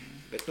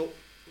 Bet,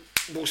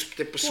 būs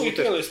te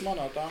pusotra.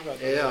 Manā tāngā.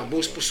 Jā,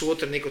 būs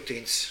pusotra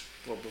nikotīns.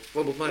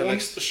 Varbūt man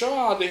liekas.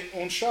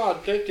 Un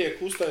šādi te tiek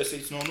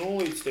uztaisīts no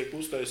nulītes, tiek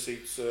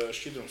uztaisīts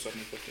šķidrums ar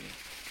nikotīnu.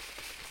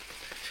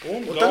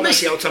 Un tad mēs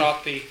jaucam.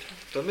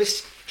 Tad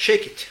mēs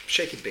shake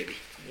it, baby.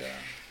 Jā.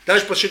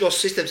 Daži pat šitos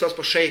sistēmas sauc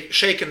par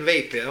shake and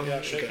vape, jā? Jā,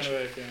 shake and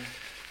vape, jā.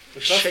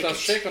 Tas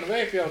shake and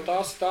vape jau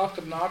tās tā,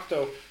 kad nāk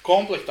tev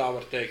komplektā,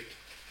 var teikt.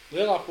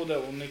 Lielā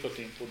pudele un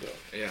nikotīna pudele.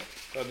 Jā.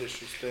 Tad ir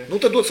šis te.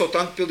 Tad dod savu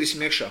tanku,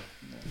 pildīsim iekšā.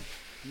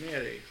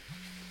 Mierīgi.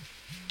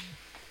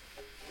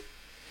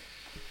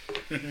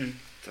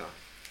 Tā.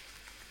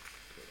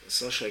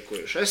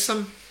 Sašaikojuši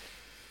esam.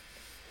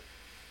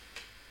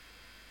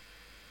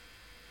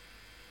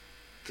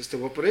 Tas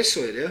tev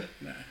vaporeso ir, ja?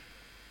 Nē.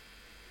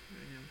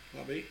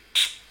 Labi.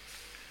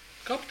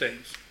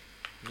 Kapteinis.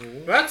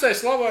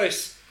 Vecais, labais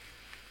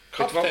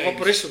kapteinis.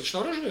 Vaporeso taču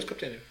nav ražojies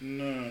kapteinim?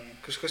 Nē.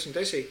 Kas viņu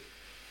taisīja?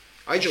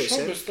 Aidžojs,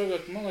 ja? Šokas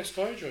tagad, man liekas,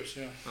 ka aidžojs,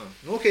 jā.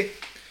 Ok.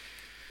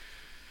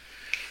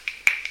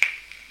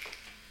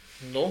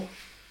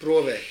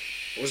 Provē.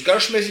 Uz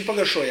garšu mēs viņu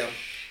pagaršojām.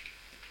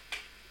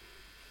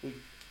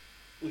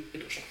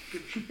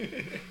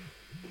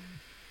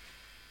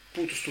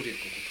 Pūt uz turien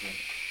kaut ko prom.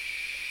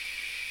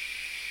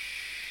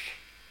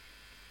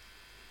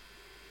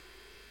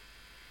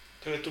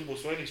 Tagad tu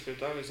būsi vainīgs pie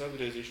tā, ka es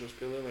atgriezīšos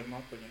pie lieliem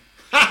mākoņiem.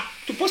 Ha!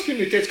 Tu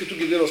paspilnīgi teici, ka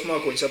tu gribi lielos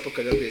mākoņus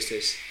atpakaļ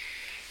atgriezties.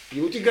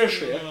 Jūti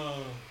garšu, ja?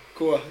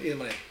 Ko?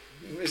 Iemai.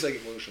 Es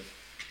laikam būšu.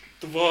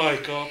 Tvai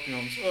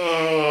kāpņums.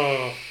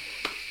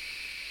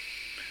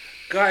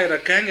 Kā ir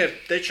ar Kenger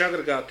teču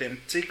agregātiem?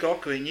 Cik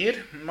ok viņi ir?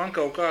 Man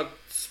kaut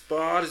kāds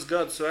pāris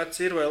gadus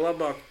veci ir vai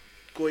labāk,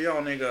 ko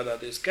jaunu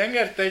iegādāties.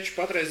 Kenger teču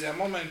patreizajā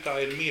momentā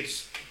ir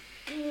mirs.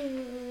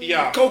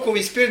 Jā. Kaut ko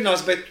viņi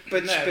spirdinās, bet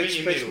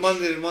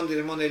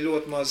man ir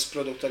ļoti mazas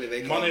produktu arī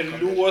veikalā. Man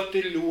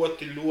ir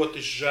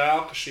ļoti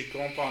žēl, ka šī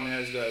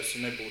kompānija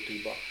aizgājusi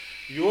nebūtībā.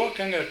 Jo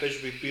Kenger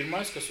teču bija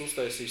pirmais, kas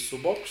uztaisīs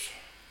suboksu,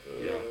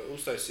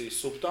 uztaisīs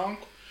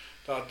subtanku.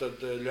 Tātad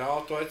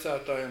ļautu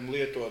aicētājiem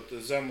lietot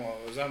zemo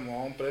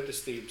un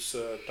pretestības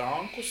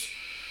tankus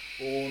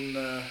Un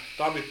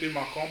tā bija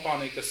pirmā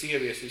kompānija, kas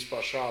ievies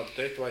vispār šādu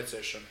te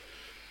tvaicēšanu.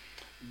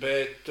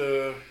 Bet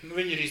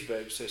viņi ir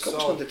izbeigusies. Kaut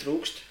kas man te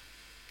trūkst?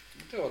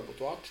 Tev varbūt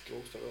vati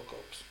trūkst, vai vēl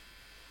kaut kas.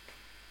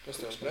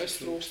 Kas tev gaisa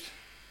trūkst?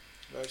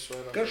 Gaisa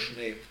vairāk.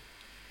 Garšunība.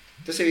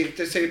 Tas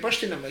ir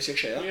pašķinamais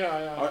iekšē, jā?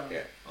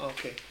 Jā.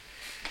 Okay.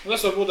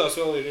 Tas varbūt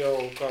tās vēl ir jau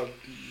kādu,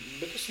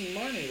 bet es viņu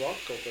mainīju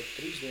vati kaut kādu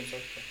 3 dienas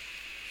atpakaļ.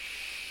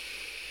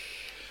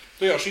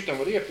 Tu jau šitam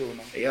var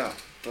iepilināt. Jā,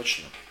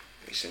 točno.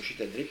 Es jau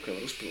šitai dripkai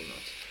var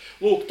uzpilināt.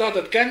 Lūk,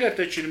 tātad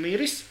Nr.2 ir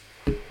miris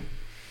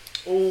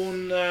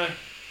un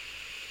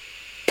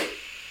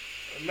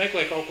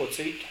meklē kaut ko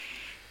citu.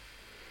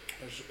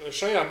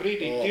 Šajā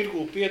brīdī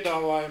tirgū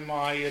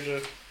piedāvājumā ir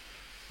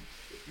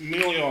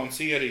miljons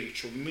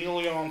ierīču,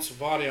 miljons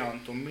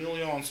variantu,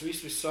 miljons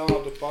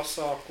visādu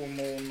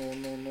pasākumu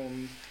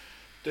un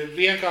te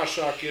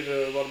vienkāršāk ir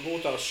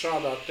varbūt tās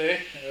šādā te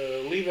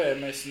livē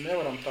mēs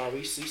nevaram tā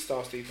visu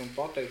izstāstīt un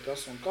pateikt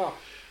kas un kā.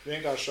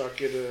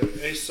 Vienkāršāk ir,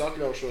 es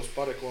atļaušos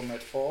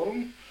pareklamēt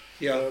fórumu,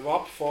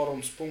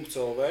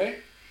 vapforums.lv,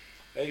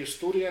 eju uz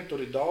turien,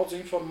 tur ir daudz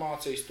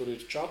informācijas, tur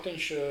ir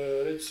čatiņš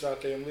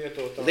reģistrētajiem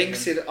lietotājiem.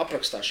 Links ir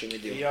aprakstā šim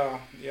video.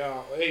 Jā,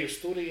 eju uz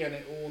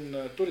turieni un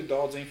tur ir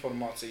daudz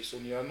informācijas.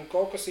 Un ja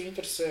kaut kas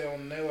interesē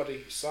un nevar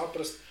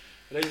saprast,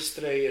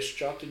 reģistrējies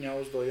čatiņā,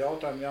 uzdo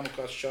jautājumu, ja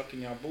kāds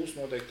čatiņā būs,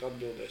 noteikti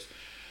atbildēs.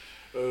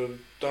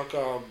 Tā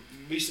kā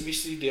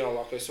viss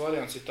ideālākais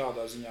variants ir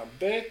tādā ziņā,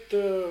 bet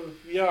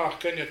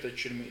Nr.2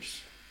 ir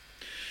miris.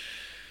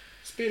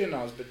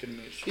 Spirinās, bet ir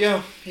miris. Jā.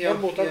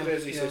 Varbūt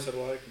atgriezīsies ar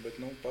laiku, bet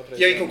patreiz.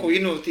 Ja ir kaut ko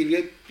inovatīvi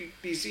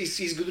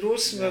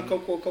izgudros,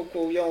 kaut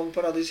ko jaunu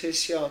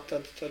parādīsies,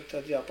 tad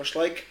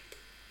pašlaik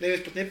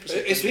neviens pat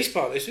nepasaka. Es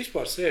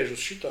vispār sēžu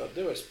uz šitā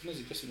devais,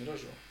 nezinu, kas viņi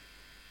ražo.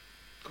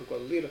 Kaut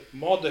kāda lira.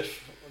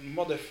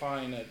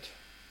 Modified.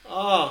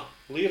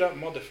 Lira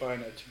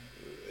modified.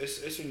 Es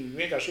viņu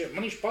vienkārši,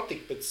 man viņš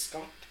patika pēc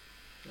skata.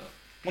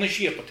 Man viņš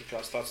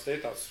iepatikās tāds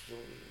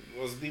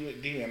uz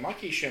diviem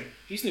aķīšiem.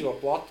 Īstenībā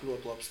plati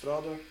ļoti labi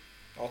strādā,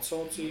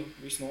 atsaucīja,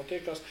 viss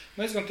notiekās.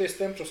 Es gan tiesa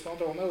temperatūras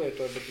kontroli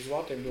nelietoju, bet uz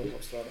vatiem ļoti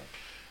labi strādā.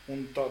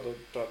 Un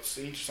tāds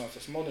interesants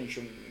tas modiņš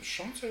un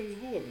šancē uz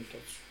godu, un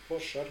tāds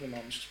foršs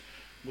ergonomisks.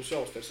 Būs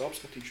jāuztais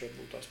apskatīņš,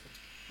 varbūt tās pat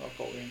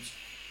atkal viens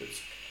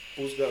pēc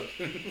pusgadu.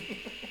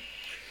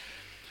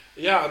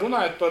 Jā,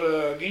 runājot par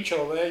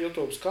Ginčelv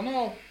YouTube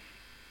kanālu,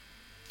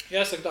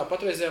 jāsaka tā,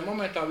 patreizajā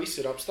momentā viss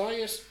ir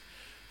apstājies,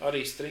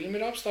 arī streami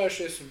ir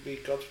apstājušies,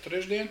 bija katru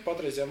trešdienu,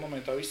 patreizajā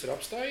momentā viss ir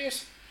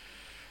apstājies.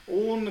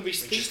 Un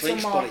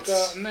visticamāk,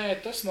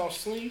 tas nav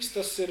slings,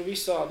 tas ir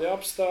visādi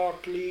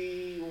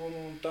apstākļi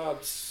un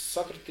tādas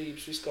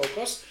sakritības, viss kaut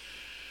kas.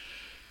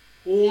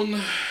 Un,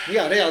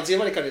 jā, reāli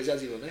dzīve arī kādreiz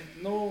jādzīvo, ne?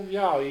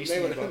 Jā,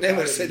 īstenībā.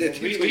 Nevar sēdēt.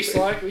 Visu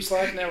laiku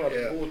nevar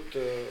būt,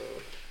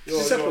 jo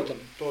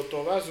to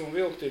vezu un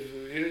vilkt ir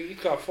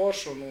it kā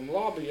forši un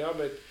labi, jā,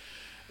 bet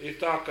ir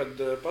tā, ka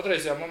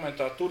patreizajā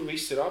momentā tur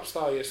viss ir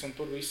apstājies un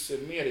tur viss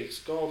ir mierīgs.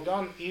 Kaut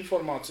gan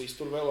informācijas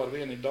tur vēl ar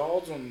vienu ir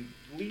daudz un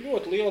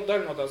ļoti liela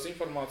daļa no tās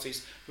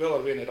informācijas vēl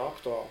ar vienu ir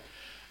aktuāla.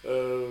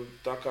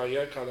 Tā kā,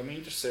 ja kādam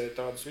interesē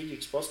tādus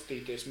vidīgus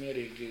paskatīties,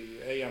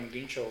 mierīgi ejam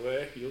Ginčelv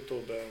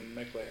YouTube un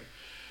meklējam.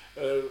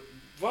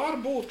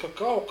 Varbūt, ka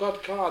kaut kad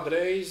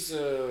kādreiz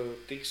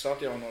tiks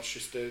atjaunots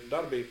šis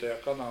darbība tajā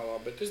kanālā,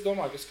 bet es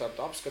domāju, ka es kādu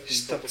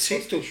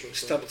apskatīšu.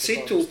 Starp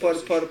citu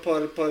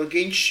par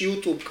Ginč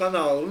YouTube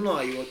kanālu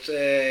runājot,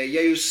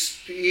 ja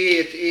jūs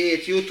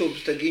iet YouTube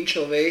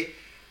Ginčelv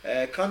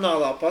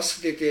kanālā,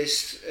 paskatieties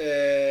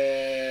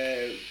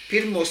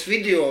pirmos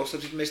videos,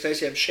 tad mēs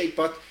taisījām šeit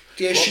pat.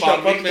 Tieši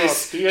tāpat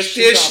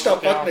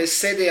mēs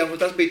sēdējām, un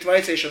tas bija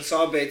tvaicēšanas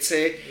ABC.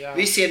 Jā.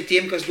 Visiem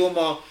tiem, kas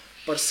domā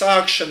par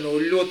sākšanu,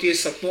 ļoti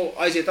iesaku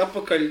aiziet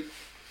atpakaļ.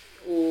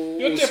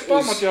 Jo tie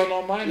pamat jau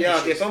nav mainījušies. Jā,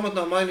 tie pamat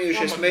nav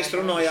mainījušies. Mēs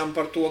runājām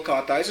par to, kā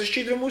taisa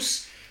šķidrumus,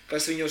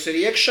 kas viņos ir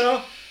iekšā,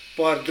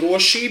 par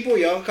drošību.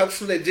 Jā,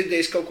 kāds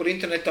dzirdējis kaut kur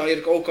internetā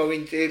ir kaut kā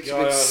viņi ir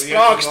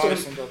sprākst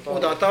un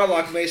tā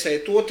tālāk mēs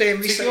ej to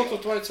tēmu. Cik ilgi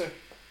tu tvaicē?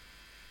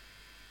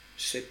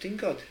 7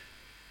 gadi.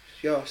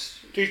 Jā.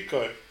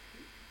 Tikai.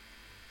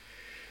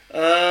 Tu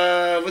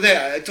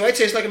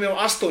vajadzējies laikam jau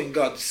 8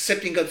 gadus,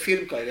 7 gadu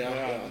firmā ir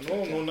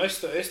es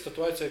tad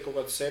vajadzēju kaut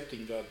kādu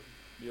 7 gadu,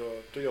 jo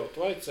tu jau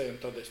vajadzēji un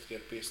tad es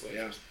tikai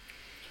pieslēdzu.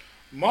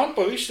 Man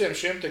pa visiem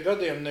šiem te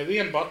gadiem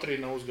neviena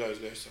baterija nav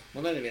uzgājusi gaisā.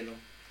 Man neviena nav.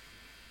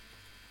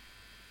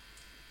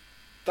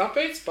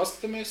 Tāpēc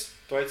paskatāmies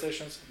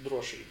tvaicēšanas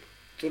drošību.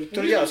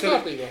 Tur jā,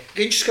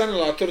 Ginčs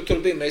kanālā, tur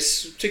bija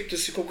mēs, cik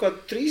tas ir kaut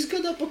kādi 3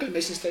 gadu apakaļ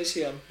mēs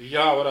taisījām.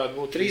 Jā, varētu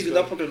būt 3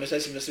 gadu apakaļ mēs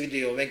taisījām tas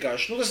video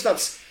vienkārši. Tas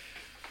tāds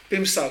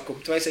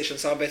pirmsākuma,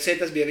 tvaicēšanas ABC,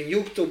 tas bija viņa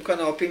YouTube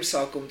kanāla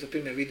pirmsākuma, tad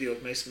pirmie video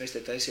mēs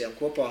te taisījām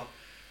kopā.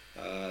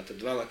 Tad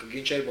vēlāk, kad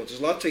Ginčs aizbrauc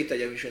uz Latviju, tad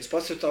jau viņš viens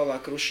pats tur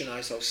tālāk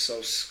rušināja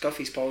savus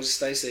kafijas pauzes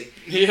taisīja.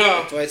 Jā.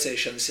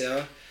 Tvaicēšanas, jā.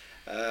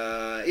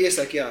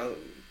 Iesaku, jā,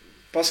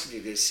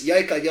 paskatīties. Ja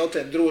ir kādi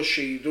jautājumi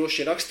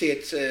droši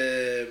rakstiet.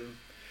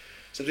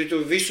 Tu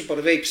visu par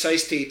vape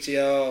saistīt,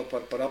 jā,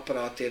 par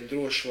aparātiem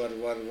droši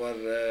var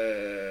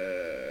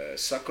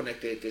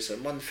sakonektēties ar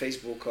mani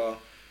Facebookā,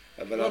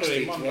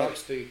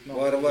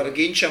 var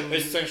Ginčam,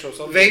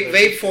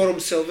 Vape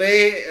Forums LV,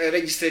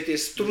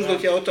 reģistrēties, tur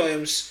uzdot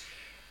jautājumus,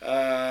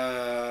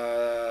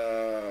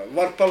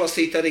 var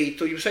palasīt arī,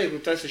 jums vajag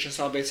taisīšanas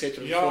ABC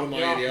tur formā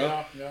ir, jā,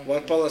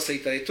 var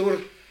palasīt arī tur.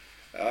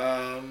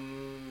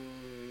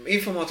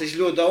 Informācijas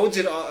ļoti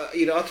daudz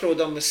ir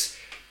atrodamas,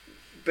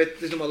 bet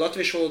es domāju,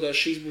 latviešu valodā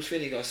šīs būs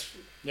vienīgās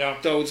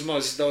daudz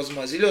maz.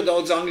 Ir ļoti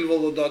daudz angļu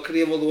valodā,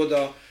 krievu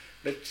valodā,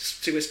 bet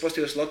cik es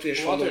pastījos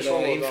latviešu valodā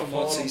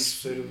informācijas.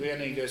 Ir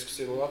vienīgais, kas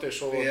ir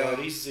latviešu valodā,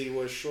 ir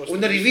izdzīvojuši šos. Un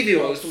arī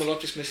video, es domāju,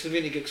 latviešu mēs ir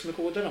vienīgie, kas mēs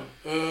ko darām.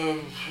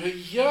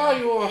 Jā,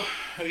 jo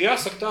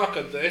jāsaka tā, ka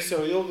es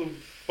jau ilgi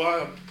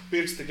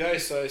pirksti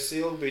gaisā, es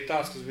ilgi biju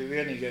tāds, kas bija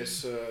vienīgais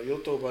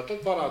YouTube, tad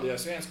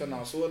parādījās viens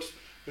kanāls, otrs,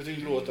 bet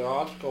viņi ļoti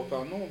ātri kaut kā,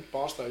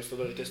 pārstāvis to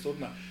darīties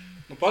turpināt.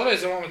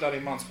 Patreizajā momentā arī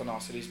mans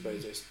kanāls ir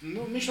izbeidzies.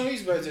 Viņš nav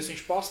izbeidzies,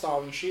 viņš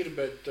pastāv, viņš ir,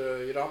 bet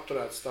ir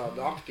apturēts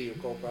tāda aktīva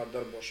kaut kāda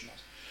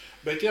darbošanās.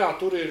 Bet jā,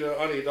 tur ir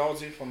arī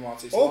daudz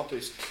informācijas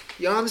latviski.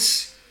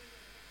 Jānis!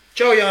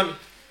 Čau, Jāni!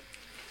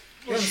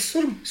 Jānis,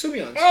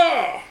 Sumjānis!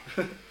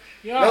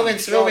 Vēl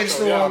viens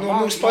no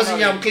mūsu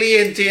paziņām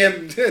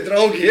klientiem,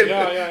 draugiem,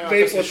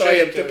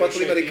 veipotājiem, tepat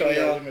Limerikā,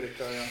 jā.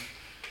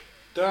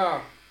 Tā,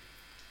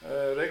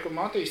 Reku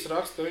Matīs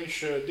raksta, ka viņš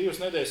 2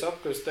 nedēļas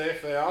apkaļ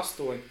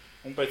TV8,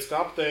 un pēc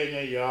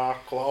kapteiņa, jā,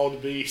 Cloud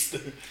Beast.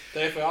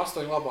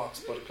 TV8 labāks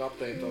par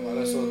kapteiņu, tomēr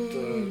esot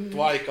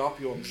tvaiku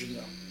apjomu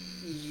ziņā.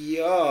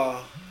 Jā,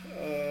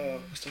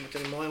 es tam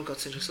ar mājām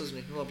kāds cenšas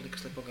sazvanīt, labi,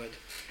 nekas nepagaida.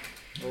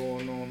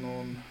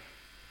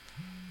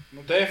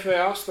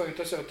 TV8,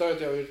 tas jau tagad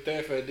jau ir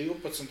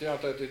TV12, jā,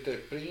 tagad ir tie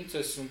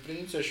princeses un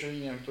princeši,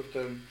 viņiem tur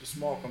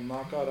smokam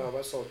nāk ārā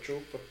vesela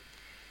čupa.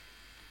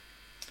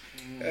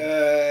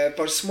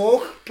 Par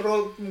smoke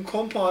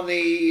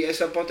kompāniju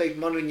es varu pateikt,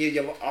 man viņi ir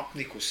jau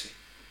apnikusi.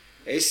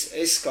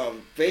 Es kā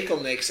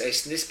veikalnieks,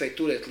 es nespēju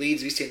turēt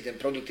līdz visiem tiem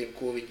produktiem,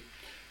 ko viņi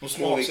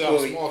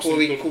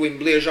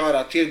bliež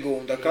ārā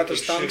tirgu, un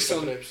katrs tanks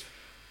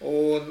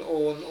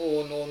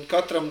un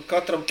katram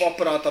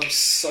aparātam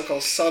sakal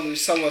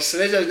savas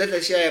rezerves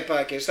detaļas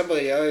jāiepērk.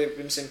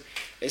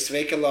 Es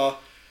veikalā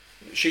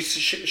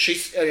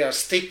šis arī ar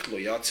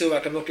stiklu, jā,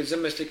 cilvēkam nokļūt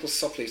zemē stikls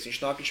saplīst, viņš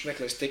nāk, viņš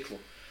meklē stiklu.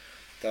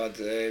 Tad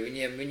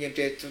viņiem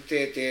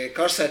tie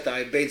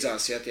karsētāji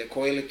beidzās, jā, tie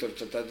koili tur,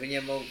 tad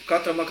viņiem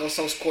katram atkal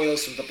savs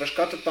koils, un tāpēc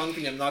katra tanka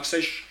viņam nāk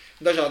 6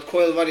 dažādi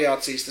koili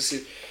variācijas, tas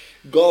ir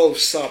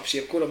galvas sāpes,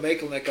 jebkuram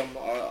veikalniekam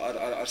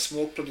ar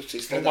smoku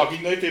produkcijas.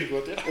 Viņi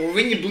netirgot, jā. Un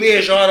viņi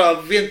bliež ārā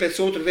vien pēc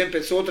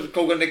otru,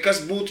 kaut gan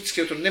nekas būtisks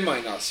jau tur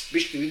nemainās.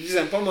 Bišķi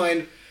dizaini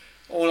pamaina,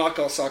 un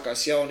atkal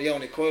sākās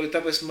jauni koili,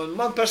 tāpēc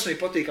man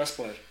personīgi patīk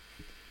Aspire.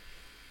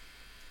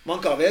 Man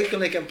kā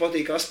veikalniekiem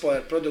patīk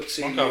Aspire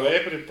produkcija. Man kā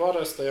veiparim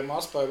parastajam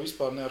Aspire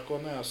vispār ne ar ko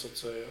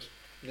neasociējās.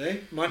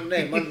 Man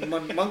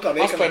kā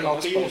veikalniekiem Aspire nav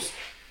tīvs.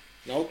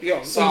 Jā,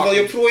 un vēl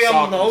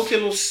joprojām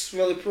Nautilus,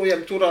 vēl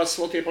joprojām turās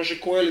vēl tie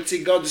paši koili,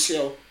 cik gadus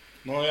jau.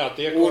 Jā,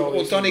 tie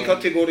un tādā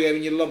kategorijā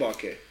viņi ir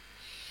labākie.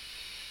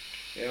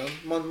 Jā,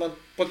 man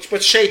pat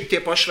šeit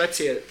tie paši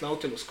vecie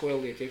Nautilus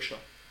koili iet iekšā.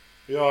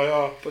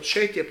 Jā. Pat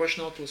šeit tie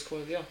paši Nautilus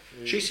koili, jā.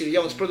 Šis ir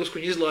jauns produkts,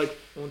 ko viņi izlaid,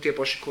 un tie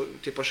paši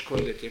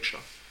koili iet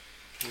iekšā.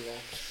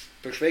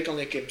 Priekš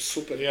veikalniekiem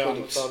super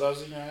produkts. Jā, tādā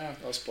ziņā, jā.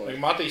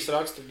 Matīs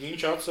raksta,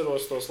 viņš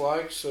atceros tos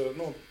laikus,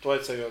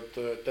 tvaicējot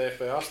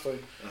TV8,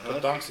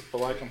 tad tanks ir pa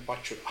laikam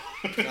pačurā.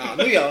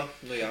 Jā.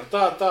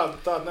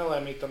 Tāda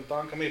nelēmīga tam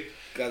tankam ir.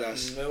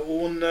 Gadās.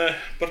 Un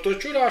par to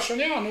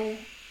čurāšanu, jā,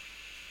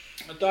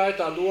 tā ir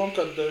tā doma,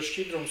 kad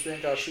šķidrums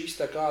vienkārši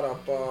iztek ārā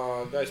pa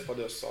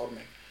gaispadevas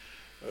caurumiem.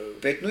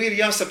 Bet, ir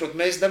jāsaprot,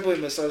 mēs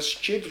darbojamies ar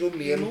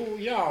šķidrumiem.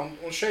 Jā,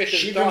 un šeit ir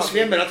šķidrums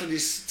vienmēr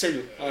atradīs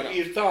ceļu ārā.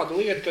 Ir tāda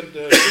lieta, kad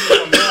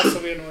šķidrumam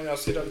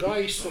jāsavienojās ir ar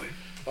gaisu,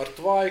 ar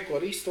tvaiku,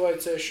 ar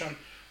iztvaicēšanu.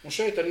 Un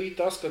šeit arī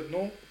tas, kad,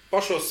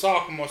 pašos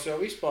sākumos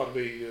jau vispār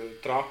bija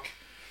traki.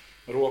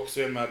 Rokas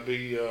vienmēr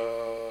bija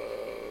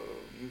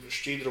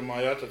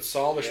šķidrumā, jā, tad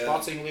salvešu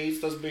paciņu līdz,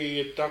 tas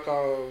bija tā kā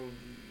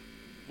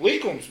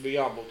likums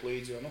bija jābūt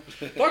līdz, jo,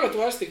 Tagad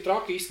vairs tik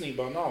traki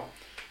īstenībā nav.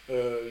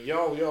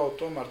 Jau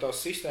tomēr tās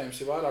sistēmas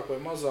ir vairāk vai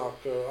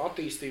mazāk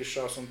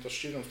attīstījušās, un tas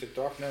šķidrums tik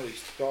traki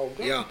nelīst.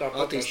 Jā,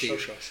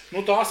 attīstījušās.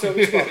 Tās jau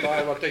vispār tā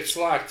ir, var teikt,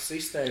 slēgta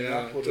sistēma. Jā,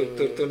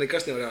 tur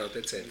nekas nevar ārā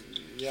tecēt.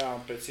 Jā,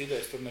 pēc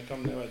idejas tur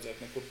nekam nevajadzētu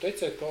nekur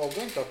tecēt, kaut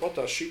gan tāpat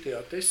tās šitajā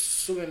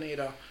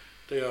suvenīrā,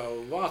 tajā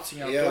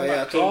vāciņā,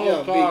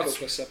 tomēr kāds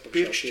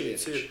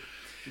pirkšķīts ir.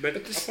 Bet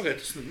apagaid,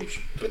 tas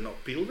nav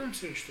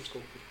pildams, viņš tas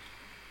kaut kur.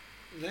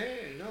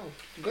 Nē, nav.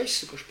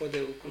 Gaisa, kurš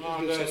padeva.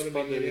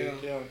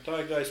 Jā, tā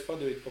ir gaisa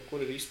padevīt, pa kur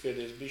ir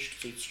izspiedies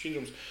bišķicīts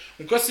šķidrums.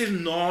 Un kas ir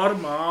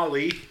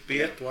normāli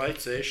pie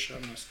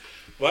tvaicēšanas?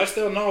 Vairs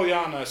tev nav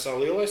jānēsā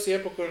lielais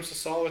iepakojums ar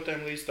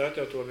salvetēm līdz, tā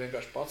tev to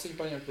vienkārši paciņu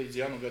paņemt līdz,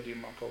 ja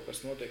gadījumā kaut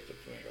kas notiek, tad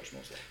tu vienkārši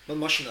noslēg.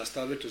 Man mašinā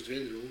stāv virtus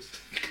dvieļu rūlis.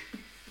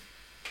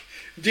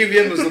 Divi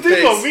iemesli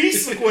pēc.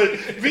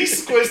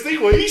 Visu, ko es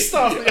tikko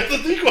izstāstīju,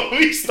 tad tikko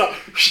viss tā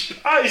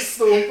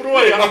aizstūm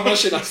projām.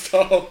 Mašīnā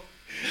stāv.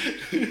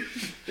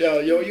 Jā,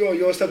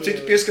 jo starp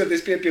citu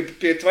pieskarties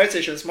pie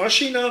tvaicēšanas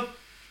mašīnām,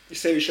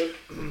 sevišķi ar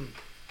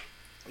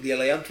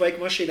lielajām tvaiku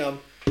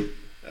mašīnām,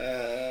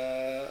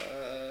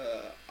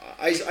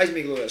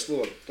 aizmīglojās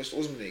logi, tas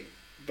uzmanīgi.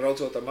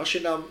 Braucot ar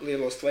mašīnām,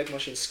 lielos tvaiku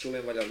mašīnas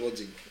skriliem vaļā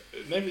lodziņu.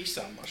 Ne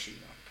visām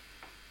mašīnām.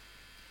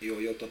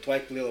 Jo to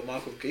tvaiku lielo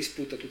mākonu, ka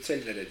izpūta, tu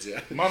ceļu neredzi,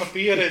 jā. Mana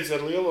pieredze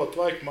ar lielo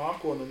tvaiku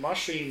mākonu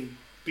mašīnu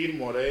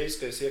pirmo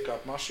reizi, kad es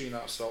iekāpu mašīnā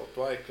ar savu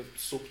tvaiku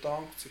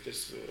subtanku, cik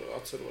es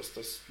atceros,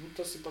 tas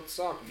ir pats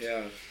sākums. Jā.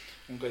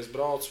 Un, kad es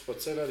braucu pa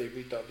ceļu, arī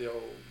bija tāda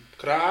jau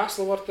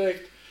krēsla, var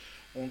teikt,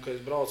 un, kad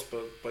es braucu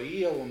pa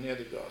ielu un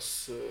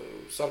iedegās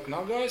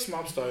sarkanā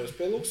gaisma, apstājos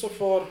pie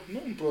luksofora,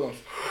 un,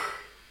 protams,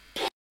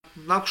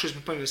 Nākušies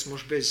man paņemies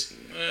moši bez.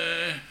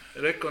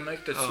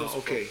 Reconnected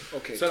okay.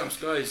 Cerams,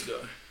 ka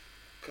aizgāja.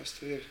 Kas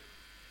tu ir?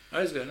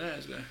 Aizgāja,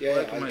 neaizgāja? Jā,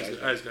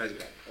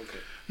 aizgāja.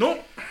 Okay. Nu,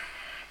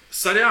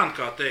 sarjāni,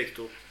 kā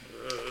teiktu,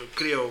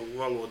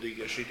 krievu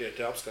valodīgie šitie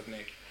te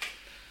apskatnieki.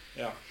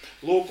 Jā.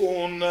 Lūk,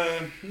 un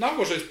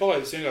nākošais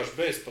palaidis vienkārši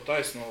bez pa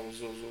taisno uz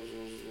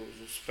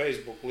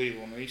Facebook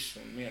līvu un visu,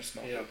 un miers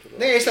nav.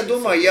 Nē, es tā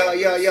domāju,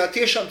 ja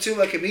tiešām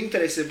cilvēkiem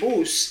interese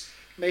būs,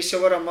 mēs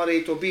jau varam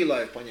arī to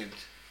bīlaivu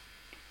paņemt.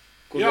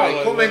 Kur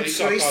komentus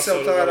var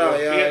izcelt ārā,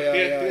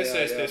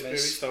 piesaisties pie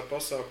visu tā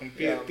pasākumu,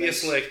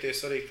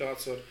 pieslēgties arī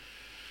kāds var.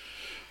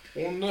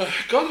 Un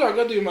katrā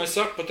gadījumā es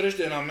saku, pa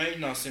trešdienām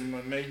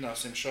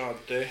mēģināsim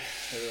šādu te...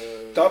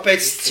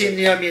 Tāpēc,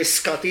 cienījāmies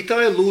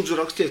skatītāji, lūdzu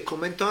rakstiet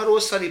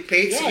komentāros arī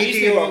pēc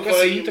video,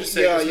 kas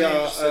interesē,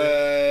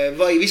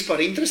 vai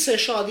vispār interesē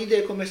šāda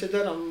ideja, ko mēs te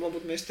darām,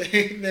 varbūt mēs te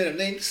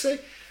neinteresē.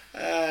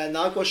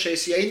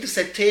 Nākošais, ja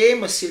interesē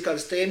tēmas, ir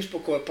kādas tēmas,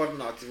 par ko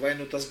parunāt, vai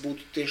nu tas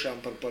būtu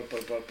tiešām par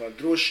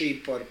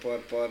drošību,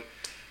 par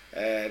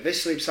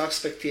veselības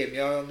aspektiem,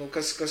 jā, nu,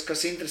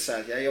 kas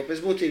interesē, jā, jo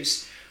pēc būtības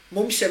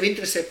mums jau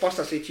interesē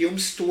pastāstīt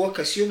jums to,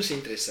 kas jums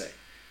interesē.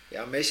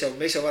 Jā, mēs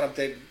jau varam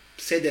te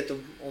sēdēt un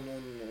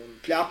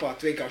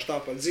pļāpāt vienkārši tā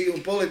par dzīvi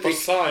un politiku. Par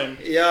saimnu.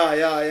 Jā,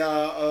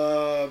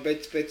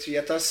 bet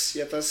ja tas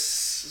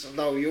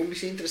nav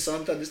jums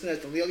interesanti, tad es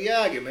nezinu, liela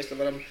jēga, jo mēs te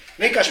varam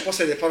vienkārši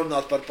pasēdēt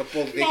parunāt par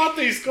politiku.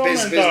 Matīs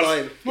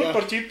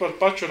komentārs, par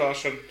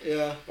pačurāšanu.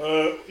 Jā.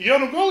 Ja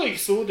nu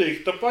galīgi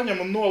sūdīgi, tad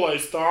paņem un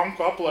nolaiz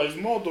tanku, aplaiz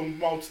modu un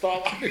mauc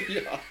tālāk.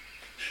 Jā.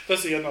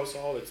 Tas ir, ja nav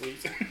saulēts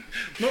līdzi.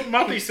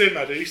 Matīs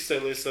vienmēr ir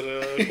izcēlies ar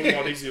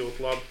humoru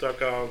izjūtu labi, tā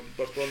kā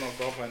par to nav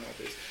ko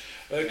apvainoties.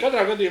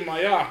 Katrā gadījumā,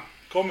 jā,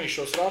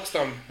 komīšos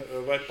rakstam,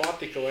 vai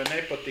patika, vai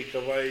nepatika,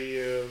 vai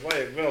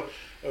vajag vēl.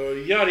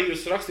 Ja arī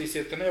jūs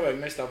rakstīsiet, ka nevajag,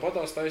 mēs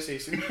tāpatās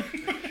taisīsim.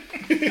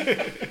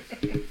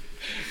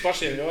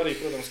 Pašiem jau arī,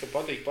 protams, ka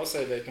patīk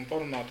pasēdēt un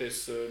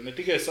parunāties ne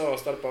tikai savā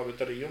starpā,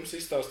 bet arī jums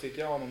izstāstīt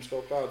jaunums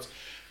kaut kādus.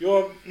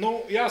 Jo,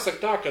 jāsaka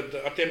tā, ka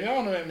ar tiem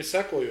jaunumiem ir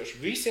sekojoši.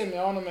 Visiem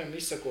jaunumiem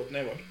izsekot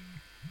nevar.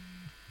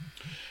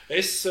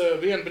 Es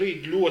vienu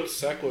brīdi ļoti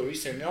sekoju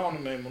visiem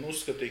jaunumiem un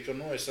uzskatīju, ka,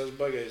 es esmu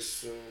baigais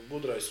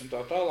gudrais un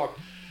tā tālāk.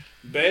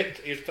 Bet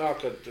ir tā,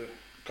 ka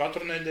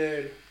katru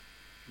nedēļu,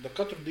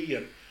 katru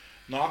dienu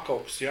nāk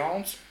kaut kas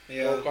jauns,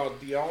 kaut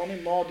kādi jauni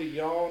modi,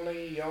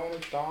 jauni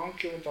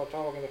tanki un tā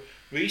tālāk.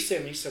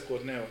 Visiem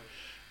izsekot nevar.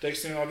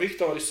 Teiksim,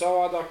 Viktori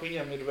savādāk,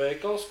 viņam ir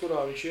veikals,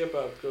 kurā viņš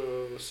iepērk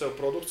sev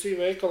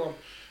produkciju veikalam,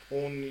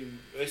 un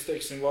es,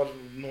 teiksim, varu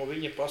no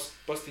viņa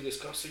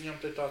pastīties, kas viņam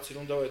te tāds ir,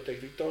 un davai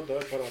teikt, Viktori,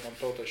 davai parādām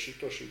tautai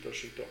šito.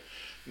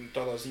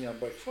 Tādā ziņā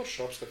baigi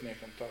forši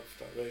apskatniekam tā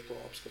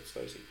veikala apskats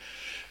taisīt.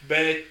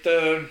 Bet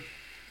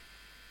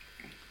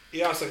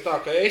jāsaka tā,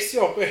 ka es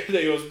jau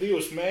pēdējos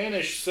 2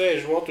 mēnešus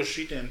sēžu uz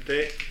šitiem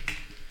te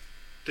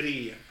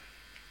 3.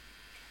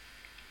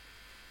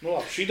 Nu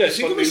labi, šitais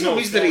pat bija nav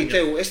izdarīt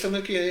tev. Es tam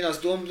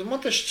ienās domu,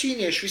 man taču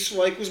ķīnieši visu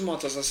laiku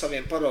uzmācās ar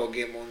saviem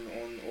paraugiem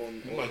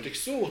Lai tik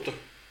sūta.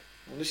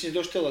 Un es viņu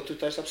došu tev, lai tu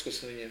taisi apskats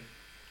no viņiem.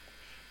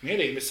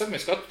 Mierīgi,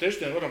 mēs katru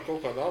trešdienu varam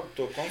kaut kādu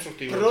to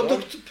konstruktīvu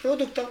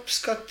produktu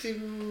apskati,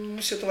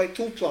 mums jau tā vajag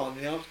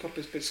tūplānu, jā,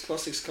 kāpēc pēc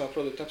klasikas kā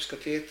produktu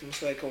apskati iet, mums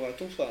vajag kaut kādu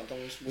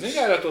tūplānu. Zini,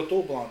 kā ir to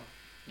tūplānu?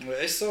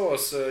 Es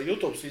savos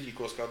YouTube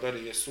vidīkos kā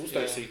darīju, es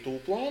uztaisīju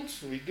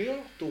tūplānu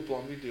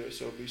video es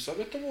jau biju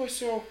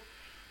sagatavojis jau.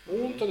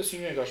 Un tad es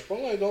viņu vienkārši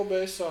palaidu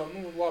OBS-ā,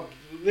 labi,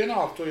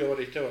 vienalga, tu jau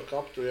arī te var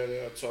kaptu,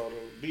 ja caur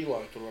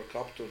bīlāju tur var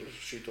kaptu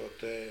šito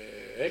te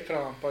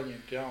ekrānu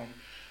paņemt, jā, un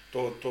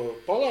to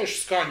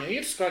palaišu,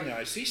 skaņā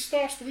es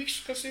izstāstu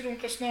visu, kas ir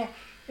un kas nav,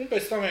 un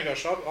pēc tam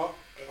vienkārši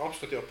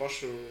apskatu jau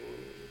pašu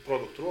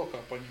produktu rokā,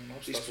 paņem un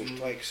apstāstu.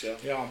 Izpūšt laiks, jā.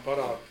 Jā, un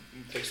parād,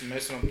 teiksim,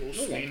 mēs varam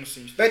plus,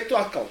 mīnusiņus. Bet tu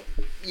atkal,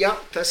 ja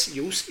tas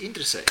jūs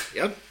interesē,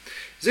 ja?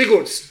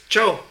 Zigurds,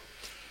 čau!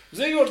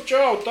 Zigurd,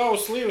 čau,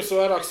 tavs slīvas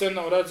vairāk sen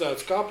nav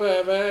redzēts.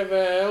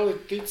 KPVVL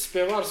ticis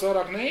pie varas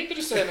vairāk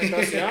neinteresē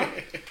nekas, jā?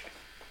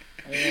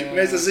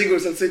 Mēs ar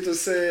Zigurds ar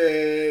citus,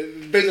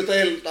 beidzot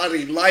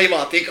arī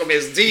laivā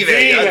tikamies dzīvē,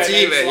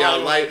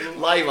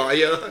 laivā,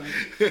 jā.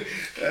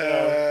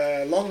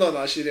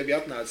 Londonā šī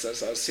bija atnācis ar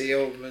savu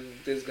sievu,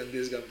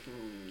 diezgan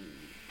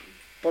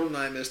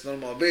parunājamies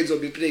normāli.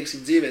 Beidzot bija prieks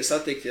viņu dzīvē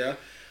satikt, jā.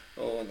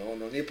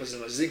 Un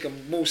iepazinās. Zinu, ka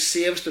mūsu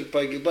sievas tur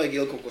baigi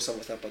ilgi kaut ko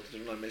savas tāpat. Tur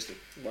runājam, mēs tur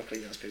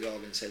vakariņās pie galva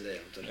vien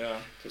sēdējām.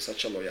 Tur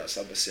sačalojās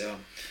abas, jā.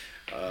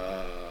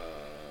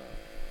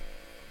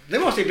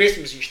 Nemāstīgi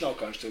briesmīgs viņš nav,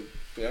 kā viņš tur,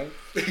 jā.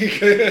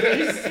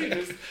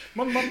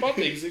 man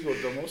patīk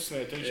Zigurdam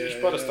uzsmiet. Viņš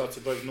parasti tāds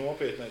ir baigi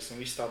nopietnais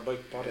un viss tā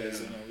baigi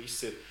pareizi.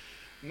 Viss ir.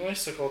 Nu,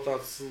 es saku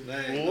tāds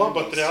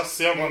labatrās,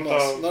 jā, man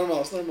tā...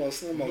 Normāls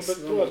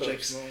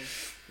protams,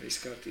 viss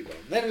kārtībā.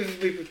 Nē,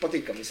 bija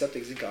patīkami, es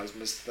attiek, zin kā,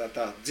 mēs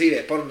tā dzīvē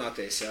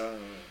parunāties, jā.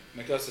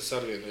 Nekas es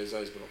ar vienreiz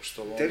aizbraukšu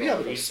to Tev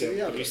jābrauc,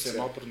 visiem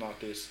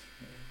aprunāties,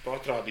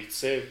 patrādīt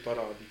sevi,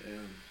 parādīt.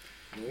 Jā.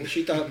 Nu,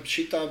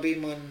 šitā bija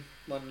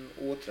man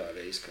otrā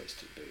reize, ka es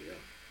tur biju, jā.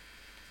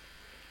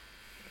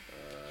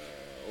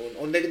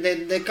 Un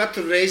ne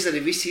katru reizi arī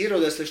visi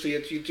ierodās, taču,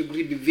 ja tu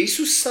gribi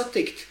visus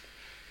satikt,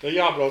 tā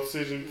jābrauc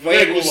ir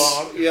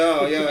regulāri.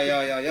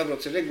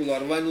 Jābrauc ir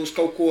regulāri, vai nu uz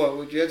kaut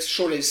ko, ja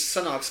šoreiz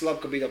sanāca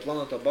labi, ka bija tā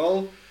plānotā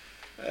balva,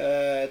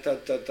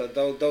 tad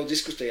daudz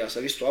diskutējās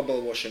ar visu to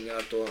apbalvošanu,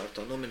 ar to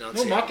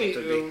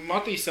nomināciju. Nu,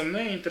 Matīsam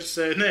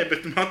neinteresē,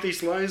 bet Matīs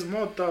laiz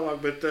modu tālāk,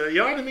 bet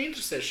Jānim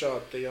interesē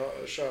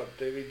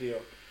šādi video.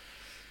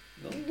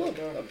 Nu,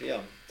 labi, jā.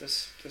 Tas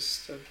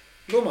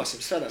domāsim,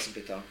 strādāsim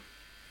pie tā.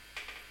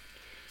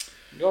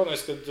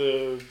 Galvenais, kad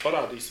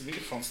parādīsim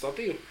mikrofonu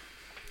statīvu.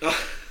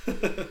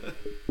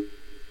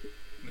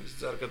 Es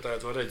ceru, ka tā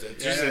var redzēt.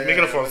 Šis ir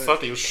mikrofons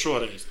statīvs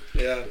šoreiz.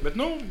 Jā. Bet,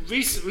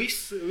 viss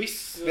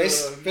Mēs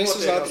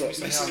uz ātro.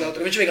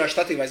 Viņš vienkārši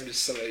statīvu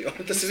aizmirst savējo.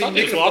 Tas ir viņa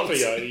mikrofons.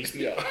 Latvijā ir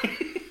īstenībā.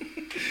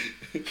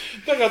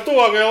 Tā kā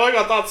tuvākajā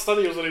laikā tāds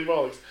statīvs arī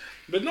paliks.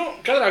 Bet,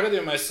 katrā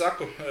gadījumā es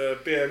saku,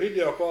 pie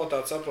video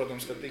kvalitātes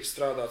saprotams, ka tiks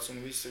strādāts un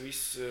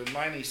viss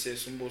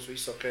mainīsies un būs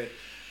viss ok.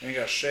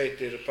 Vienkārši šeit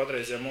ir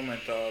patreizajā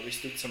momentā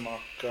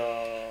visticamāk, ka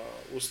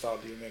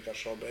uzstādījumi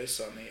vienkārši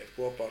OBS-ā neiet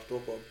kopā ar to,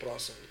 ko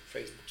prasa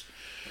Facebooks.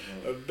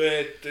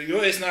 Bet,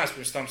 jo es neesmu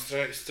pirms tam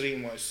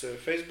streamojis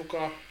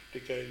Facebookā,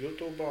 tikai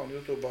YouTube'ā, un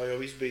YouTube'ā jau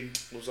viss bija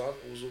uz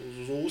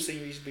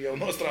ūsiņu, viss bija jau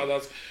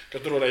nostrādāts, ka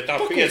tur varēja tā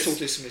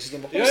Pakonsultīsim, es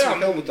domāju,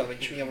 Helmutā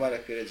viņam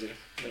vairāk pieredzi ir,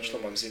 viņš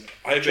labāk zina.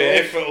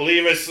 IBF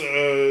Līves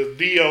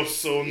dievs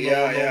un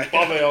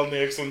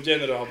pavēlnieks un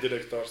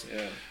ģenerāldirektors.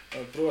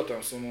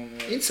 Protams,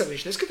 Insa,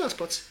 viņš neskatās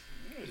pats?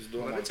 Es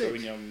domāju, ka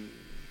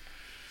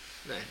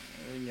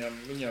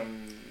viņam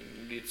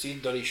ir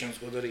citi darīšanas,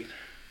 ko darīt.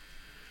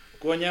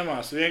 Ko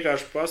ņemās?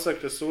 Vienkārši pasaka,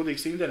 ka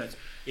sūdīgs internets.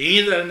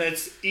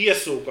 Internets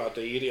iesūkā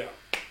te īrijā.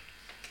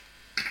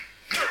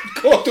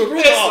 Ko tu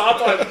runā?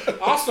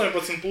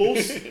 18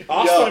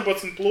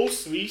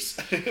 plus, viss.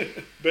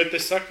 Bet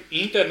es saku,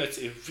 internets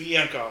ir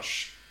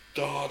vienkārši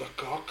tāda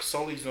kaka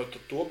salīdzinot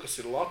ar to, kas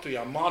ir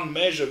Latvijā. Man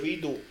meža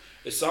vidū.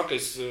 Es saku,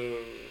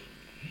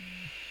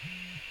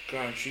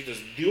 kā viņš ir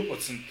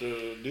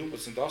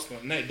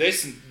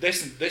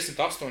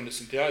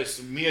 1080, jā, es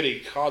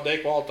mierīgi HD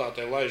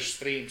kvalitātē laižu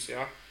streams,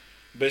 jā,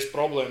 bez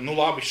problēma. Nu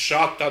labi,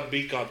 šādi tad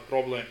bija kāda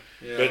problēma,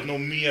 bet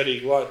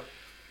mierīgi laižu.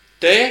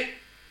 Te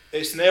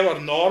es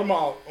nevaru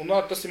normāli, un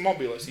tas ir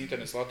mobilais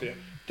internets Latvijā.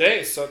 Te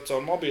es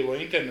caur mobilo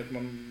internetu,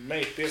 man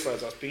meita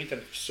pieslēdzās pie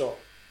internetu,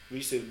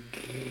 visi ir,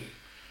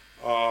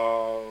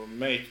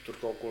 meita tur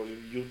kaut ko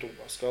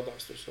YouTube'ā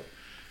skatās, tur savu.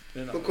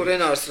 Kur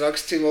Renārs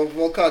raksts,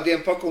 vēl kādiem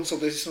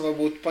pakonsultēs,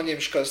 varbūt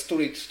paņemšu kāds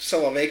turīt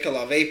savā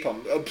veikalā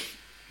veipam.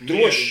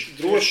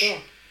 Droši.